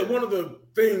one of the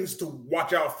things to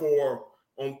watch out for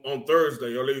on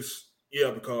Thursday, or at least.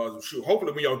 Yeah, because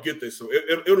hopefully when y'all get this, so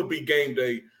it'll be game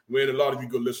day when a lot of you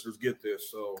good listeners get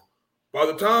this. So by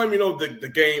the time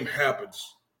the game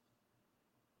happens,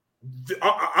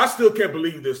 I still can't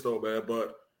believe this though, man.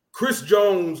 But Chris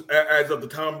Jones, as of the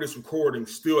time of this recording,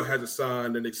 still hasn't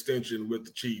signed an extension with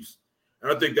the Chiefs,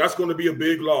 and I think that's going to be a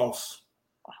big loss.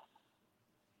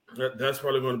 That's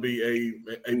probably going to be a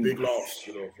big loss,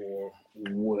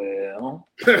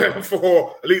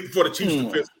 for at least for the Chiefs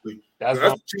defensively. That's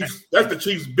the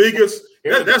Chiefs' biggest.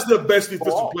 That's the best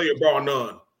defensive player, bar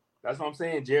none. That's what I'm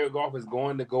saying. Jared Goff is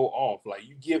going to go off. Like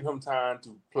you give him time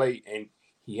to play, and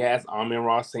he has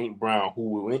Amon-Ra St. Brown,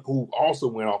 who also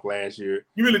went off last year.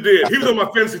 He really did. He was on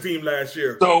my fantasy team last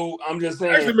year. So I'm just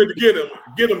saying, I actually meant to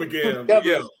get him again.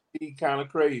 Yeah, be kind of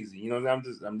crazy. I'm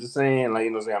just saying, like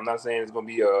I'm not saying it's gonna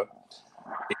be it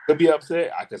could be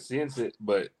upset. I could sense it,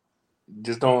 but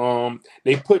just don't.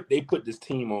 They put this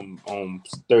team on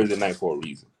Thursday night for a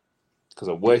reason because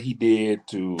of what he did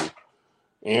to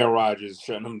Aaron Rodgers,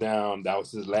 shutting him down. That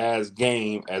was his last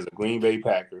game as a Green Bay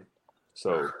Packer.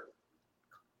 So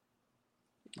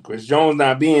Chris Jones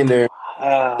not being there,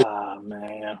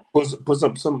 man, puts a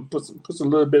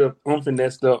little bit of oomph in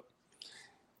that stuff.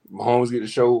 Mahomes get to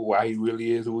show why he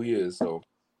really is who he is. So,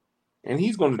 and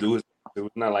he's going to do it.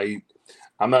 It's not like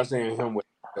I'm not saying him.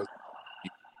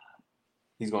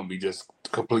 He's going to be just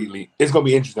completely. It's going to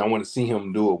be interesting. I want to see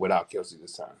him do it without Kelsey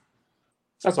this time.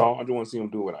 That's all. I just want to see him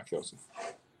do it without Kelsey.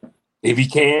 If he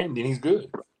can, then he's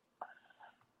good.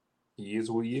 He is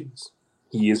who he is.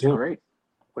 He is him. Great.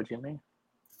 What do you mean?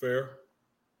 Fair.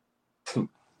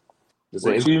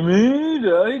 What you mean?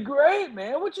 He's great,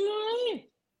 man. What you mean?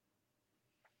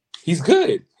 He's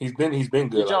good. He's been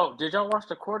good. Did y'all watch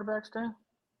the quarterbacks thing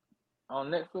on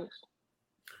Netflix?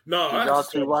 No, I y'all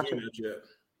two watching it yet.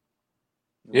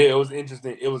 Yeah, it was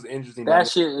interesting. It was interesting. That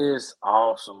shit is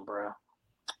awesome, bro.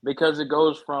 Because it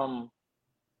goes from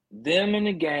them in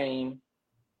the game,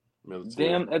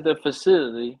 them at the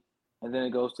facility, and then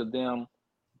it goes to them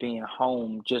being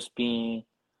home, just being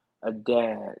a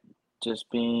dad, just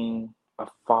being a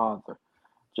father,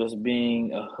 just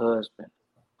being a husband.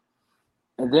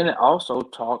 And then it also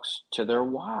talks to their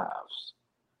wives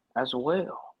as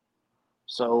well.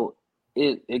 So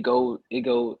it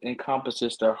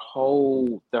encompasses their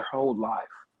whole life.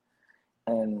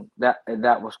 And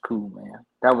that was cool, man.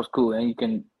 That was cool. And you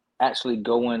can actually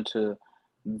go into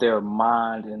their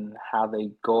mind and how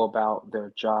they go about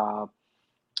their job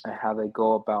and how they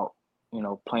go about,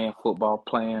 playing football,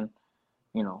 playing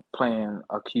a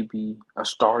QB, a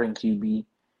starting QB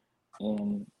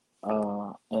in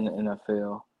the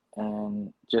NFL,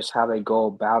 and just how they go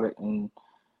about it. And,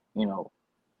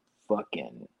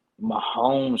 fucking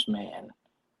Mahomes, man,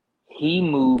 he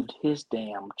moved his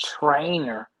damn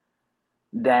trainer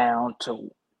down to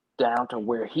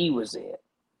where he was at.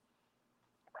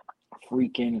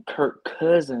 Freaking Kirk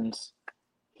Cousins,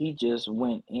 he just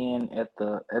went in at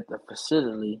the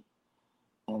facility,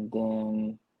 and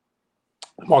then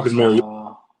Marcus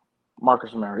Mariota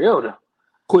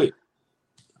quit.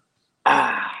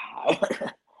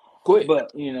 Quit.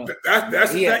 But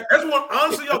that's one.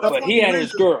 Honestly, but he had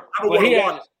his girl.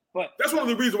 That's one of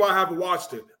the reasons why I haven't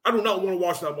watched it. I do not want to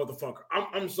watch that motherfucker.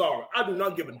 I'm sorry. I do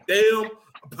not give a damn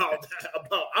about that.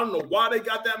 I don't know why they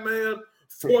got that man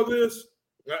for this.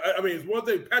 I mean, it's one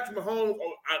thing. Patrick Mahomes,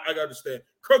 I can understand.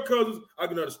 Kirk Cousins, I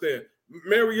can understand.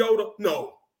 Mariota,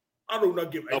 no. I do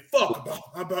not give a fuck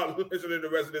about listening to the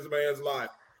rest of this man's life.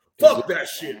 Fuck that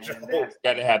shit, Joe.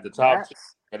 Got to have the top.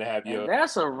 Got to have your.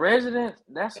 That's a resident.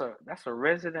 That's a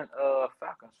resident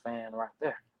Falcons fan right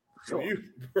there. Sure.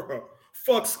 Bro,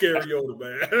 fuck Scariota,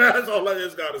 man. That's all I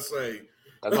just gotta say.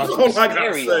 That's all I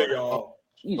gotta say, y'all.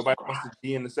 Nobody wants to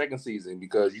be in the second season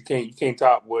because you can't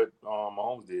top what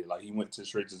Mahomes did. Like he went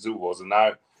straight to Super Bowls, and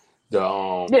now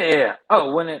the yeah.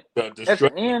 Oh, when it at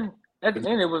the end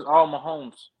it was all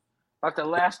Mahomes. Like the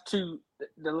last two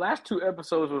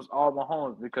episodes was all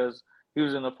Mahomes because he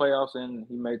was in the playoffs and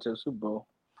he made it to the Super Bowl.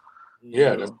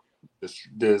 Yeah,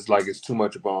 there's like it's too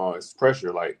much of it's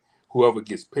pressure. Like whoever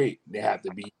gets picked, they have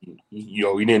to be. He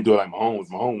didn't do it like Mahomes.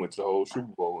 Mahomes went to the whole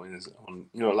Super Bowl, and it's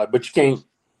but you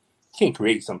can't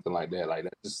create something like that. Like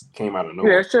that just came out of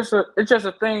nowhere. Yeah, it's just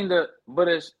a thing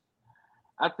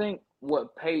I think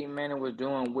what Peyton Manning was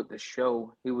doing with the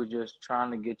show, he was just trying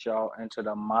to get y'all into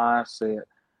the mindset,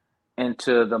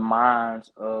 into the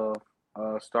minds of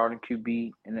starting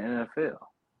QB in the NFL.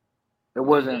 It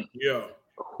wasn't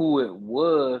who it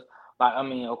was. Like, I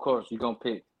mean, of course, you're gonna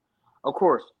pick. Of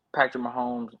course, Patrick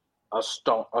Mahomes, a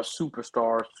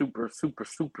superstar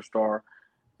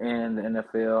in the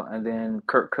NFL, and then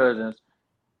Kirk Cousins.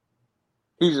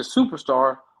 He's a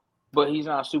superstar, but he's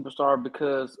not a superstar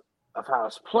because of how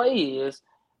his play is.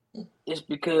 It's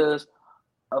because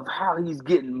of how he's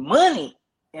getting money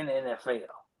in the NFL.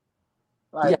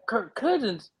 Like Kirk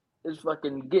Cousins is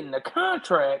fucking getting the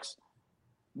contracts,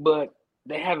 but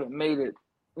they haven't made it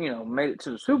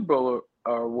to the Super Bowl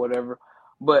or whatever.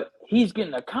 But he's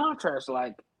getting the contracts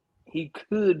like he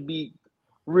could be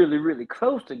really, really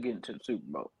close to getting to the Super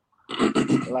Bowl.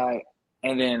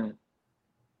 And then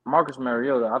Marcus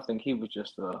Mariota, I think he was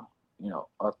just a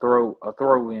throw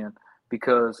in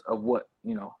because of what,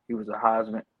 he was a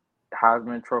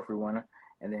Heisman Trophy winner,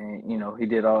 and then, he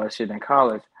did all that shit in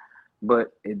college,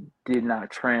 but it did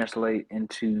not translate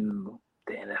into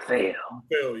the NFL.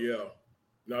 Hell yeah.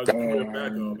 Now it's a career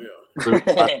backup,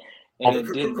 yeah. And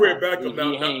career backup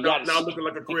now looking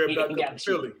like a career backup in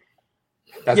Philly.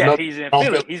 He's in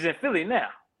Philly. He's in Philly now.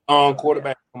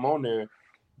 Quarterback come on there,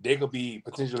 they could be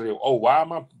potentially. Oh, why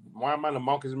am I the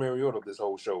Marcus Mariota of this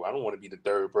whole show? I don't want to be the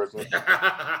third person.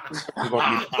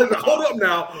 Hold up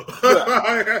now.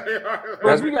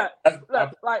 If you got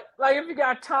if you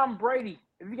got Tom Brady,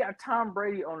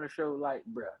 on the show, like,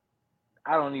 bruh,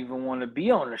 I don't even want to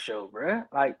be on the show, bruh.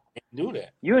 Like, do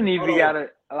that. You don't even gotta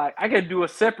I could do a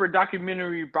separate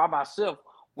documentary by myself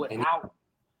without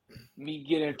me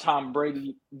giving Tom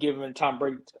Brady.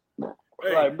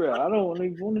 Like, bro, I don't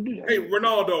even want to do that. Hey,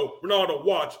 Ronaldo,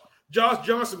 watch. Josh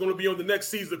Johnson going to be on the next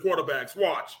season of quarterbacks.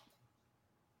 Watch.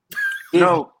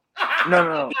 No.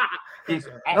 He's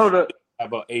No,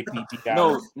 about APT.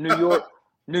 No, New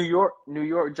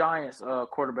York Giants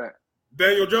quarterback.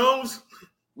 Daniel Jones.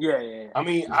 Yeah. I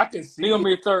mean, I can see He gonna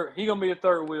be a third. He gonna be a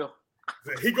third wheel.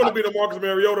 He gonna be the Marcus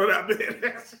Mariota that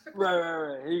man.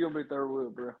 Right. He gonna be third wheel,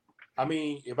 bro. I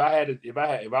mean, if I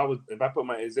put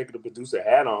my executive producer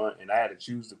hat on and I had to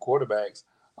choose the quarterbacks,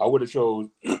 I would have chose.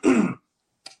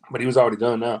 But he was already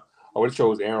done now. I would have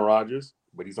chose Aaron Rodgers,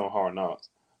 but he's on Hard Knocks.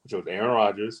 I chose Aaron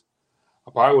Rodgers.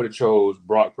 I probably would have chose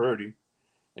Brock Purdy,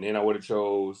 and then I would have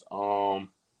chose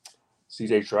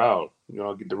C.J. Stroud.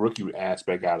 Get the rookie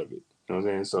aspect out of it. You know what I'm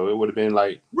saying? So it would have been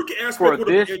like rookie aspect for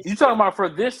this. You talking about for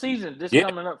this season? This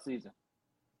coming up season?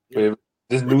 Yeah.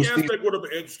 This rookie new aspect season would have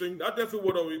been interesting. I definitely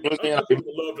would have. You know what I'm saying? I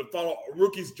definitely would love to follow a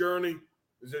rookie's journey.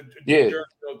 Yeah. Through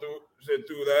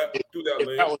that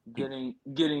lens.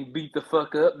 Getting beat the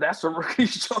fuck up. That's a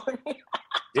rookie's journey.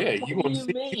 Yeah, you What want do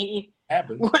to you see mean? it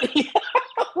happen. What do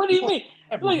you mean?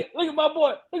 Look at my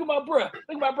boy. Look at my bro.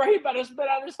 He about to spit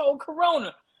out this whole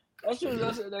Corona. That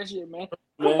shit, man.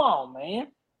 Come on, man.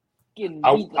 Getting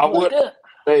beat the fuck up.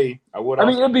 I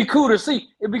mean, it'd be cool to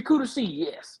see.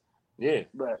 Yes. Yeah.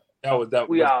 But that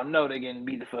we all know they're getting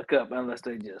beat the fuck up unless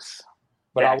they just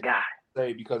guy.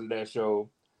 Say because of that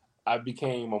show, I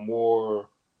became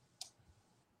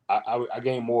I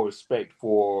gained more respect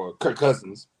for Kirk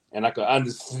Cousins, and I could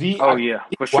understand. Oh yeah,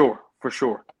 for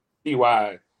sure. See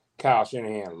why Kyle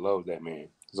Shanahan loves that man.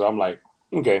 So I'm like,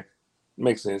 okay,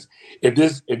 makes sense. If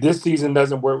this season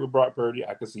doesn't work with Brock Purdy,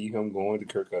 I could see him going to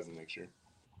Kirk Cousins next year.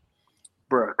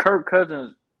 Bro, Kirk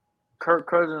Cousins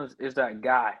is that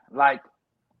guy. Like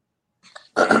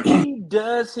he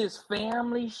does his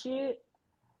family shit.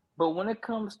 But when it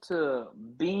comes to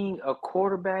being a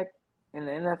quarterback in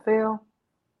the NFL,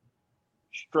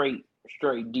 straight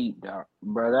deep, dog,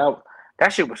 bro.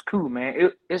 That shit was cool,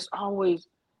 man. It's always,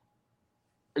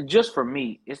 just for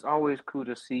me, it's always cool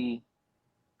to see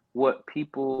what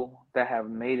people that have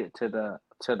made it to the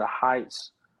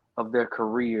heights of their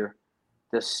career,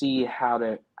 to see how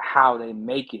they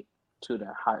make it to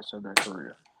the heights of their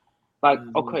career. Like,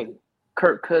 okay,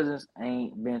 Kirk Cousins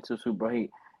ain't been to Super Bowl. He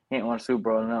ain't won a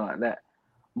Super Bowl, nothing like that.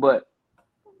 But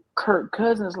Kirk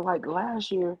Cousins, like last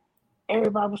year,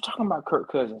 everybody was talking about Kirk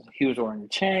Cousins. He was wearing the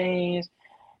chains.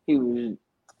 He was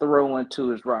throwing to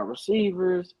his wide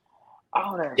receivers.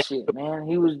 All that shit, man.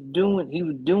 He was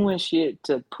doing shit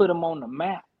to put him on the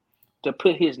map, to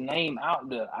put his name out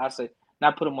there. I say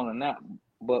not put him on the map,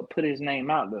 but put his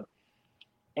name out there.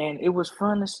 And it was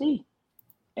fun to see.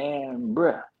 And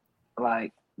bruh,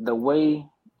 like the way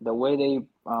they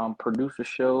produced the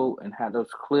show and had those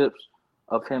clips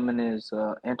of him in his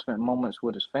intimate moments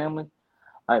with his family,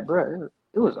 like bruh,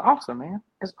 it was awesome, man.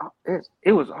 It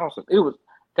was awesome. It was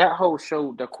that whole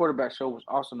show. The quarterback show was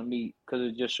awesome to me because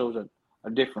it just shows a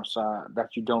different side that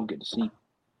you don't get to see.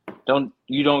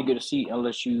 You don't get to see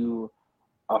unless you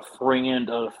a friend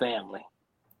of the family.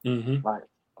 Mm-hmm.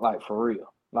 Like for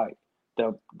real. Like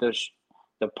the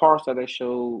parts that they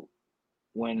showed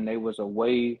when they was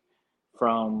away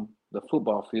from the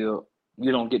football field,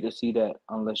 you don't get to see that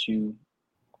unless you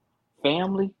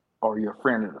family or you're a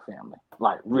friend of the family,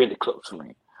 like really close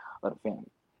friend of the family.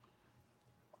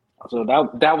 So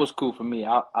that was cool for me.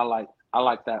 I like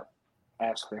that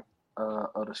aspect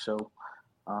of the show.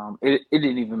 It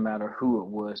didn't even matter who it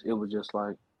was. It was just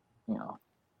like,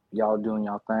 y'all doing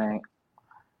y'all thing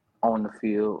on the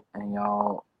field, and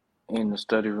y'all in the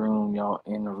study room, y'all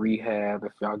in the rehab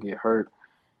if y'all get hurt,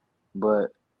 but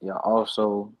y'all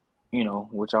also,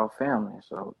 with y'all family.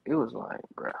 So it was like,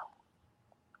 bro,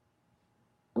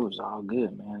 it was all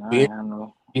good, man. I ain't have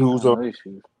no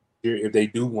issues. If they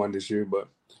do one this year, but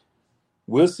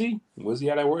we'll see. We'll see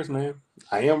how that works, man.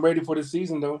 I am ready for the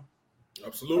season, though.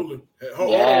 Absolutely.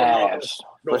 Hold on,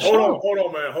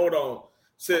 man. Hold on.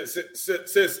 Since I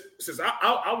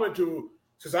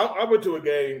went to a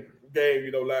game,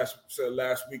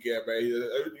 last weekend, man.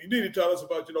 You need to tell us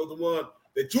about, the one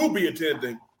that you'll be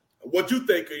attending. What you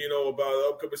think, about the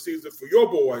upcoming season for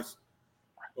your boys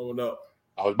going up.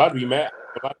 I was about to be mad.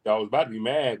 I was about to be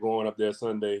mad going up there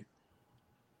Sunday,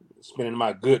 spending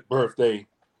my good birthday,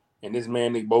 and this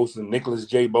man Nicholas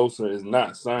J. Bosa, is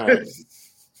not signed.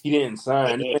 He didn't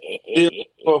sign.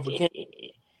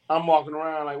 I'm walking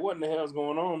around like, what in the hell's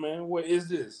going on, man? What is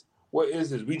this?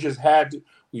 We just got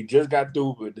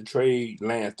through with the trade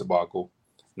Lance debacle.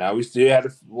 Now we still have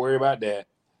to worry about that.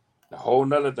 The whole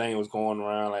nother thing was going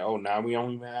around like, oh, now we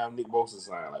don't even have Nick Bosa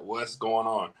signed. Like, what's going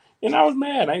on? And I was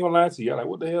mad. I ain't gonna lie to you. Like,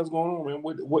 what the hell's going on, man?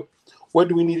 What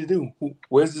do we need to do?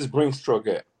 Where's this Brinks truck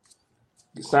at?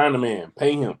 Sign the man,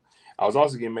 pay him. I was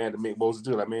also getting mad at Mick Bosa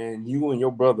too. Like, man, you and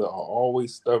your brother are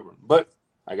always stubborn. But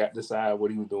I got to decide what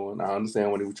he was doing. I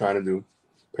understand what he was trying to do.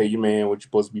 Pay your man what you're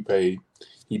supposed to be paid.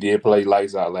 He did play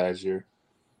lights out last year.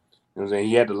 You know what I'm saying?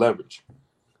 He had the leverage.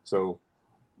 So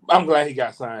I'm glad he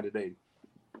got signed today.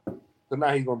 So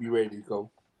now he's going to be ready to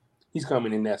go. He's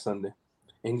coming in that Sunday,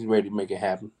 and he's ready to make it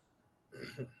happen.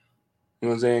 You know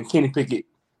what I'm saying? Kenny Pickett,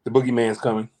 the boogeyman's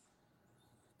coming.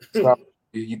 So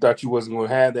you thought you wasn't going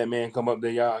to have that man come up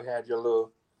there. Y'all had your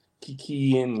little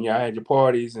kiki and y'all had your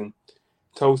parties and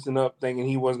toasting up thinking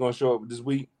he wasn't going to show up this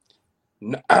week.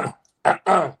 No.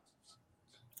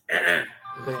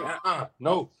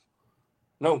 No.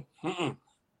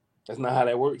 That's not how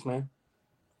that works, man.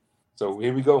 So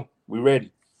here we go. We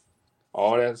ready.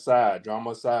 All that aside,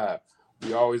 drama aside,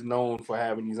 we always known for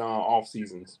having these off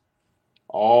seasons.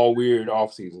 All weird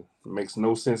off season. It makes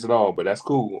no sense at all, but that's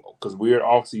cool because weird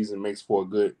off season makes for a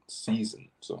good season.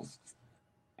 So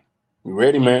we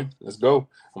ready, man. Let's go.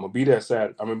 I'm gonna be there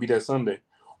Saturday. I'm gonna be there Sunday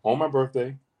on my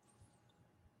birthday.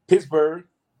 Pittsburgh,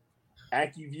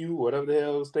 AccuView, whatever the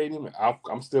hell stadium.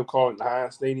 I'm still calling it the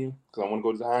Heinz Stadium because I want to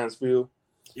go to the Heinz Field.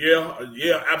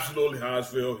 Yeah, absolutely Heinz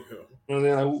Field. Yeah. You know what I'm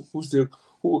saying? Like,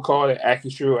 who would call it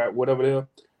AccuSure, whatever the hell?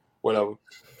 Whatever.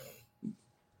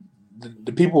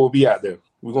 The people will be out there.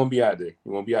 We're gonna be out there.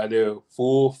 We're gonna be out there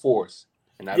full force.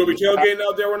 And you gonna be tailgating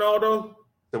out there, Ronaldo?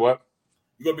 The what?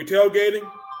 You gonna be tailgating?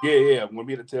 Yeah. I'm gonna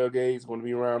be at the tailgate. It's gonna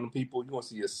be around the people. You're gonna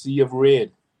see a sea of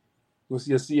red. You're gonna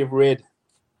see a sea of red.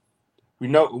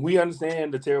 We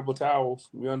understand the terrible towels.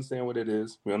 We understand what it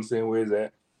is. We understand where it's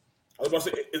at. I was about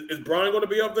to say, is Brian gonna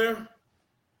be up there?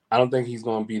 I don't think he's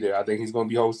gonna be there. I think he's gonna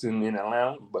be hosting in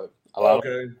Atlanta, but a lot of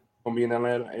people gonna be in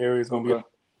Atlanta area. It's gonna be up.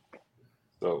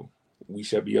 So we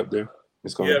shall be up there.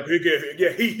 It's gonna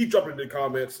he dropped it in the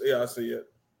comments. Yeah, I see it.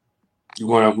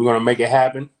 We're gonna make it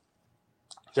happen.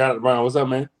 Shout out to Brian. What's up,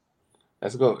 man?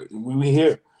 Let's go. We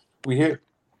here.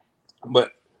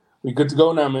 But we good to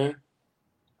go now, man.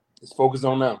 Let's focus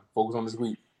on now. Focus on this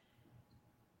week.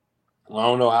 I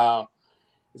don't know how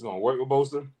it's gonna work with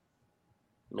Bosa.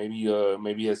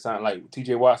 Maybe a sign like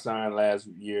TJ Watt signed last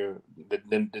year, the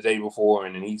day before,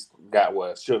 and then he's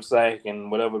got strip sack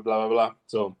and whatever, blah blah blah.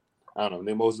 So I don't know.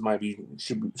 Then Bosa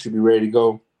should be ready to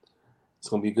go. It's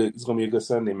gonna be good. It's gonna be a good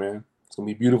Sunday, man. It's gonna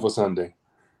be a beautiful Sunday.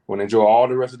 We're gonna enjoy all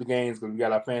the rest of the games because we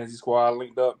got our fantasy squad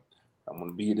linked up. I'm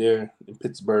gonna be there in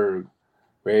Pittsburgh,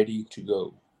 ready to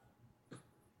go.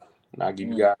 And I'll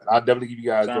definitely give you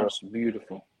guys. Sounds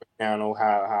beautiful. I don't know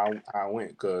how it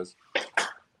went because I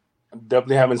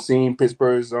definitely haven't seen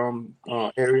Pittsburgh's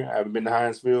area. I haven't been to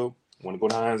Heinz Field. I want to go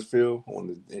to Heinz Field. I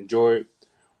want to enjoy it. I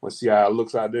want to see how it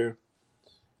looks out there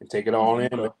and take it all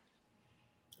in.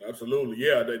 Absolutely,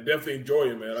 yeah. They definitely enjoy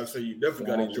it, man. I say you definitely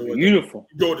got to enjoy it. Beautiful.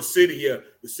 You go to the city,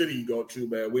 the city you go to,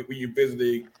 man. When you're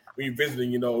visiting,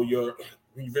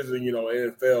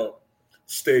 NFL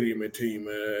stadium and team,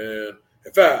 man.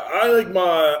 In fact, I think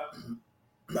my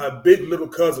big little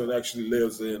cousin actually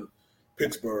lives in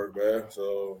Pittsburgh, man.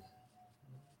 So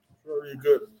very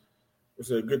good.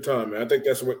 It's a good time, man. I think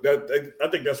that's where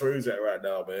he's at right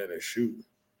now, man. And shoot,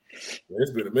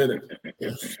 it's been a minute.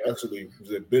 It's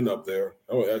been up there.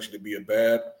 That would actually be a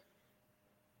bad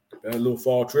little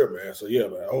fall trip, man. So yeah,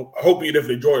 man. I hope you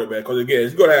definitely enjoy it, man. Because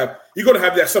again, you're gonna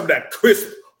have some of that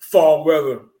crisp fall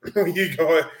weather. You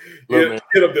go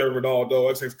get up there,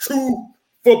 Ronaldo. It's true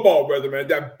football weather, man.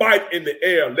 That bite in the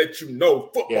air lets you know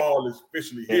football is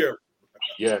officially here.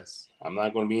 Yes, I'm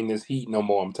not going to be in this heat no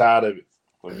more. I'm tired of it.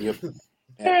 I'm going to be up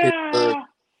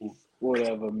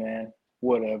Whatever, man.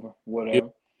 Whatever. Yeah,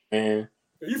 man.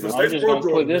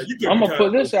 I'm gonna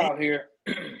put this out here.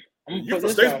 You from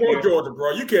Statesboro, Georgia,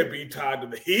 bro. You can't be tied to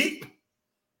the heat.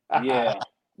 Yeah.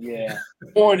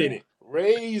 Born in it,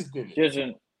 raised in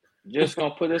it. Just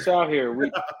gonna put this out here.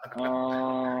 We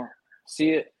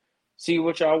see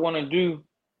what y'all want to do.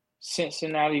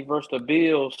 Cincinnati versus the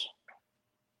Bills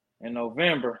in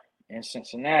November in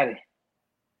Cincinnati.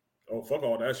 Oh, fuck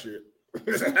all that shit.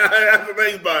 That's the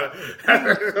thing about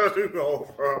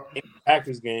it.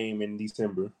 Packers game in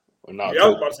December. I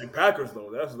was about to say Packers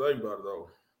though. That's the thing about it though.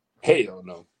 Hell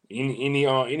no.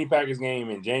 Any Packers game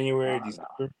in January,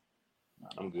 December,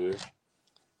 I'm good.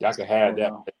 Y'all can have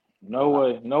that. No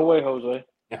way, Jose.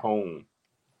 At home.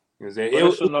 It's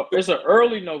an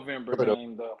early November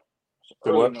game, though. It's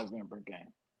an early November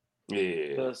game.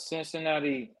 Yeah. The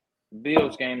Cincinnati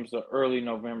Bills game is an early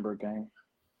November game.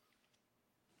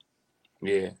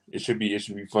 Yeah, it should be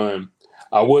fun.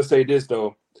 I will say this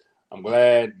though. I'm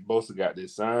glad Bosa got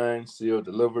this signed, sealed,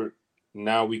 delivered.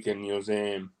 Now we can,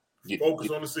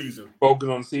 focus on the season. Focus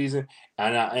on the season.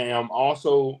 And I am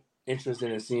also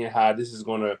interested in seeing how this is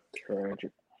gonna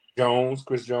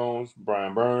Chris Jones,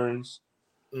 Brian Burns.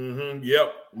 Mm-hmm.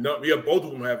 Yep. No, yeah, both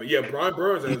of them have it. Yeah, Brian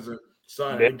Burns has a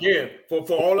sign. Again, for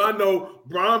all I know,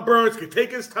 Brian Burns can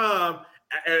take his time.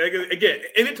 And again,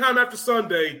 anytime after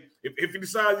Sunday, if he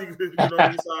decides he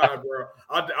decide, bro,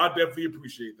 I definitely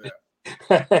appreciate that.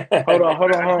 Hold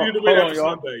on,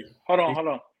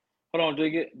 y'all. Hold on.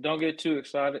 Don't get too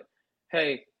excited.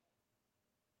 Hey,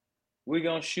 we're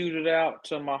gonna shoot it out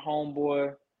to my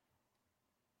homeboy,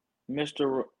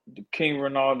 Mr. King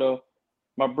Ronaldo,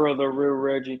 my brother, Real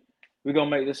Reggie. We're gonna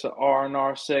make this an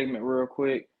R&R segment real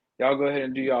quick. Y'all go ahead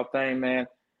and do y'all thing, man.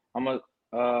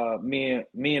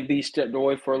 Me and B stepped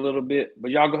away for a little bit,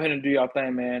 but y'all go ahead and do y'all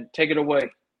thing, man. Take it away.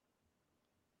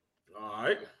 All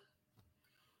right.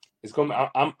 It's gonna.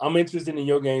 I'm interested in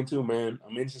your game too, man.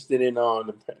 I'm interested in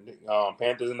the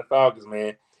Panthers and the Falcons,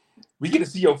 man. We get to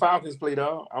see your Falcons play,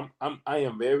 dog. I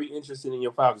am very interested in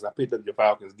your Falcons. I picked up your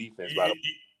Falcons defense, by the way.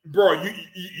 Bro,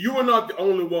 you are not the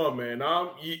only one, man.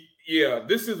 Yeah,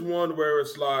 this is one where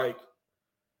it's like,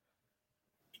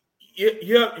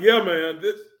 yeah, man.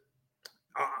 This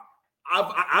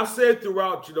I've said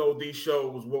throughout, these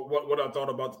shows what I thought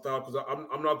about the Falcons.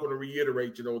 I'm not going to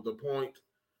reiterate,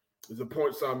 the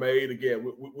points I made.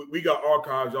 Again, we got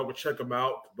archives. Y'all can check them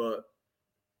out. But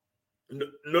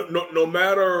no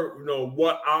matter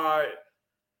what I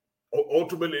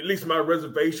ultimately, at least my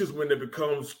reservations when it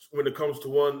comes to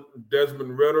one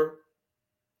Desmond Ridder,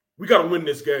 we got to win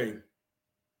this game.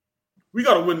 We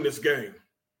got to win this game.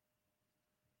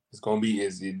 It's gonna be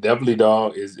definitely,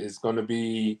 dog. It's gonna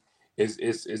be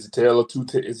it's a tale of two.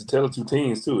 It's a tale of two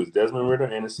teams too. It's Desmond Ridder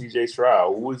and it's CJ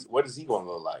Stroud. What is he gonna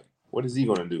look like? What is he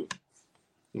gonna do?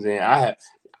 I'm saying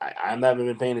I've never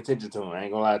been paying attention to him. I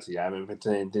ain't gonna lie to you. I haven't been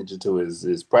paying attention to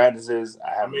his practices.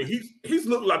 He's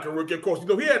looked like a rookie. Of course,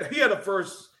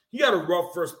 he had a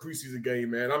rough first preseason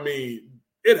game, man. I mean,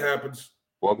 it happens.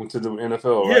 Welcome to the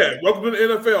NFL, right? Yeah, welcome to the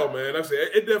NFL, man. I say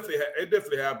it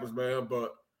definitely happens, man.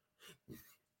 But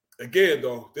again,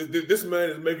 though, this man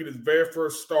is making his very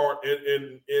first start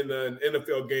in an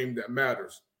NFL game that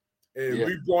matters, and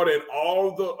we brought in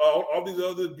all these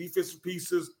other defensive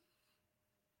pieces.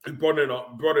 We brought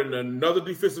in another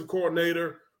defensive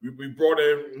coordinator. We brought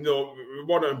in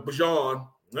Bijan,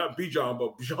 not Bijan,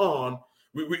 but Bijan.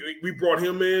 We brought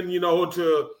him in,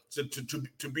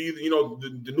 to be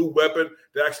the new weapon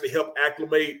to actually help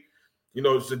acclimate,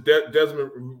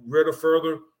 Desmond Ridder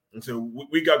further. And so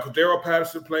we got Cordero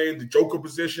Patterson playing the Joker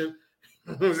position,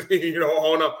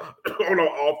 on our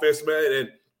offense, man. And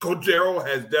Cordero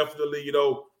has definitely,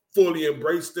 fully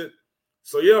embraced it.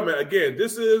 So yeah, man. Again,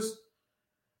 this is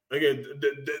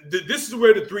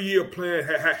where the 3-year plan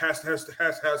has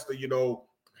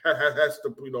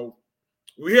to.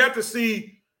 We have to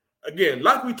see, again,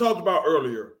 like we talked about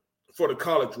earlier, for the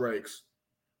college ranks.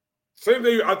 Same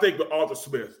thing, I think, with Arthur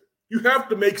Smith. You have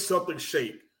to make something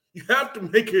shape. You have to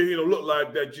make it, look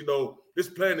like that, this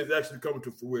plan is actually coming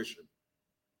to fruition.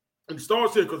 And it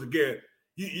starts here because, again,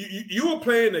 you were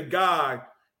playing a guy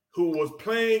who was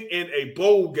playing in a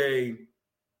bowl game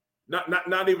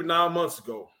not even 9 months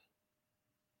ago.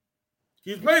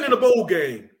 He's playing in a bowl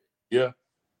game. Yeah.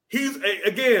 He's,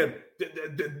 again,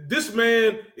 this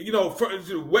man,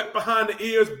 wet behind the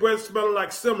ears, breath smelling like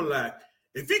Similac.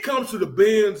 If he comes to the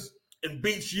Benz and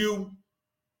beats you,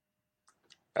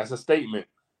 that's a statement.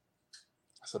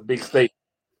 That's a big statement.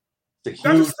 That's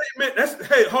a statement.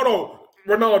 Hey, hold on,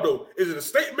 Ronaldo. Is it a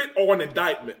statement or an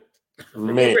indictment?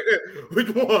 Man, which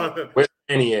one? Where's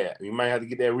Manny at? You might have to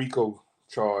get that RICO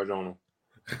charge on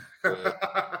him.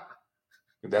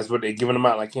 That's what they're giving him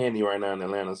out like candy right now in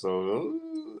Atlanta. So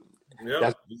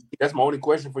that's my only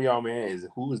question for y'all, man. Is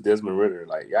who is Desmond Ridder?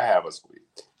 Like, y'all have a squad.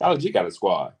 Y'all legit got a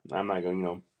squad. I'm not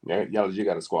gonna, y'all legit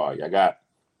got a squad. Y'all got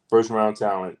first round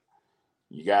talent.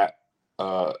 You got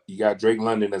Drake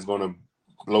London that's gonna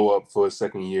blow up for a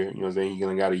second year. You know what I'm saying? He's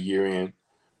gonna got a year in.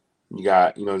 You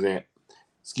got,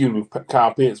 excuse me,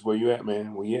 Kyle Pitts. Where you at,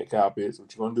 man? Where you at, Kyle Pitts?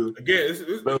 What you gonna do? Again, this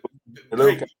is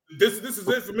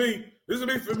it for me. This is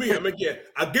it for me. I mean, again,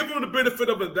 I give him the benefit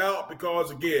of the doubt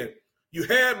because, again, you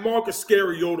had Marcus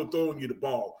Scariota throwing you the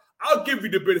ball. I'll give you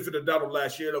the benefit of the doubt of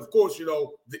last year. And, of course,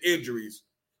 the injuries.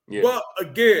 Yeah. But,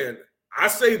 again, I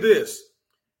say this.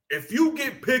 If you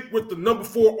get picked with the number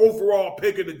 4 overall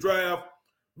pick in the draft,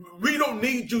 we don't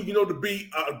need you, to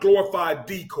be a glorified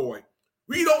decoy.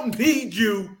 We don't need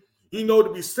you,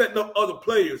 to be setting up other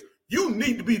players. You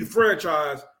need to be the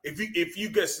franchise if you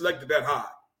get selected that high.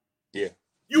 Yeah.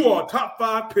 You are a top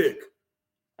 5 pick.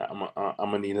 I'm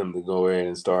gonna need him to go ahead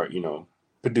and start,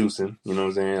 producing. You know what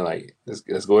I'm saying? Like,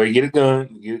 let's go ahead and get it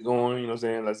done, get it going. You know what I'm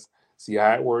saying? Let's see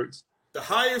how it works. The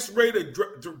highest rated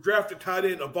drafted tight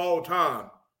end of all time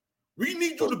We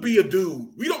need you to be a dude.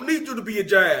 We don't need you to be a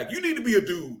jag. You need to be a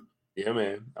dude. Yeah,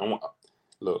 man. I want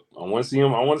to see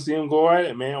him. I want to see him go at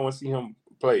it, man. I want to see him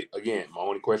play again. My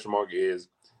only question mark is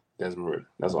Desmond Ridder.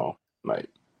 That's all. Like,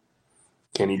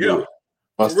 can he do it?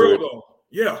 For real though.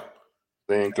 Yeah.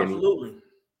 Then can absolutely. He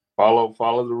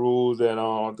follow the rules that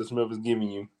Arthur Smith is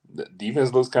giving you? The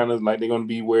defense looks kind of like they're going to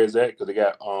be where it's at because they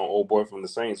got old boy from the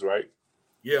Saints, right?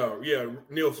 Yeah,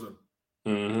 Nielsen.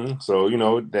 Mm-hmm. So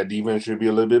that defense should be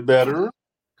a little bit better.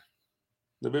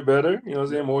 You know what I'm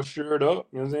saying? More shored up.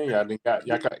 You know what I'm saying?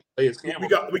 Y'all got players. We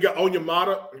got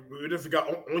Onyemata. We just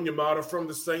got Onyemata from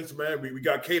the Saints, man. We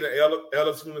got Kaden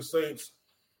Ellis from the Saints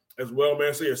as well,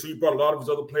 man. So you brought a lot of his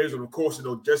other players, and of course,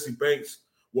 Jesse Banks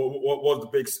was the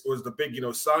big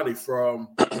signing from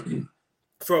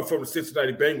the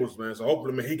Cincinnati Bengals, man. So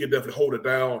hopefully, man, he can definitely hold it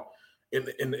down in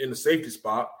the safety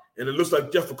spot. And it looks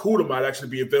like Jeff Okudah might actually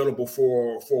be available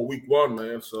for week 1,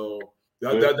 man. So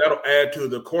that'll add to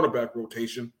the cornerback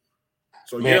rotation.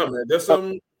 So man, there's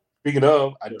some. Speaking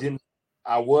of,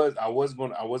 I was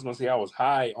gonna say I was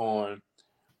high on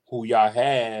who y'all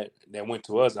had that went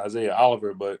to us, Isaiah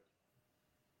Oliver, but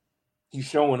he's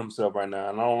showing himself right now,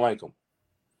 and I don't like him.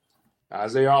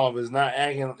 Isaiah Oliver is not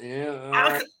acting.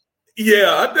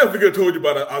 I definitely could have told you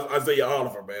about Isaiah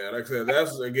Oliver, man. Like I said,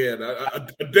 that's again a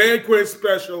Dan Quinn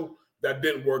special that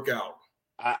didn't work out.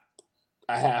 I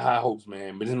had high hopes,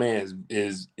 man, but this man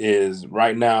is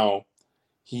right now.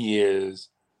 He is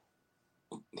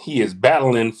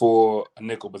battling for a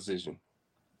nickel position.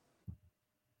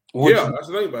 That's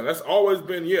the thing about it. That's always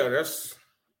been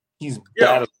he's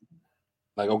battling.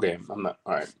 Like, okay, I'm not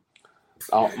all right.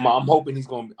 I'm hoping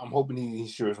he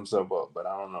shores himself up, but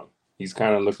I don't know. He's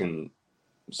kind of looking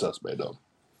suspect though.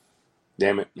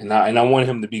 Damn it, and I want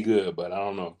him to be good, but I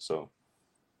don't know. So,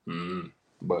 I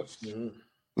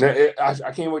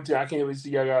can't wait to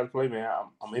see y'all guys play, man.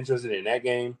 I'm interested in that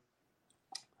game.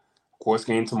 Of course,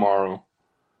 game tomorrow.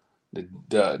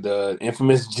 The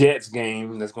infamous Jets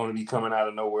game that's going to be coming out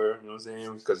of nowhere. You know what I'm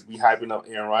saying? Because we hyping up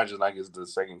Aaron Rodgers like it's the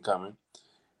second coming,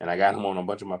 and I got him on a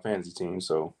bunch of my fantasy teams,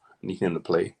 so I need him to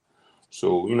play.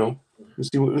 So let's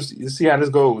see how this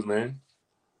goes, man.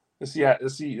 Let's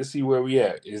see where we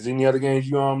at. Is there any other games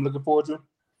you looking forward to?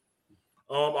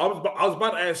 I was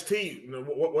about to ask T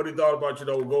what he thought about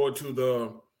going to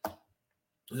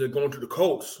the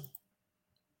Colts.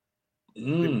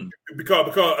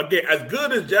 Because again, as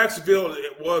good as Jacksonville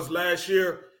it was last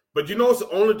year, but it's the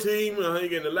only team I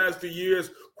think in the last few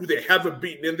years who they haven't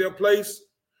beaten in their place.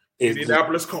 Is the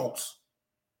Indianapolis Colts.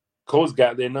 Colts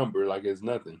got their number like it's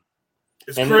nothing.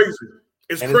 It's crazy.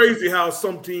 It's crazy how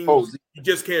some teams you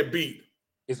just can't beat.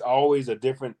 It was always a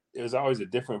different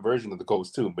version of the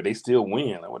Colts too, but they still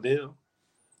win. Like what the hell?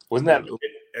 Wasn't that?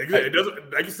 It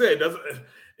doesn't, like you said,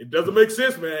 it doesn't make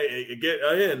sense, man.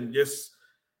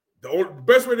 The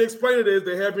best way to explain it is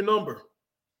they have your number.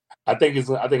 I think it's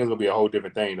gonna be a whole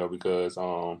different thing though, because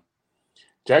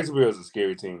Jacksonville is a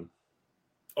scary team.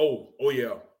 Oh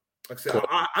yeah. Like I said,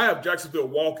 I have Jacksonville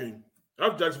walking. To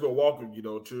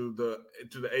the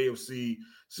AFC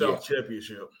South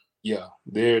Championship. Yeah,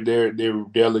 they're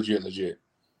legit.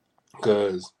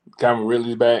 Because Cameron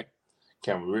Ridley's back.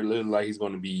 Cameron Ridley looks like he's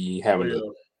going to be having a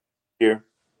year.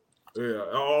 Yeah,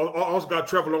 I also got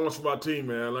Trevor Lawrence for my team,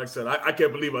 man. Like I said, I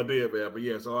can't believe I did, man. But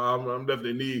yeah, so I'm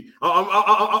definitely I'm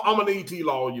gonna need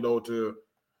T-Law, to.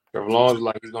 Trevor Lawrence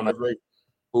like he's gonna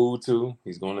food too.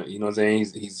 He's gonna, you know what I'm saying?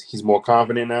 He's more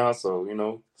confident now, so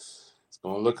it's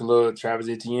gonna look a little. Travis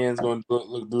Etienne's gonna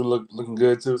looking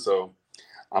good too. So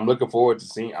I'm looking forward to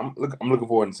seeing. I'm looking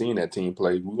forward to seeing that team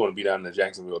play. We're gonna be down in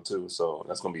Jacksonville too, so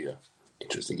that's gonna be an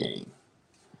interesting game.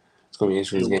 It's gonna be an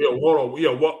interesting game. Hold on.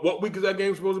 Yeah, what week is that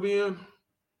game supposed to be in?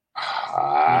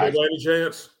 Any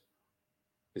chance?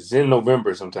 It's in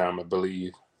November sometime, I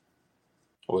believe.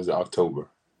 Or is it October?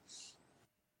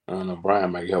 I don't know.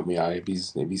 Brian might help me out if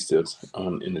he's still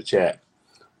in the chat.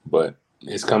 But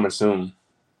it's coming soon.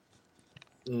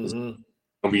 It's gonna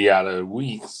be out of a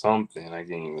week something. I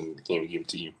can't even give it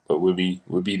to you. But we'll be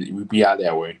out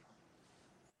that way.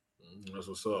 That's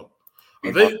what's up.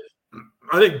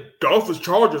 I think Dolphins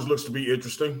Chargers looks to be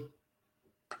interesting.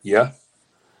 Yeah,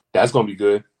 that's gonna be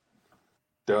good.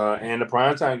 And the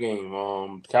primetime game,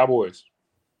 Cowboys.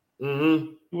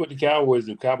 What the Cowboys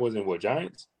do? Cowboys and what,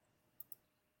 Giants?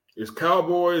 It's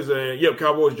Cowboys and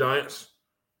Cowboys Giants.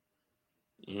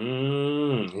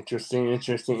 Interesting. And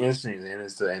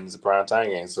it's a primetime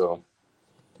game, so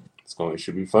it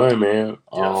should be fun, man.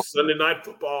 Sunday night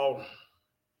football.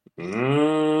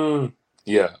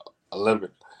 Yeah, 11.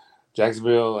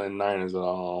 Jacksonville and Niners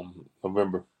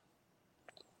November.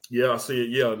 Yeah, I see it.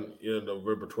 Yeah,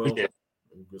 November 12th.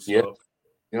 Yeah.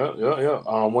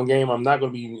 Yeah. One game I'm not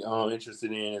going to be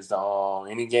interested in is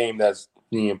any game that's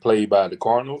being played by the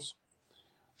Cardinals.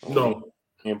 No.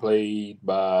 Being played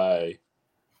by,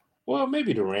 well,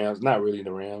 maybe the Rams. Not really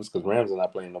the Rams, because Rams are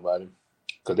not playing nobody,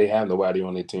 because they have nobody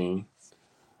on their team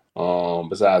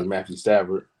besides Matthew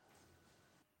Stafford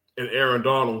And Aaron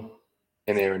Donald.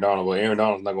 and Aaron Donald. Well, Aaron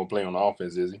Donald's not going to play on the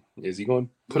offense, is he? Is he going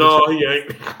to No, he ain't.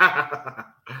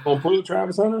 going to pull a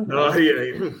Travis Hunter? No, he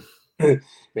ain't.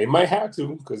 They might have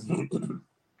to, because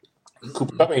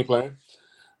Cooper Kupp ain't playing.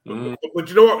 But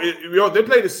you know what? They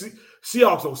play the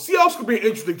Seahawks. So Seahawks could be an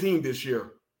interesting team this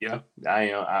year. Yeah, I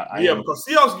am. Because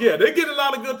Seahawks, they get a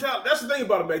lot of good talent. That's the thing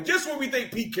about it, man. Just when we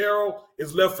think Pete Carroll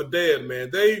is left for dead,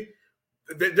 man, they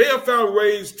have found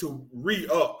ways to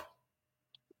re-up.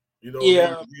 You know,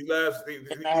 these last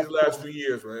few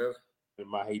years, man.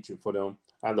 My hatred for them,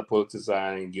 I have to pull it to the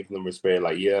side and give them respect.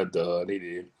 Like, yeah, duh, they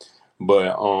did.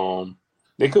 But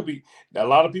they could be. A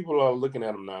lot of people are looking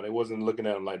at them now. They wasn't looking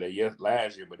at them like that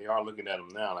last year, but they are looking at them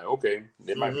now. Like, okay,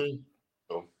 they might be.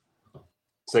 So,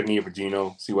 second year for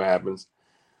Geno, see what happens.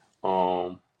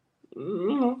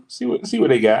 See what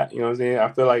they got. You know what I'm saying?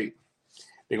 I feel like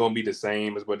they're gonna be the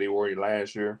same as what they were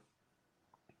last year,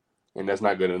 and that's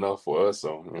not good enough for us.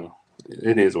 So,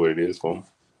 it is what it is for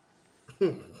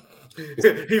them.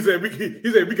 He said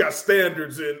we got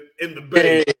standards in the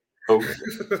Bay.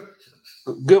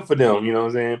 Good for them, you know what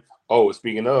I'm saying? Oh,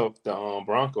 speaking of the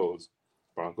Broncos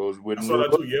with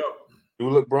new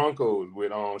look Broncos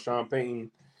with Sean Payton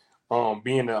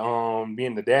being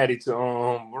the daddy to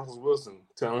Russell Wilson,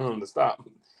 telling him to stop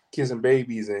kissing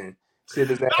babies and sit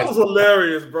his ass. That was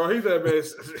hilarious, bro. He said, man,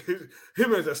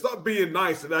 said, stop being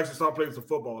nice and actually start playing some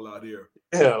football out here.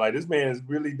 Yeah, like this man is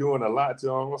really doing a lot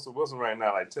to Russell Wilson right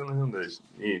now, like telling him to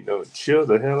chill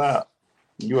the hell out.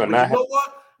 You are not. You know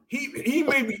what? He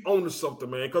may be on to something,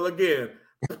 man. Because again,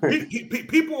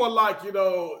 people are like,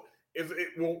 people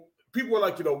are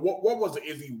like, what was it?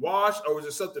 Is he washed or is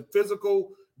it something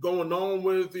physical going on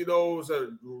with,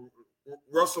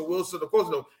 Russell Wilson? Of course,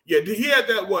 he had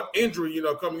that injury,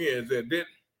 coming in. Didn't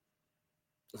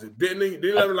he? Did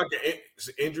he have like an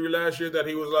injury last year that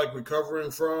he was like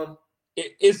recovering from?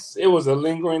 It was a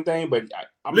lingering thing, but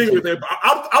I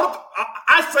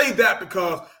say that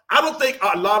because I don't think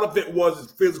a lot of it was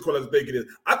as physical as big it is.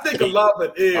 I think a lot of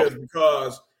it is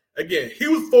because, again, he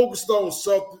was focused on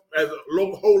something as a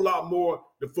whole lot more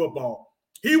than football.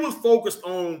 He was focused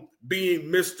on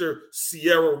being Mr.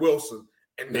 Sierra Wilson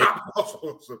and not Russell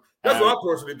Wilson. That's what I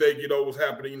personally think, was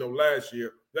happening, last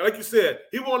year. Now, like you said,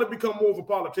 he wanted to become more of a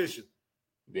politician.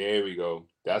 There we go.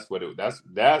 That's what the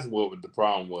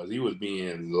problem was. He was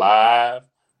being live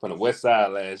from the West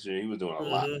Side last year. He was doing a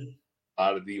lot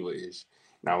of diva-ish.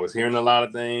 And I was hearing a lot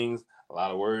of things. A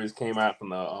lot of words came out from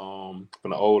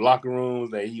the old locker rooms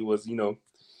that he was, he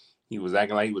was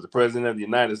acting like he was the president of the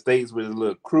United States with his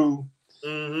little crew.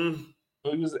 Mm-hmm.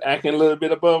 He was acting a little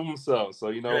bit above himself. So,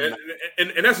 and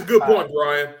that's a good point,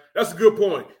 Brian. That's a good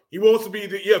point. He wants to be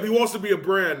he wants to be a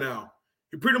brand now.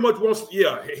 He pretty much wants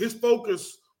his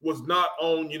focus was not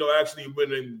on, actually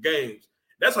winning games.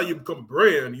 That's how you become a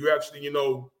brand. You actually,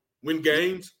 win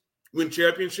games, win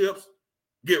championships,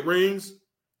 get rings.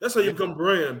 That's how you become a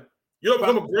brand. You don't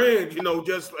become a brand,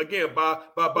 just again by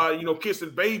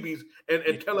kissing babies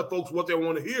and telling folks what they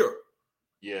want to hear.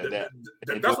 Yeah,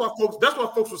 that's why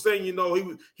folks were saying, he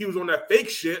was on that fake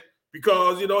shit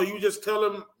because he was just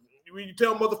telling you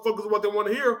tell motherfuckers what they want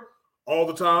to hear all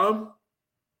the time.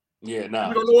 Yeah, nah.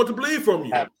 We don't know what to believe from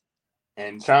you.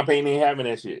 And Sean Payton ain't having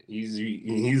that shit.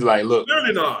 He's like, look,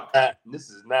 clearly not. This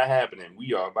is not happening.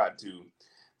 We are about to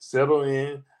settle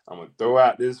in. I'm gonna throw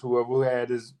out whoever had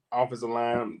this offensive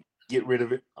line, get rid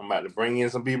of it. I'm about to bring in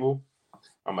some people.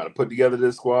 I'm about to put together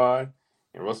this squad.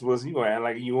 And Russell Wilson, you gonna act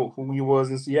like who you was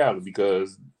in Seattle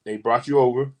because they brought you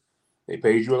over. They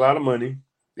paid you a lot of money.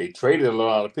 They traded a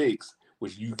lot of picks,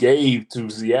 which you gave to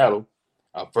Seattle.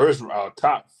 Our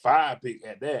top 5 pick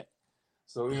at that.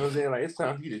 So, you know what I'm saying? Like, it's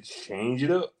time for you to change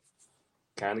it up.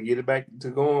 Kind of get it back to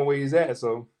going where he's at.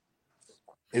 So,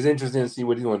 it's interesting to see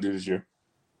what he's going to do this year.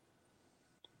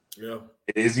 Yeah.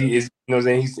 Is he, you know what I'm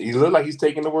saying? He looks like he's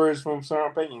taking the words from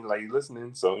Sean Payton, like he's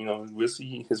listening. So, we'll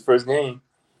see his first game.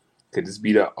 Could this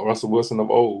be the Russell Wilson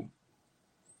of old?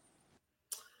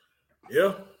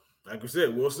 Yeah. Like we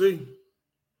said, we'll see.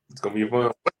 It's going to be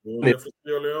fun. We'll definitely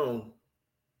see early on.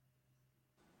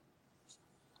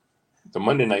 The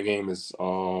Monday night game is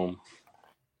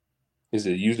it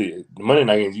usually the Monday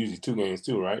night game is usually 2 games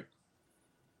too, right?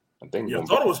 I think. Yeah, I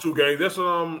thought it was 2 games. That's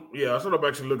that's what I'm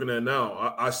actually looking at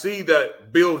now. I see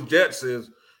that Bills Jets is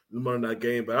the Monday night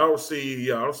game, but I don't see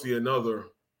another.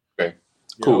 Okay.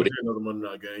 Yeah, Cool. Another Monday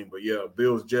night game, but yeah,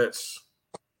 Bills Jets.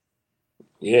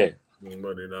 Yeah,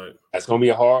 Monday night. That's gonna be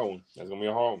a hard one.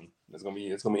 It's gonna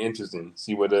be interesting.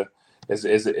 See what it's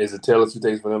a tale of two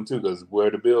takes for them too, because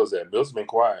where the Bills at? Bills have been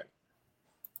quiet.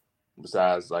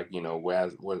 Besides, like, you know,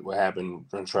 what happened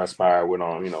and transpired with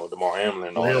DeMar Hamlin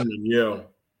and all that. Yeah,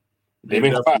 They've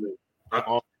been quiet.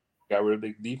 Got rid of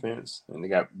the defense, and they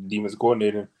got defense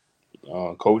coordinator.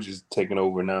 Coach is taking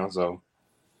over now, so.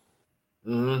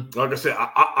 Like I said,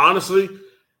 I honestly,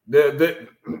 their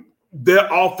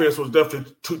offense was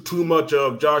definitely too much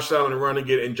of Josh Allen running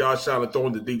it and Josh Allen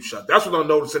throwing the deep shot. That's what I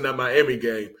noticed in that Miami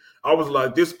game. I was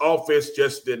like, this offense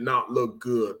just did not look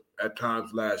good at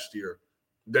times last year.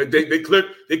 They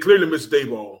clearly missed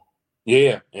Dayball.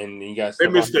 Yeah, and you guys they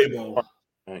missed Dayball.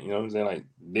 You know what I'm saying? Like,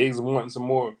 Diggs wanting some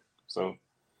more, so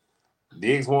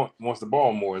Diggs wants the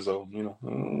ball more. So, you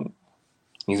know,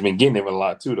 he's been getting it a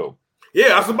lot too, though.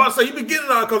 Yeah, I was about to say, he's been getting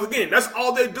it out because, again, that's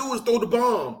all they do is throw the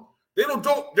bomb. They don't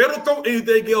throw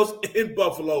anything else in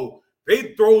Buffalo.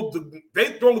 They throw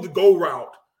the go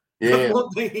route. Yeah. That's one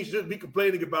thing he should be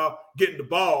complaining about, getting the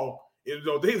ball. They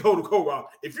throw the go route.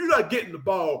 If you're not getting the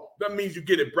ball, that means you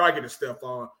get it bragging and stuff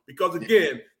on. Because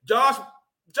again, Josh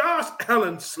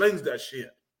Allen slings that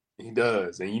shit. He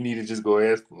does, and you need to just go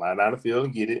ahead, lie down the field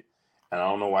and get it. And I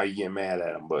don't know why you get mad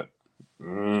at him, but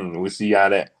we'll see how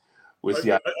that. We'll see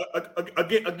how.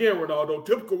 Again, Ronaldo,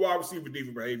 typical wide receiver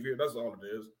diva behavior. That's all it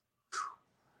is.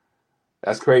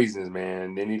 That's craziness,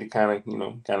 man. They need to kind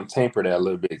of temper that a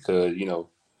little bit, because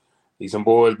there's some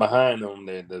boys behind them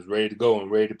that's ready to go and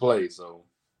ready to play. So.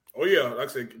 Oh yeah, like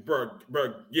I said, bro,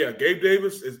 yeah, Gabe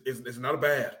Davis is not a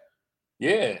bad.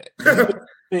 Yeah, he's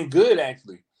been good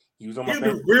actually. He was on my. He's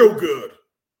been real good.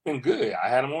 Been good. I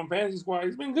had him on fantasy squad.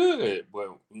 He's been good,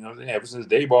 but ever since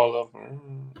Dayball up,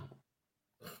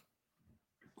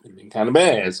 he's been kind of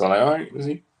bad. So all right, is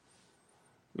he?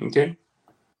 Okay.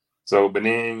 So, but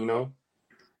then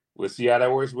we'll see how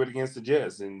that works against the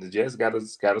Jets, and the Jets got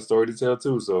a story to tell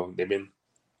too. So they've been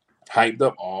hyped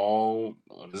up all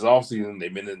this offseason.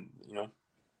 They've been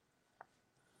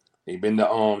they've been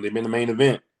the main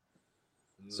event.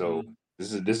 So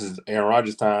this is Aaron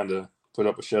Rodgers' time to put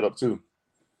up or shut up too,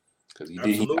 because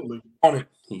he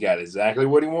got exactly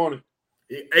what he wanted.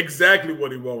 Exactly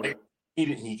what he wanted.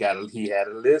 He had a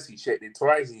list. He checked it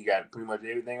twice. He got pretty much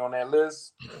everything on that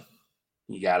list.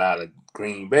 He got out of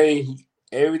Green Bay.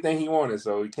 Everything he wanted.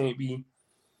 So he can't be.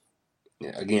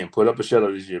 Again, put up or shut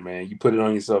up this year, man. You put it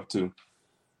on yourself too.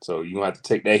 So you gonna have to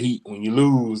take that heat when you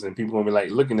lose, and people gonna be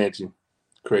like looking at you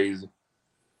crazy.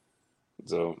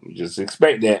 So you just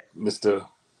expect that, Mr.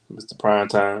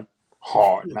 Primetime.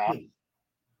 Hard Knocks.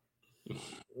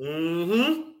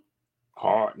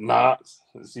 Hard Knocks.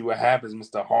 Let's see what happens,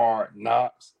 Mr. Hard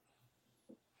Knocks.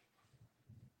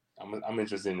 I'm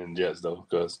interested in the Jets though,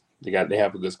 because they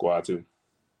have a good squad too.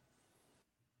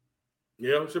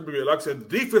 Yeah, should be good. Like I said, the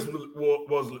defense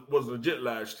was legit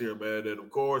last year, man. And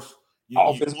of course,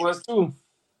 offense was too.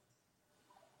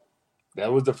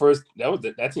 That was the first.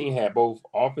 That team had both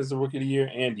offensive rookie of the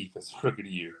year and defensive rookie of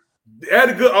the year. They had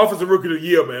a good offensive rookie of the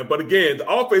year, man. But again, the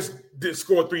offense did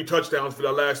score 3 touchdowns for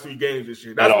the last 3 games this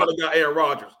year. That's why they got Aaron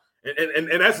Rodgers,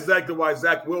 and that's exactly why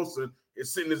Zach Wilson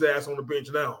is sitting his ass on the bench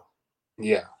now.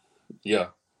 Yeah. Because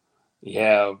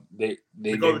again,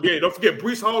 don't forget,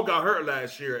 Breece Hall got hurt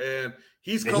last year, and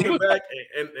he's coming back,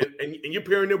 and you're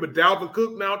pairing him with Dalvin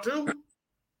Cook now too.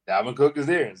 Dalvin Cook is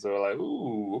there, so like,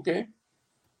 ooh, okay,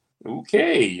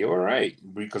 all right.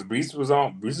 Because Breece was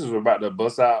about to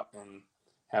bust out and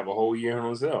have a whole year on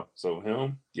himself. So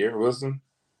him, Garrett Wilson,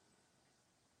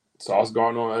 Sauce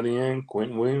Gardner on the other end,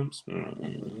 Quentin Williams.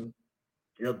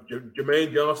 Yep,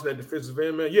 Jermaine Johnson at defensive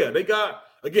end, man. Yeah, they got,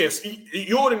 again,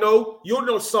 you already know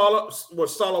what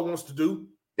Saleh wants to do.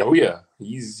 Oh yeah,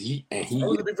 he's a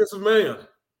defensive man.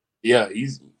 Yeah,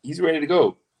 he's ready to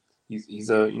go. He's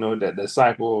that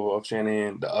disciple of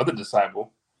Shanahan, the other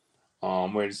disciple.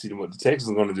 I'm ready to see what the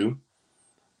Texans are going to do.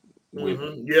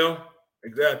 Yeah,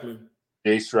 exactly.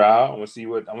 Jay Stroud. I want to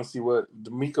see what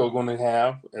D'Amico going to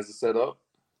have as a setup.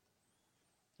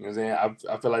 You know what I'm saying?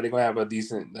 I feel like they're gonna have a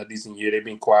decent year. They've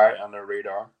been quiet on their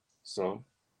radar, so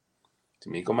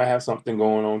D'Amico might have something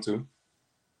going on too.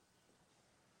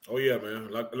 Oh yeah, man.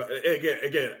 Like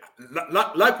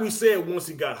we said once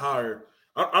he got hired,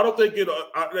 I don't think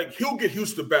he'll get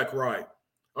Houston back right.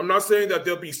 I'm not saying that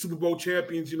they'll be Super Bowl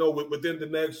champions, within the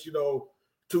next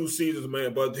 2 seasons,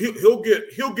 man. But he'll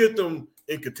get them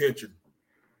in contention.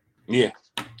 Yeah,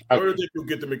 I really think he'll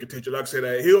get them in contention. Like I said,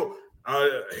 that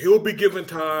he'll be given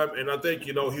time, and I think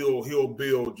he'll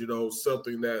build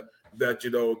something that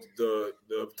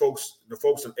the folks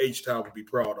in H-Town will be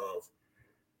proud of.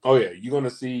 Oh yeah, you're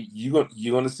gonna see what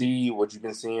you've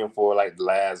been seeing for like the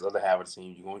last other half of the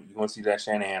team. You're gonna see that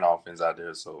Shanahan offense out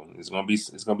there. So it's gonna be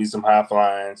some high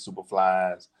flying, super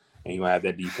flies, and you're gonna have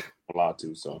that defense a lot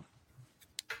too. So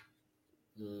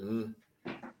I'm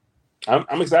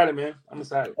excited, man. I'm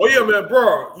excited. Oh yeah, man,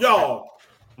 bro, y'all.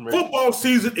 Football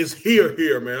season is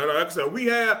here, man. Like I said, we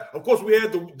had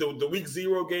the week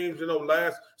 0 games,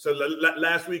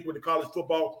 last week with the college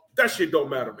football. That shit don't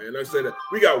matter, man. Like I said,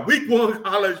 we got week 1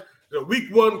 college,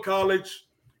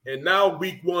 and now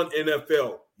week 1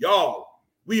 NFL. Y'all,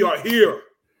 we are here.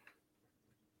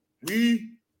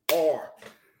 We are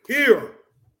here.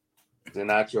 Send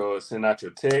out your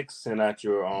texts, send out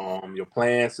your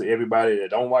plans to everybody that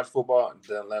don't watch football.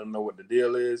 Then let them know what the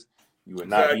deal is. You would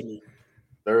not eat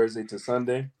Thursday to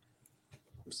Sunday.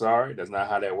 I'm sorry, that's not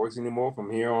how that works anymore.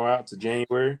 From here on out to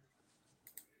January,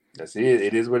 that's it.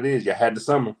 It is what it is. You had the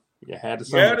summer. I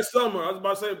was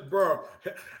about to say, bro,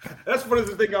 that's one of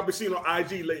the things I've been seeing on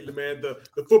IG lately, man. The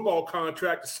football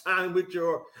contract signed with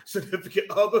your significant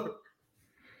other.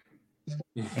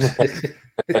 Yeah,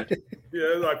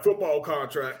 it's like football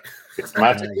contract. It's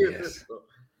my yes.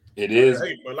 It is.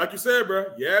 Hey, but like you said,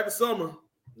 bro, the summer.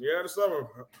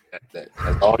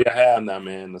 That's all you have now,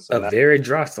 man. So very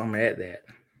dry summer at that.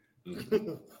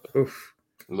 Oof.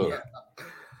 Look,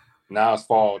 now it's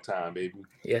fall time, baby.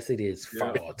 Yes, it is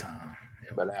fall time.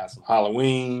 Better have some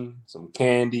Halloween, some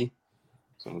candy,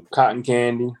 some cotton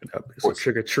candy, some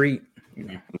trick or treat.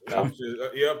 They're gonna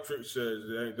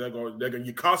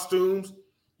get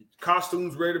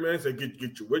costumes ready, man. So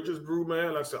get your witches brew,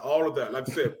 man. Like I said, all of that. Like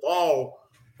I said, fall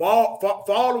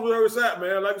is where it's at,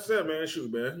 man. Like I said, man,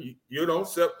 shoot, man. You know,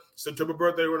 September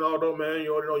birthday, Ronaldo, man.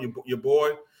 You already know your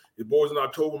boy's in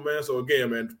October, man. So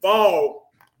again, man, fall.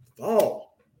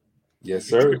 Yes,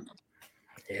 sir.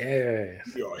 Yes.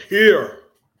 We are here.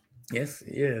 Yes.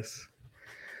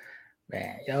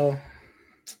 Man, yo.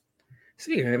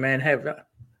 Speaking of it, man,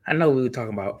 I know we were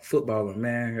talking about football, but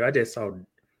man, I just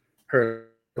heard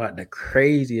about the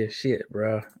craziest shit,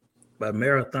 bro. But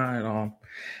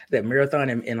that marathon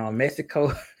in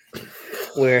Mexico,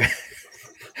 where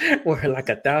like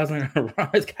 1,000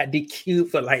 runners got DQ'd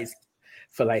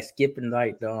for skipping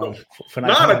like for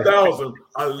not 1,000,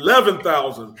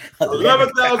 11,000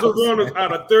 runners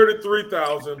out of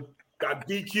 33,000 got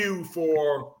DQ'd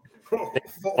for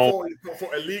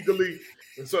illegally.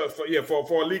 And so for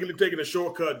illegally taking a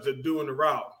shortcut to doing the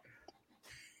route.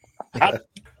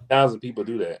 1,000 people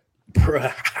do that,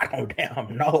 bruh. I don't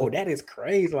damn know. That is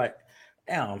crazy. Like,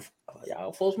 damn,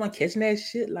 y'all folks want catching that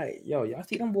shit. Like, yo, y'all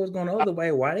see them boys going the other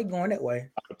way. Why they going that way?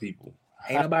 People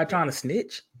ain't nobody trying to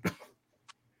snitch.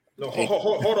 No,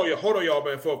 hold on, y'all,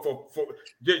 man. For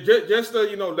just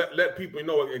to let people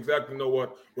exactly know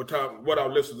what our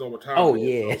listeners know what time. Oh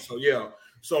yeah.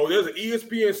 So there's an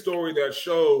ESPN story that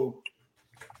showed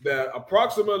that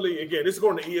approximately, again, this is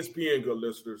going to ESPN, good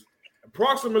listeners,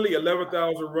 approximately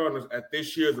 11,000 runners at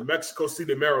this year's Mexico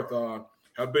City Marathon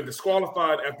have been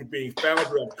disqualified after being found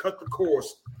to have cut the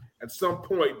course at some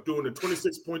point during the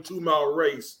 26.2-mile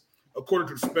race, according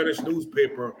to the Spanish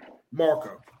newspaper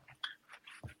Marca.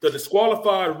 The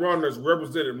disqualified runners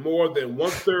represented more than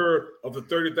 1/3 of the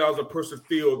 30,000-person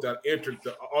field that entered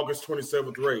the August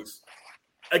 27th race.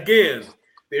 Again,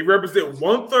 they represent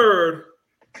 1/3,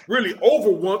 really over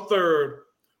 1/3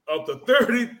 of the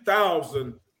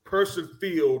 30,000-person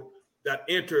field that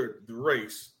entered the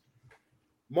race.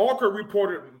 Marca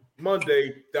reported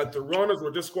Monday that the runners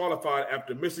were disqualified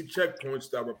after missing checkpoints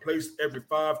that were placed every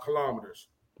 5 kilometers.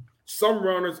 Some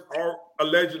runners are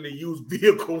allegedly used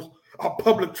vehicles or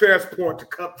public transport to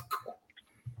cut the course.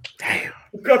 Damn.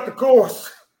 To cut the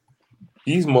course.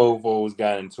 These mofos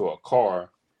got into a car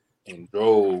and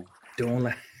drove doing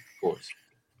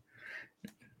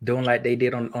like they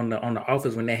did on the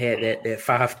Office when they had that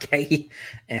 5K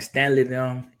and Stanley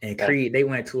them and Creed. They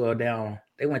went to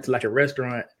like a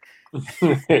restaurant.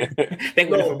 They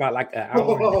went for about like an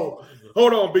hour.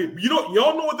 Hold on, B.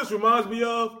 Y'all know what this reminds me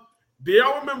of? Do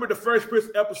y'all remember the Fresh Prince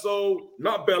episode?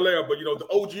 Not Bel Air, but the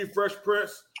OG Fresh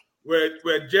Prince,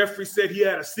 where Jeffrey said he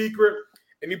had a secret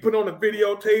and he put on a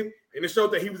videotape and it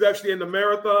showed that he was actually in the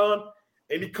marathon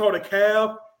and he caught a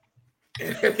cab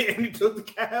and he took the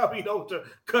cab, to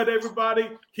cut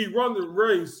everybody. He run the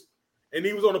race and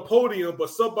he was on the podium, but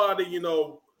somebody,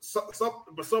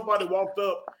 somebody walked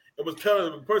up and was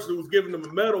telling the person who was giving him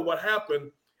a medal what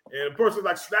happened. And the person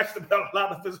snatched the medal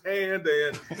out of his hand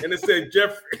and it said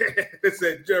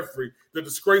Jeffrey, the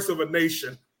disgrace of a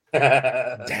nation.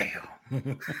 Damn.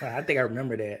 I think I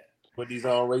remember that. But these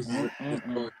all races,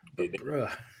 bruh. And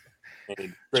they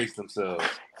disgraced themselves.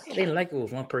 It didn't like it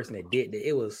was one person that did that.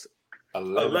 It was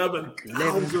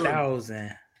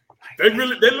 11,000. They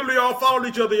literally all followed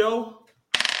each other, yo.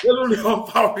 They literally all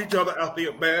followed each other out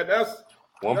there, man. That's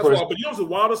One wild. person. But you know the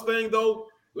wildest thing though?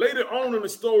 Later on in the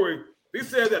story, they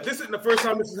said that this isn't the first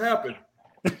time this has happened.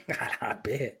 I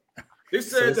bet. They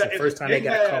said it's that the first time they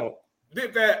got caught.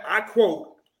 That I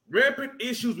quote, rampant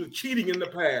issues with cheating in the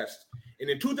past. And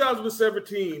in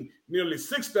 2017, nearly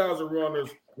 6,000 runners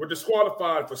were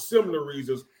disqualified for similar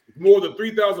reasons, with more than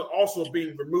 3,000 also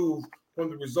being removed from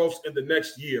the results in the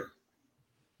next year.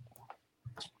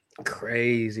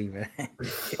 Crazy, man.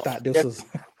 They thought this was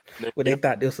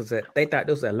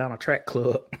Atlanta Track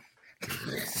Club.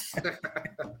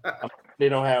 They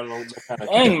don't have no kind of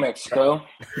And Mexico.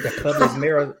 The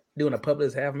Publix doing a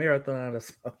Publix half marathon or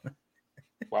something.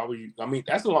 Why would you? I mean,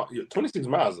 that's a long. 26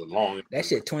 miles is a long. That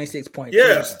shit 26.2.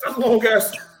 Yes, that's a long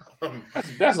ass.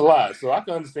 That's a lot. So I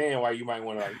can understand why you might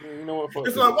want to, like, you know what?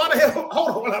 It's like, why the hell?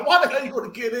 Hold on, like, why the hell you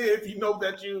going to get in if you know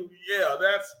that you? Yeah,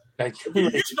 that's. You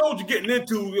know what you're getting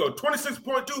into.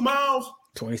 26.2 miles.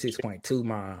 26.2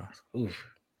 miles. Oof.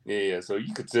 Yeah. So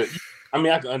you could. I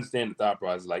mean, I can understand the thought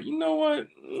process. Like, you know what?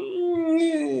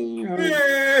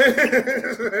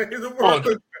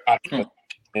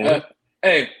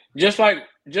 Hey, just like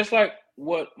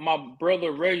what my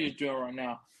brother Ray is doing right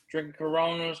now, drinking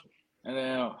Coronas, and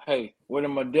then hey, where the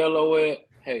Modelo at?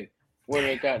 Hey, where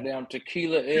the goddamn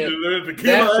tequila at?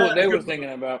 That's what they were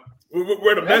thinking about.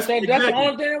 Where the That's the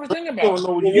only thing they were thinking about.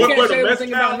 You can't say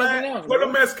anything about nothing else. Where the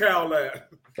mezcal at?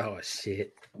 Oh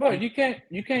shit! But you can't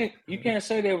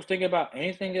say they was thinking about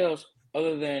anything else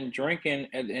other than drinking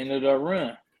at the end of the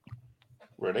run.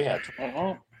 Where they had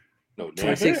no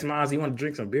 26 miles. You want to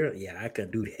drink some beer? Yeah, I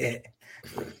couldn't do that.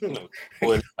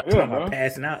 I'm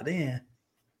passing out then.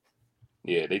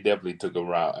 Yeah, they definitely took a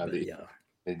route.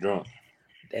 They drunk.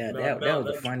 That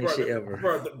was the funniest shit ever.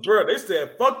 Bro, they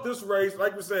said, fuck this race.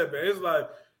 Like we said, man, it's like,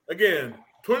 again,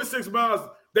 26 miles.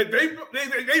 They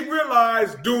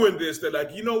realized doing this that,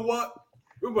 like, you know what?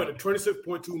 We're running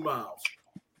 26.2 miles.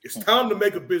 It's time to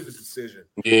make a business decision.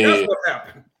 Yeah. That's what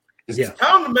happened. It's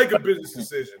time to make a business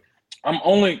decision. I'm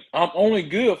only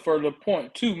good for the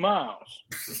 0.2 miles.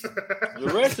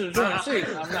 The rest of the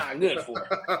 26, I'm not good for.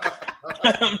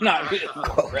 I'm not good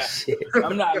for.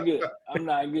 I'm not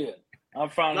good. I'm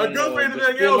finding good for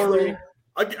anything else, though.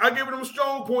 I give them a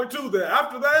strong point too. There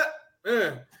after that,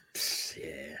 man.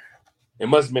 Yeah. It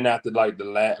must have been after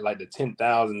the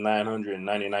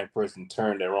 10,999 person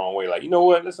turned the wrong way. Like, you know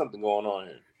what? There's something going on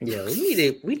here. Yeah,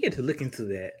 we need to look into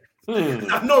that.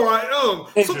 I know, right?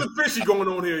 Something fishy going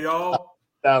on here, y'all.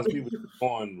 1,000 people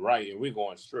going right and we're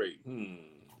going straight.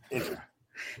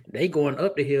 They going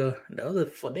up the hill. The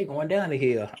other they going down the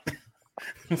hill.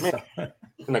 Man,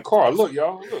 in the car, look,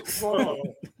 y'all. Look, what's going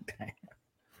on?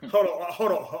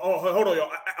 Hold on,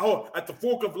 y'all. At the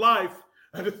fork of life,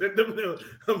 the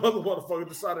mother motherfucker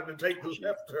decided to take the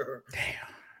left turn. Damn.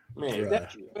 Man,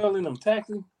 that fell in them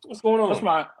taxi. What's going on? That's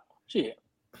my shit.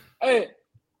 Hey,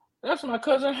 that's my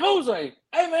cousin Jose.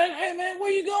 Hey man,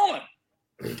 where you going?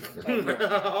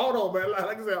 Hold on, man.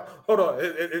 Like I said, hold on.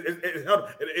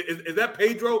 Is that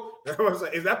Pedro?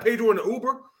 Is that Pedro in the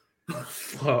Uber?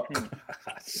 Fuck.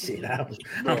 Shit,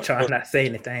 I'm trying not to say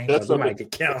anything because we might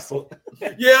get canceled.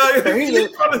 Yeah, he's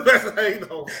probably the best thing,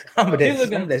 though. I'm the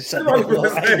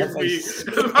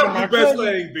best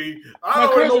thing, B. I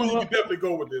don't know you can definitely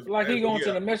go with this. Like he going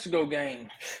to the Mexico game.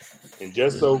 And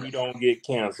just so we don't get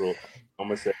canceled, I'm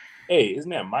gonna say, hey,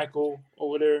 isn't that Michael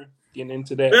over there getting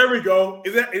into that? There we go.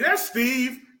 Is that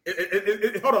Steve?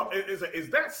 Hold on. Is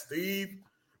that Steve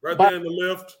right there in the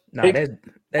lift? No, that's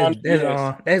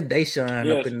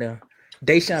Deshaun up in there.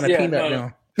 Deshaun and Peanut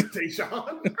down.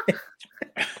 Deshaun.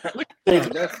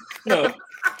 No,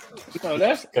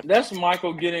 that's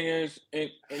Michael getting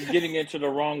into the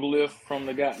wrong lift from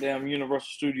the goddamn Universal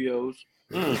Studios.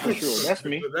 For sure, that's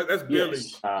me. That's Billy.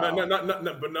 Yes.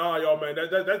 But nah, y'all, man.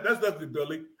 That's definitely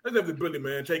Billy. That's definitely Billy,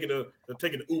 man. Taking the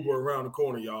Uber around the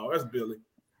corner, y'all. That's Billy.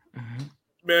 Mm-hmm.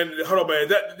 Man, hold on, man.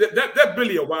 That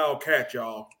Billy a wild cat,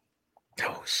 y'all.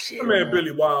 Oh shit, that man,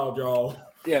 Billy wild, y'all.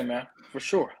 Yeah, man, for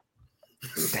sure.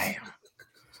 Damn.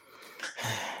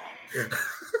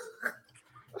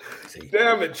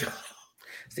 Damn it, y'all.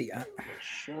 See,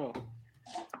 sure.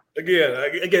 Again,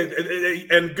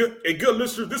 and good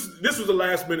listeners. This was a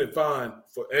last minute find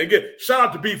and again, shout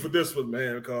out to B for this one,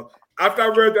 man. Because after I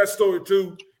read that story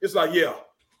too, it's like, yeah,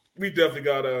 we definitely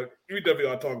gotta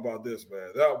talk about this,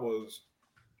 man. That was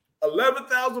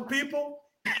 11,000 people,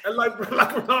 and like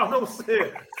Ronaldo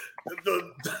said,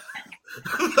 the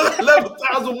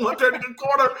 11,130 in the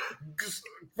corner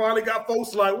finally got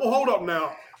folks like, well, hold up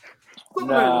now.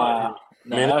 Nah.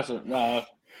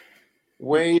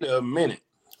 Wait a minute.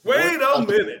 Wait a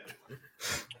minute.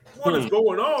 What is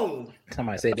going on?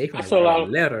 Somebody said they can That's a lot write a of-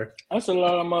 letter. That's a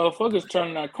lot of motherfuckers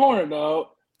turning that corner, dog.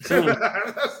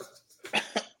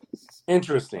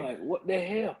 Interesting. Like, what the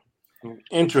hell?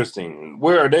 Interesting.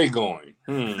 Where are they going?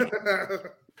 Who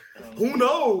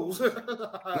knows?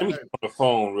 Let me get on the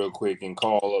phone real quick and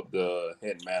call up the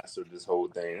headmaster of this whole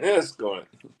thing. Let's go.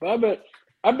 But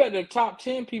I bet the top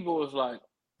 10 people was like,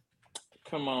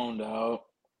 "Come on, dog.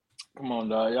 Come on,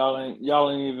 dog. Y'all ain't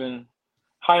even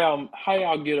how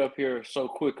y'all get up here so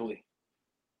quickly."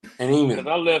 And even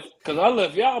Cause I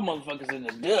left y'all motherfuckers in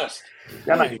the dust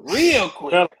y'all not real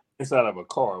quick. inside of a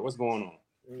car. What's going on?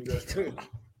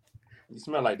 You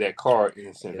smell like that car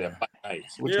incense, that black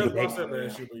ice. What Yeah, you that's what I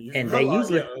said, man. And they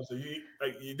usually-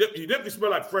 you definitely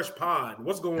smell like fresh pine.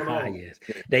 What's going on? Yes.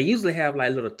 They usually have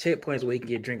like little checkpoints where you can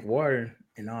get drink water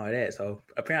and all that. So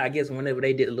apparently, I guess whenever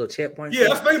they did a little checkpoint, Yeah,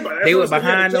 let's think about it. they That's went what I'm saying,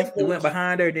 behind them. checkpoints. They went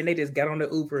behind her. Then they just got on the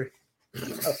Uber.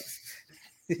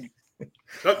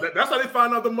 That's how they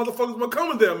find out the motherfuckers were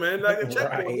coming there, man. Like the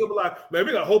checkpoint, Right. they'll be like, "Man,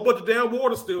 we got a whole bunch of damn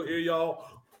water still here, y'all.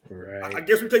 Right. I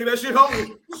guess we're taking that shit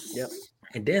home." Yep.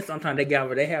 And then sometimes they have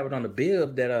it on the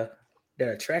bib that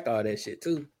track all that shit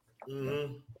too.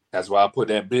 Mm-hmm. That's why I put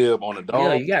that bib on the dog.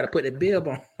 Yeah, you got to put the bib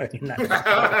on.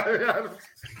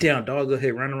 Damn, dog go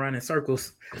ahead running around in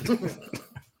circles.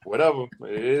 Whatever.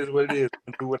 It is what it is.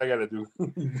 I do what I gotta do.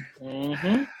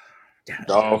 Mm-hmm.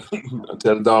 Dog. I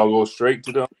tell the dog go straight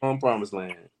to the promised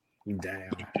land.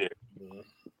 Damn.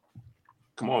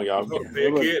 Come on, y'all. Pay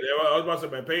a kid. I was about to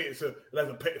say, man, pay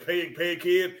a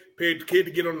kid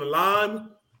to get on the line.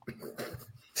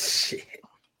 Shit.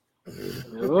 You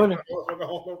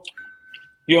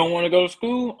don't want to go to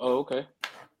school? Oh, okay.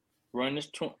 Run this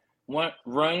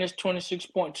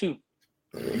 26.2.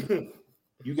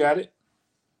 You got it.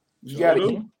 You got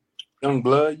it. Young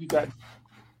blood, you got it.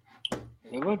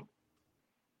 Yeah, buddy.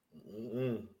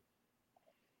 Mm-hmm.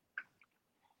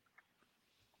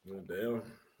 Damn.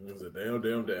 It's a damn.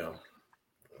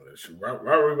 Right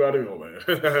where we about to go, man.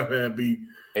 Man, B.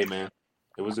 Hey man.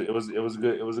 It was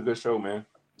a good show, man.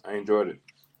 I enjoyed it.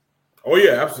 Oh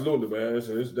yeah, absolutely, man. It's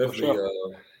definitely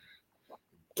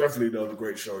definitely another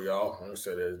great show, y'all. Like I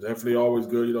said, it's definitely always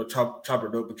good, chop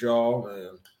it up with y'all,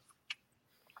 and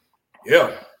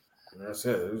yeah. That's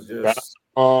it. It was just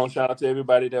Shout out to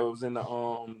everybody that was in the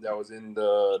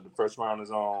first round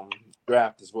of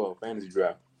draft as well, fantasy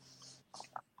draft.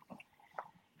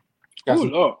 Got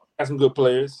some good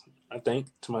players, I think,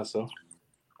 to myself.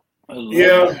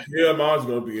 Yeah, mine's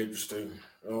gonna be interesting.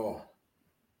 Oh,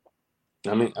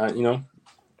 I mean, you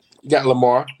got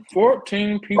Lamar.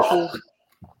 14 people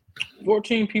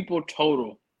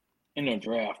total in the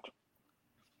draft.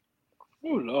 Oh,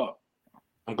 Lord.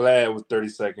 I'm glad it was 30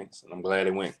 seconds, and I'm glad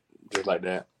it went just like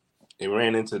that. It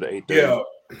ran into the 8:30. Yeah.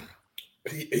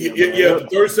 The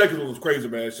 30 seconds was crazy,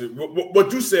 man. So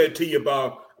what you said, T,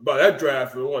 about that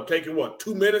draft, taking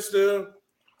 2 minutes to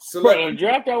select? Bro, the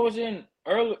draft I was in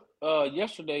early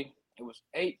yesterday, it was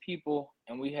 8 people,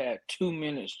 and we had 2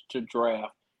 minutes to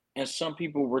draft. And some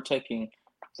people were taking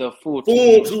the full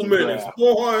 2 minutes.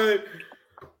 Boy.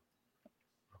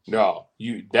 No,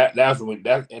 that's when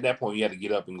at that point you had to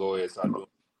get up and go ahead and start doing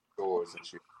chores and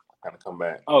shit. Kind of come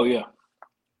back. Oh yeah.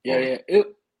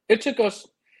 It took us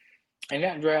in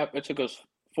that draft. It took us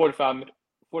 45 minutes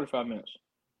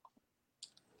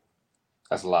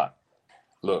That's a lot.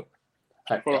 Look,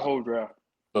 for the whole draft.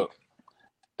 Look,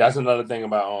 that's another thing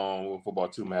about football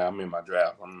too, man. I'm in my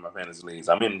draft. I'm in my fantasy leagues.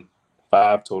 I'm in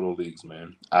 5 total leagues,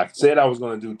 man. I said I was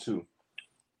going to do 2.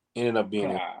 Ended up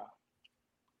being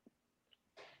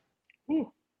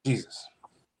Jesus.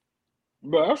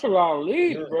 Bro, that's a lot of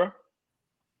leagues, bro.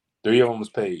 3 of them was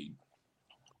paid.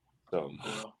 So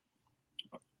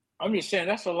I'm just saying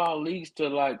that's a lot of leagues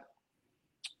to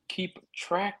keep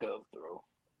track of, bro.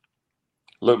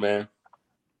 Look, man,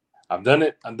 I've done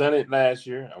it last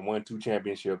year. I won 2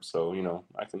 championships, so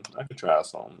I can try out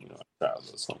some. Try out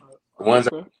some. The ones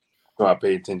I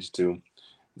pay attention to,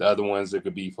 the other ones that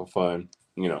could be for fun.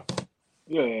 Yeah.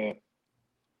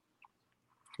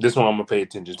 This one I'm gonna pay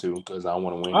attention to because I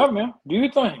want to win. All right, man. Do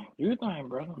your thing. Do your thing,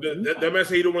 brother. That man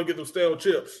say you don't want to get them stale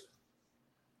chips.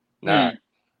 Nah,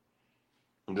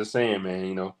 I'm just saying,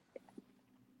 man.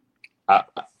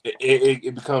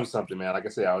 It becomes something, man. Like I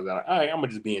said, I was like, all right, I'm gonna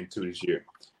just be in 2 this year,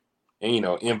 and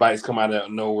invites come out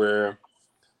of nowhere.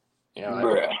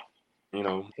 Hell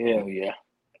yeah.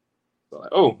 So like,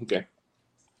 oh, okay.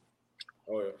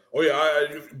 Oh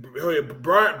yeah.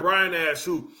 Brian asked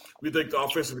who we think the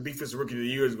offensive and defensive rookie of the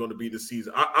year is going to be this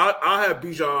season. I have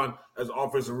Bijan as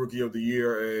offensive rookie of the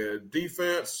year and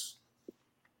defense.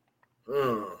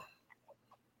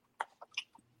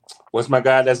 What's my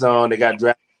guy that's on? They got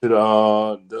drafted to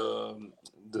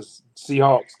the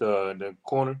Seahawks, the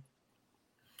corner.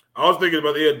 I was thinking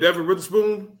about Devin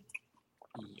Witherspoon.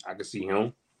 I could see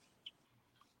him.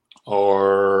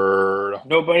 Or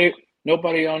Nobody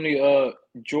on the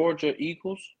Georgia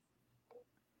Eagles.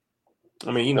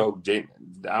 I mean, I don't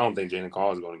think Jalen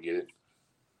Carr is going to get it.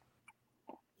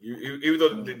 Even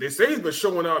though they say he's been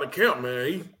showing out in camp,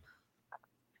 man.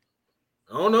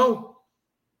 I don't know.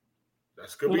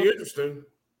 That's could be interesting.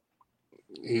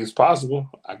 It's possible.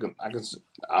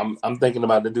 I'm thinking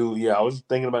about the dude. Yeah, I was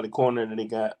thinking about the corner that they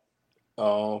got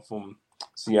from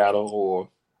Seattle, or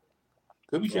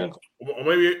could be Jalen Carr. Or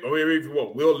maybe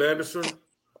Will Anderson.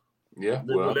 Yeah,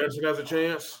 Will Anderson has a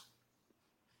chance.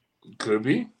 Could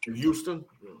be in Houston.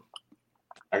 Yeah.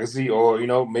 I can see, or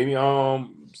maybe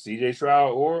CJ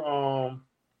Stroud or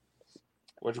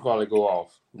go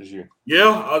off this year. Yeah,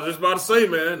 I was just about to say,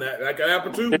 man, that can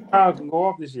happen too. Stroud can go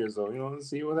off this year, so let's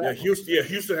see what happens.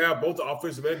 Houston have both the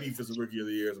offensive and defensive rookie of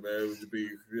the years, man. It would be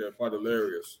quite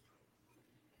hilarious.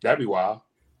 That'd be wild.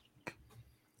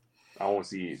 I want to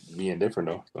see it being different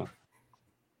though. So.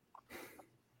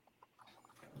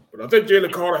 But I think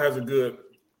Jalen Carter has a good.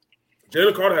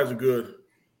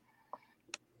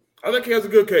 I think he has a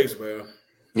good case, man.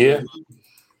 Yeah.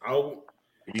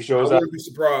 If he shows out, I wouldn't be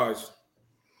surprised.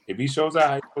 If he shows out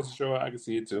how he's supposed to show out, I can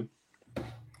see it too.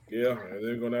 Yeah, and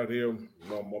they're going out here,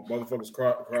 motherfuckers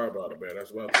cry about it, man.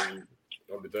 That's what I think.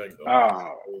 Don't be thinking.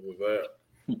 What was that?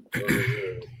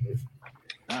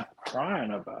 Not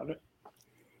crying about it.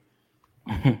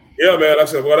 Yeah, man. Like I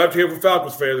said, what I've heard from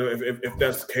Falcons fans, if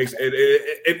that's the case,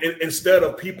 instead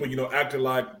of people, acting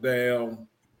like damn.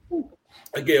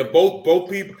 Again, both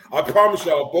people. I promise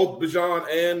y'all, both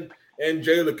Bijan and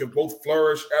Jalen can both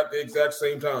flourish at the exact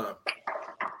same time.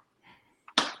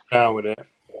 Down with that.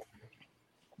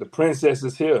 The princess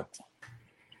is here.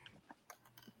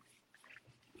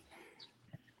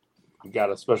 We got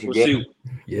a special guest.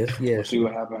 Yes. We'll see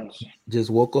what happens. Just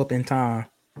woke up in time.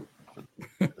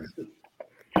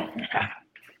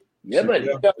 Yeah, but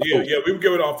yeah. We were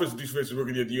giving our offensive defensive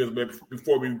rookie of the year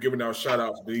before we were giving our shout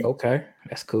outs. Okay,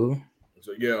 that's cool.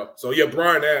 So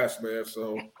Brian asked, man.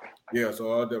 So I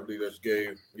definitely just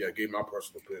gave my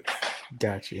personal pick.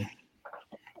 Got you.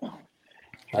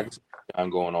 I'm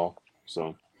going off.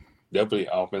 So definitely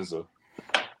offensive,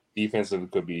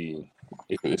 defensive could be.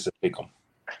 It's a pick 'em.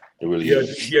 It really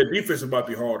is. Yeah, defensive might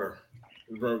be harder.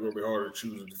 It's probably going to be harder to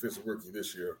choose a defensive rookie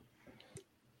this year.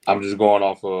 I'm just going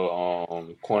off of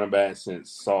cornerback since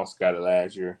Sauce got it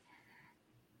last year.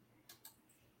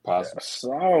 Possible.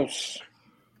 Sauce.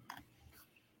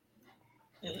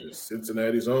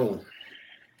 Cincinnati's own.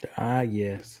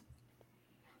 Yes.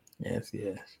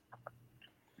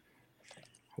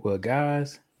 Well,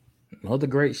 guys, another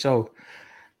great show.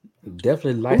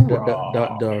 Definitely like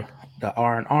the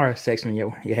R&R section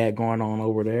you had going on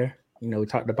over there. We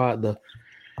talked about the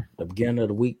beginning of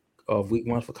the week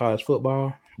one for college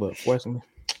football, but unfortunately,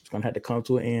 it's gonna have to come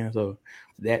to an end. So,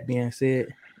 that being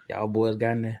said, y'all boys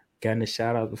got in the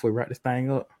shout out before we wrap this thing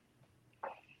up.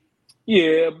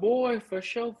 Yeah, boy, for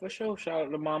sure. Shout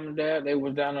out to mom and dad. They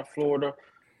was down in Florida,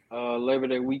 Labor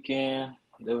Day weekend.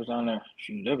 They was down there.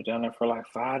 They was down there for like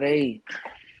 5 days.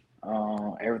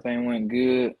 Everything went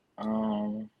good.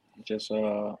 Just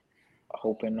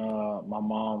hoping my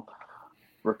mom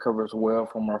recovers well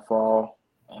from her fall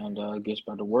and gets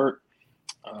back to work.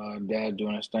 Dad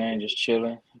doing his thing, just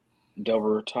chilling. Double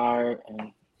retired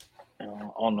and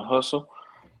on the hustle.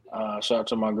 Shout out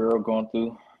to my girl going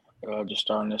through. Just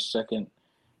starting this second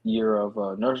year of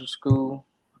nursing school,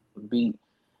 beating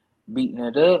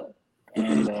it up,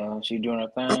 and she's doing her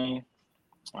thing.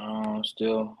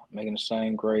 Still making the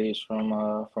same grades from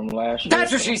last year.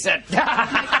 That's what she said.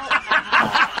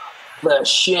 For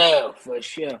sure.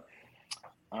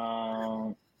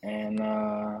 And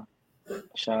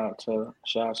shout out to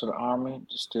the Army,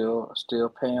 still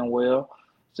paying well,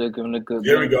 still giving a good.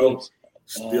 There we go.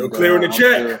 Still clearing the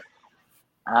check.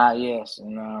 Yes,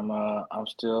 and I'm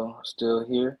still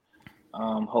here.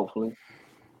 Hopefully,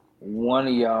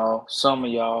 some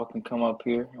of y'all can come up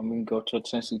here and we can go to a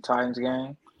Tennessee Titans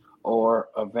game or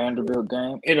a Vanderbilt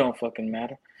game. It don't fucking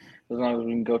matter as long as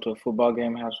we can go to a football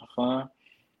game and have some fun.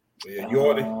 Yeah, you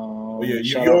already know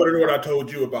what I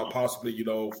told you about possibly,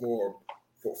 for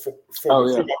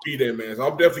my B-Day, man. So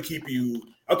I'll definitely keep you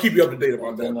up to date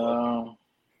about that.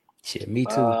 Shit, me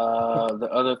too. The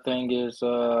other thing is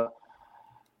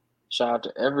shout out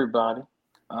to everybody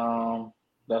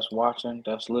that's watching,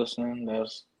 that's listening,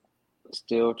 that's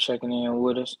still checking in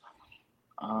with us.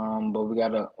 But we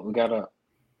gotta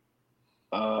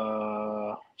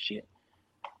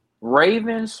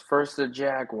Ravens versus the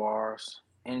Jaguars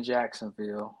in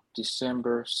Jacksonville,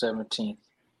 December 17th.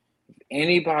 If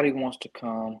anybody wants to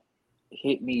come,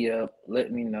 hit me up,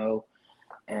 let me know,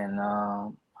 and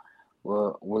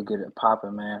we'll get it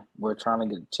popping, man. We're trying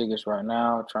to get tickets right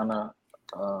now, trying to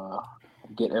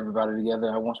get everybody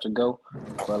together that wants to go.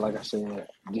 But like I said,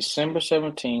 December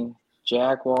 17th,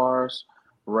 Jaguars,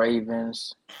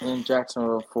 Ravens in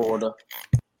Jacksonville, Florida.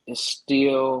 It's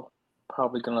still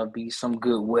probably gonna be some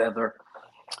good weather.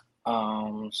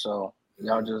 So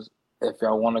y'all just, if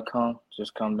y'all want to come,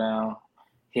 just come down,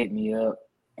 hit me up,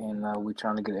 and we're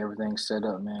trying to get everything set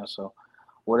up, man. So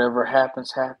whatever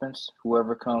happens, happens.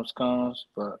 Whoever comes, comes.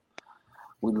 But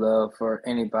we love for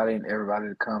anybody and everybody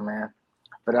to come, man.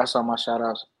 But that's all my shout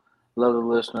outs. Love the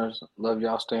listeners. Love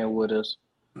y'all staying with us.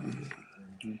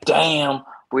 Damn,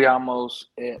 we almost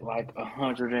at like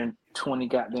 120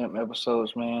 goddamn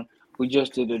episodes, man. We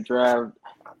just did a draft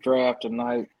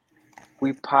tonight.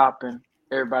 We popping.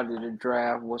 Everybody did the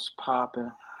draft. What's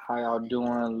popping? How y'all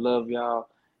doing? Love y'all.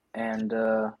 And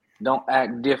don't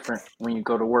act different when you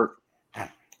go to work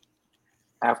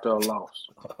after a loss.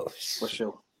 For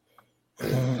sure.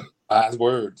 Wise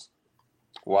words.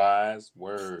 Wise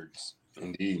words.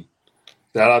 Indeed.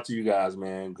 Shout out to you guys,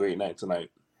 man. Great night tonight.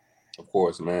 Of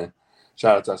course, man.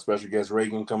 Shout out to our special guest,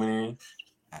 Reagan, coming in.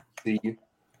 See you.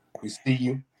 We see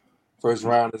you. First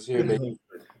round is here, baby.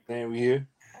 Man, we here.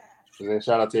 And then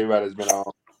shout out to everybody that's been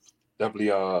on.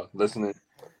 Definitely listening,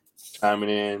 chiming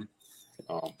in,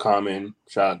 commenting.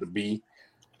 Shout out to B.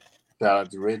 Shout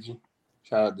out to Reggie.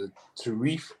 Shout out to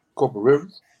Tarif, Corporal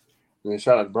Rivers. And then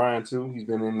shout out to Brian too. He's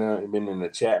been in the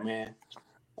chat, man.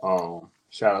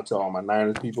 Shout out to all my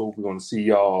Niners people. We're gonna see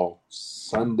y'all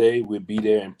Sunday. We'll be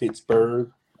there in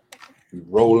Pittsburgh. We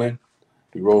rolling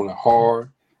hard.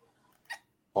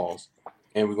 Pause.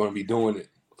 And we're gonna be doing it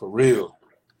for real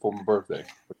for my birthday.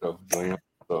 So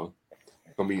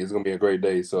it's gonna be a great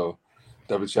day. So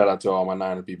definitely shout out to all my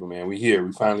Niner people, man. We here.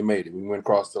 We finally made it. We went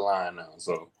across the line now.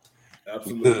 So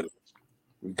absolutely,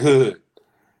 we good.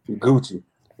 We Gucci.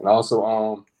 And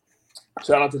also,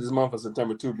 shout out to this month of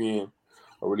September 2 being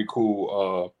a really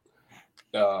cool.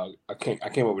 I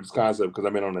came up with this concept because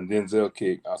I've been on a Denzel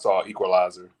kick. I saw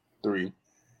Equalizer 3,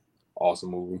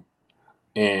 awesome movie,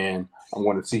 and I'm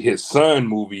going to see his son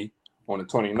movie on the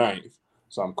 29th.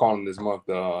 So I'm calling this month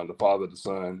the Father, the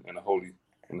Son, and the Holy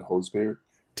Spirit.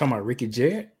 Talking about Ricky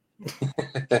Jarrett.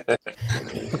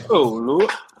 Oh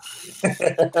Lord.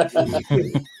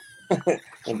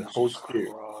 And the Holy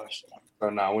Spirit. So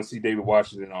now I went to see David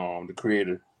Washington, the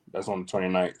creator. That's on the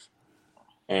 29th.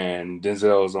 And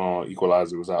Denzel's on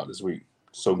Equalizer was out this week.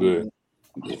 So good.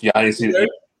 If y'all didn't see it,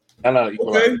 I'm not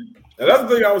Equalizer. Okay. And that's the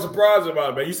thing I was surprised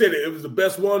about, man. You said it was the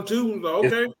best one too.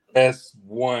 Okay. It's the best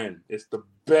one. It's the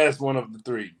best one of the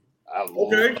three. I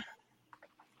love it.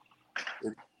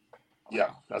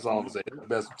 Yeah, that's all I'm gonna say. It's the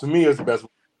best to me. It's the best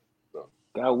one.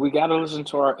 So. We gotta listen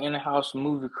to our in-house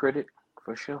movie critic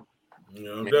for sure.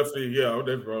 Yeah, definitely. I'll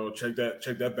definitely check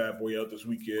that bad boy out this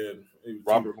weekend.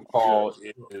 Robert McCall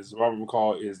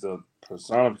is the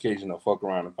personification of fuck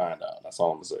around and find out. That's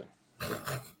all I'm gonna say.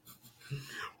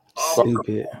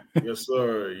 Stupid. Yes,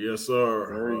 sir.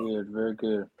 Very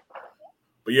good.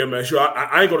 But yeah, man, sure.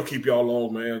 I ain't gonna keep y'all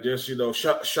long, man. Just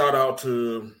shout out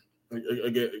to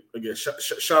again.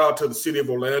 Shout out to the city of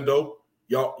Orlando.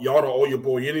 Y'all don't owe your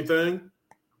boy anything.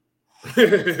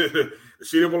 The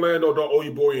city of Orlando don't owe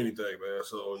your boy anything, man.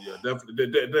 So yeah,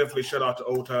 definitely shout out to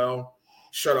Old Town.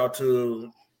 Shout out to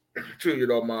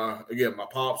my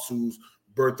pops whose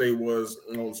birthday was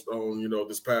on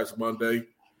this past Monday.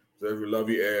 So we love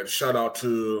you, and shout out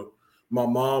to my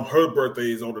mom. Her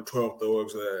birthday is on the 12th, though.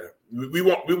 We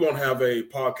won't have a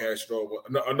podcast show,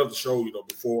 another show,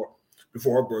 before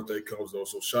her birthday comes, though.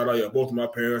 So shout out, both of my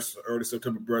parents, early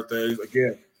September birthdays.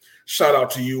 Again, shout out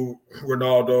to you,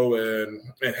 Ronaldo, and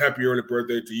happy early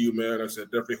birthday to you, man. I said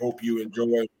definitely hope you enjoy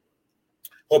the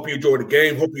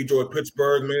game. Hope you enjoy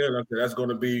Pittsburgh, man. I said that's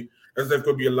definitely going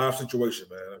to be a live situation,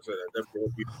 man. I said that definitely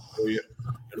hope you enjoy it.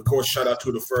 And of course, shout out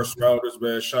to the first rounders,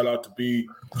 man. Shout out to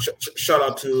shout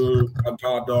out to my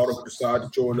goddaughter who decided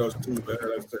to join us too, man.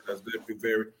 That's definitely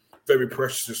very, very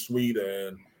precious and sweet.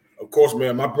 And of course,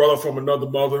 man, my brother from another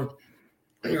mother,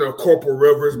 Corporal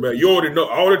Rivers, man. You already know.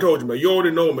 I already told you, man. You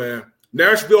already know, man.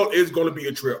 Nashville is going to be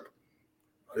a trip.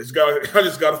 I just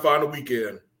got to find a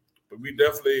weekend. But I'm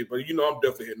definitely hitting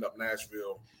up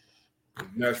Nashville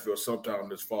sometime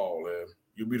this fall, and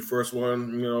you'll be the first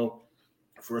one,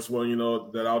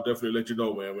 that I'll definitely let you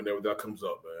know, man, whenever that comes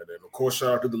up, man. And of course,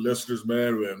 shout out to the listeners,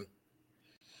 man, and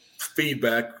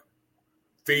feedback.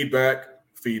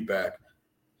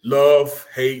 Love,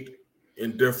 hate,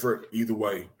 indifferent, either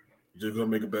way. just gonna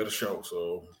make a better show.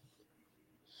 So,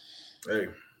 hey,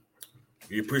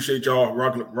 we appreciate y'all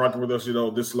rocking with us.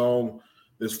 This long,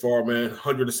 this far, man.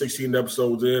 116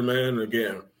 episodes in, man.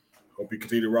 Again, hope you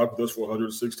continue to rock with us for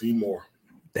 116 more.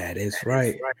 That is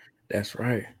right. That's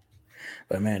right.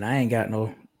 But man, I ain't got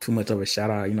too much of a shout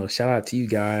out. Shout out to you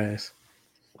guys.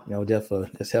 Just for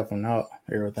just helping out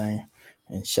everything,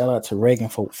 and shout out to Reagan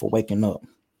for waking up.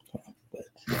 But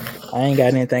I ain't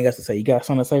got anything else to say. You got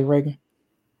something to say, Reagan?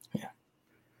 Yeah.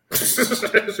 What's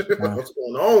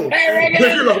going on? Hey,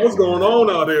 what's going on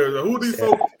out there? Who are these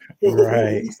folks?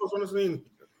 Right. Who these folks on the scene?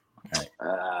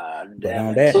 But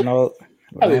on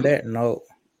that note,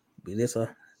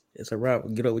 it's a wrap.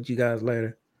 We'll get up with you guys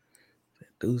later.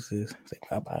 Deuces. Say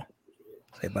bye-bye.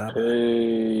 Say bye-bye.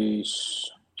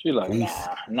 Peace. She like,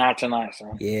 nah, not tonight,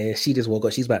 son. Yeah, she just woke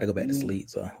up. She's about to go back to sleep.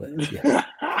 So, but, yeah.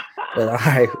 But all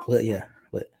right. But yeah.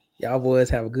 But y'all boys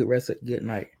have a good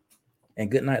night. And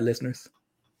good night, listeners.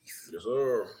 Yes,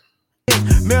 sir.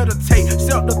 Meditate,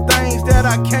 sell the things that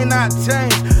I cannot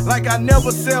change. Like I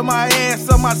never sell my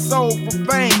ass or my soul for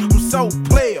fame. I'm so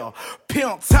player,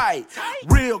 pimp tight,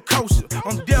 real kosher.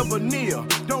 I'm debonair.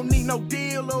 Don't need no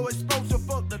deal or exposure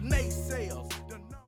for the nation.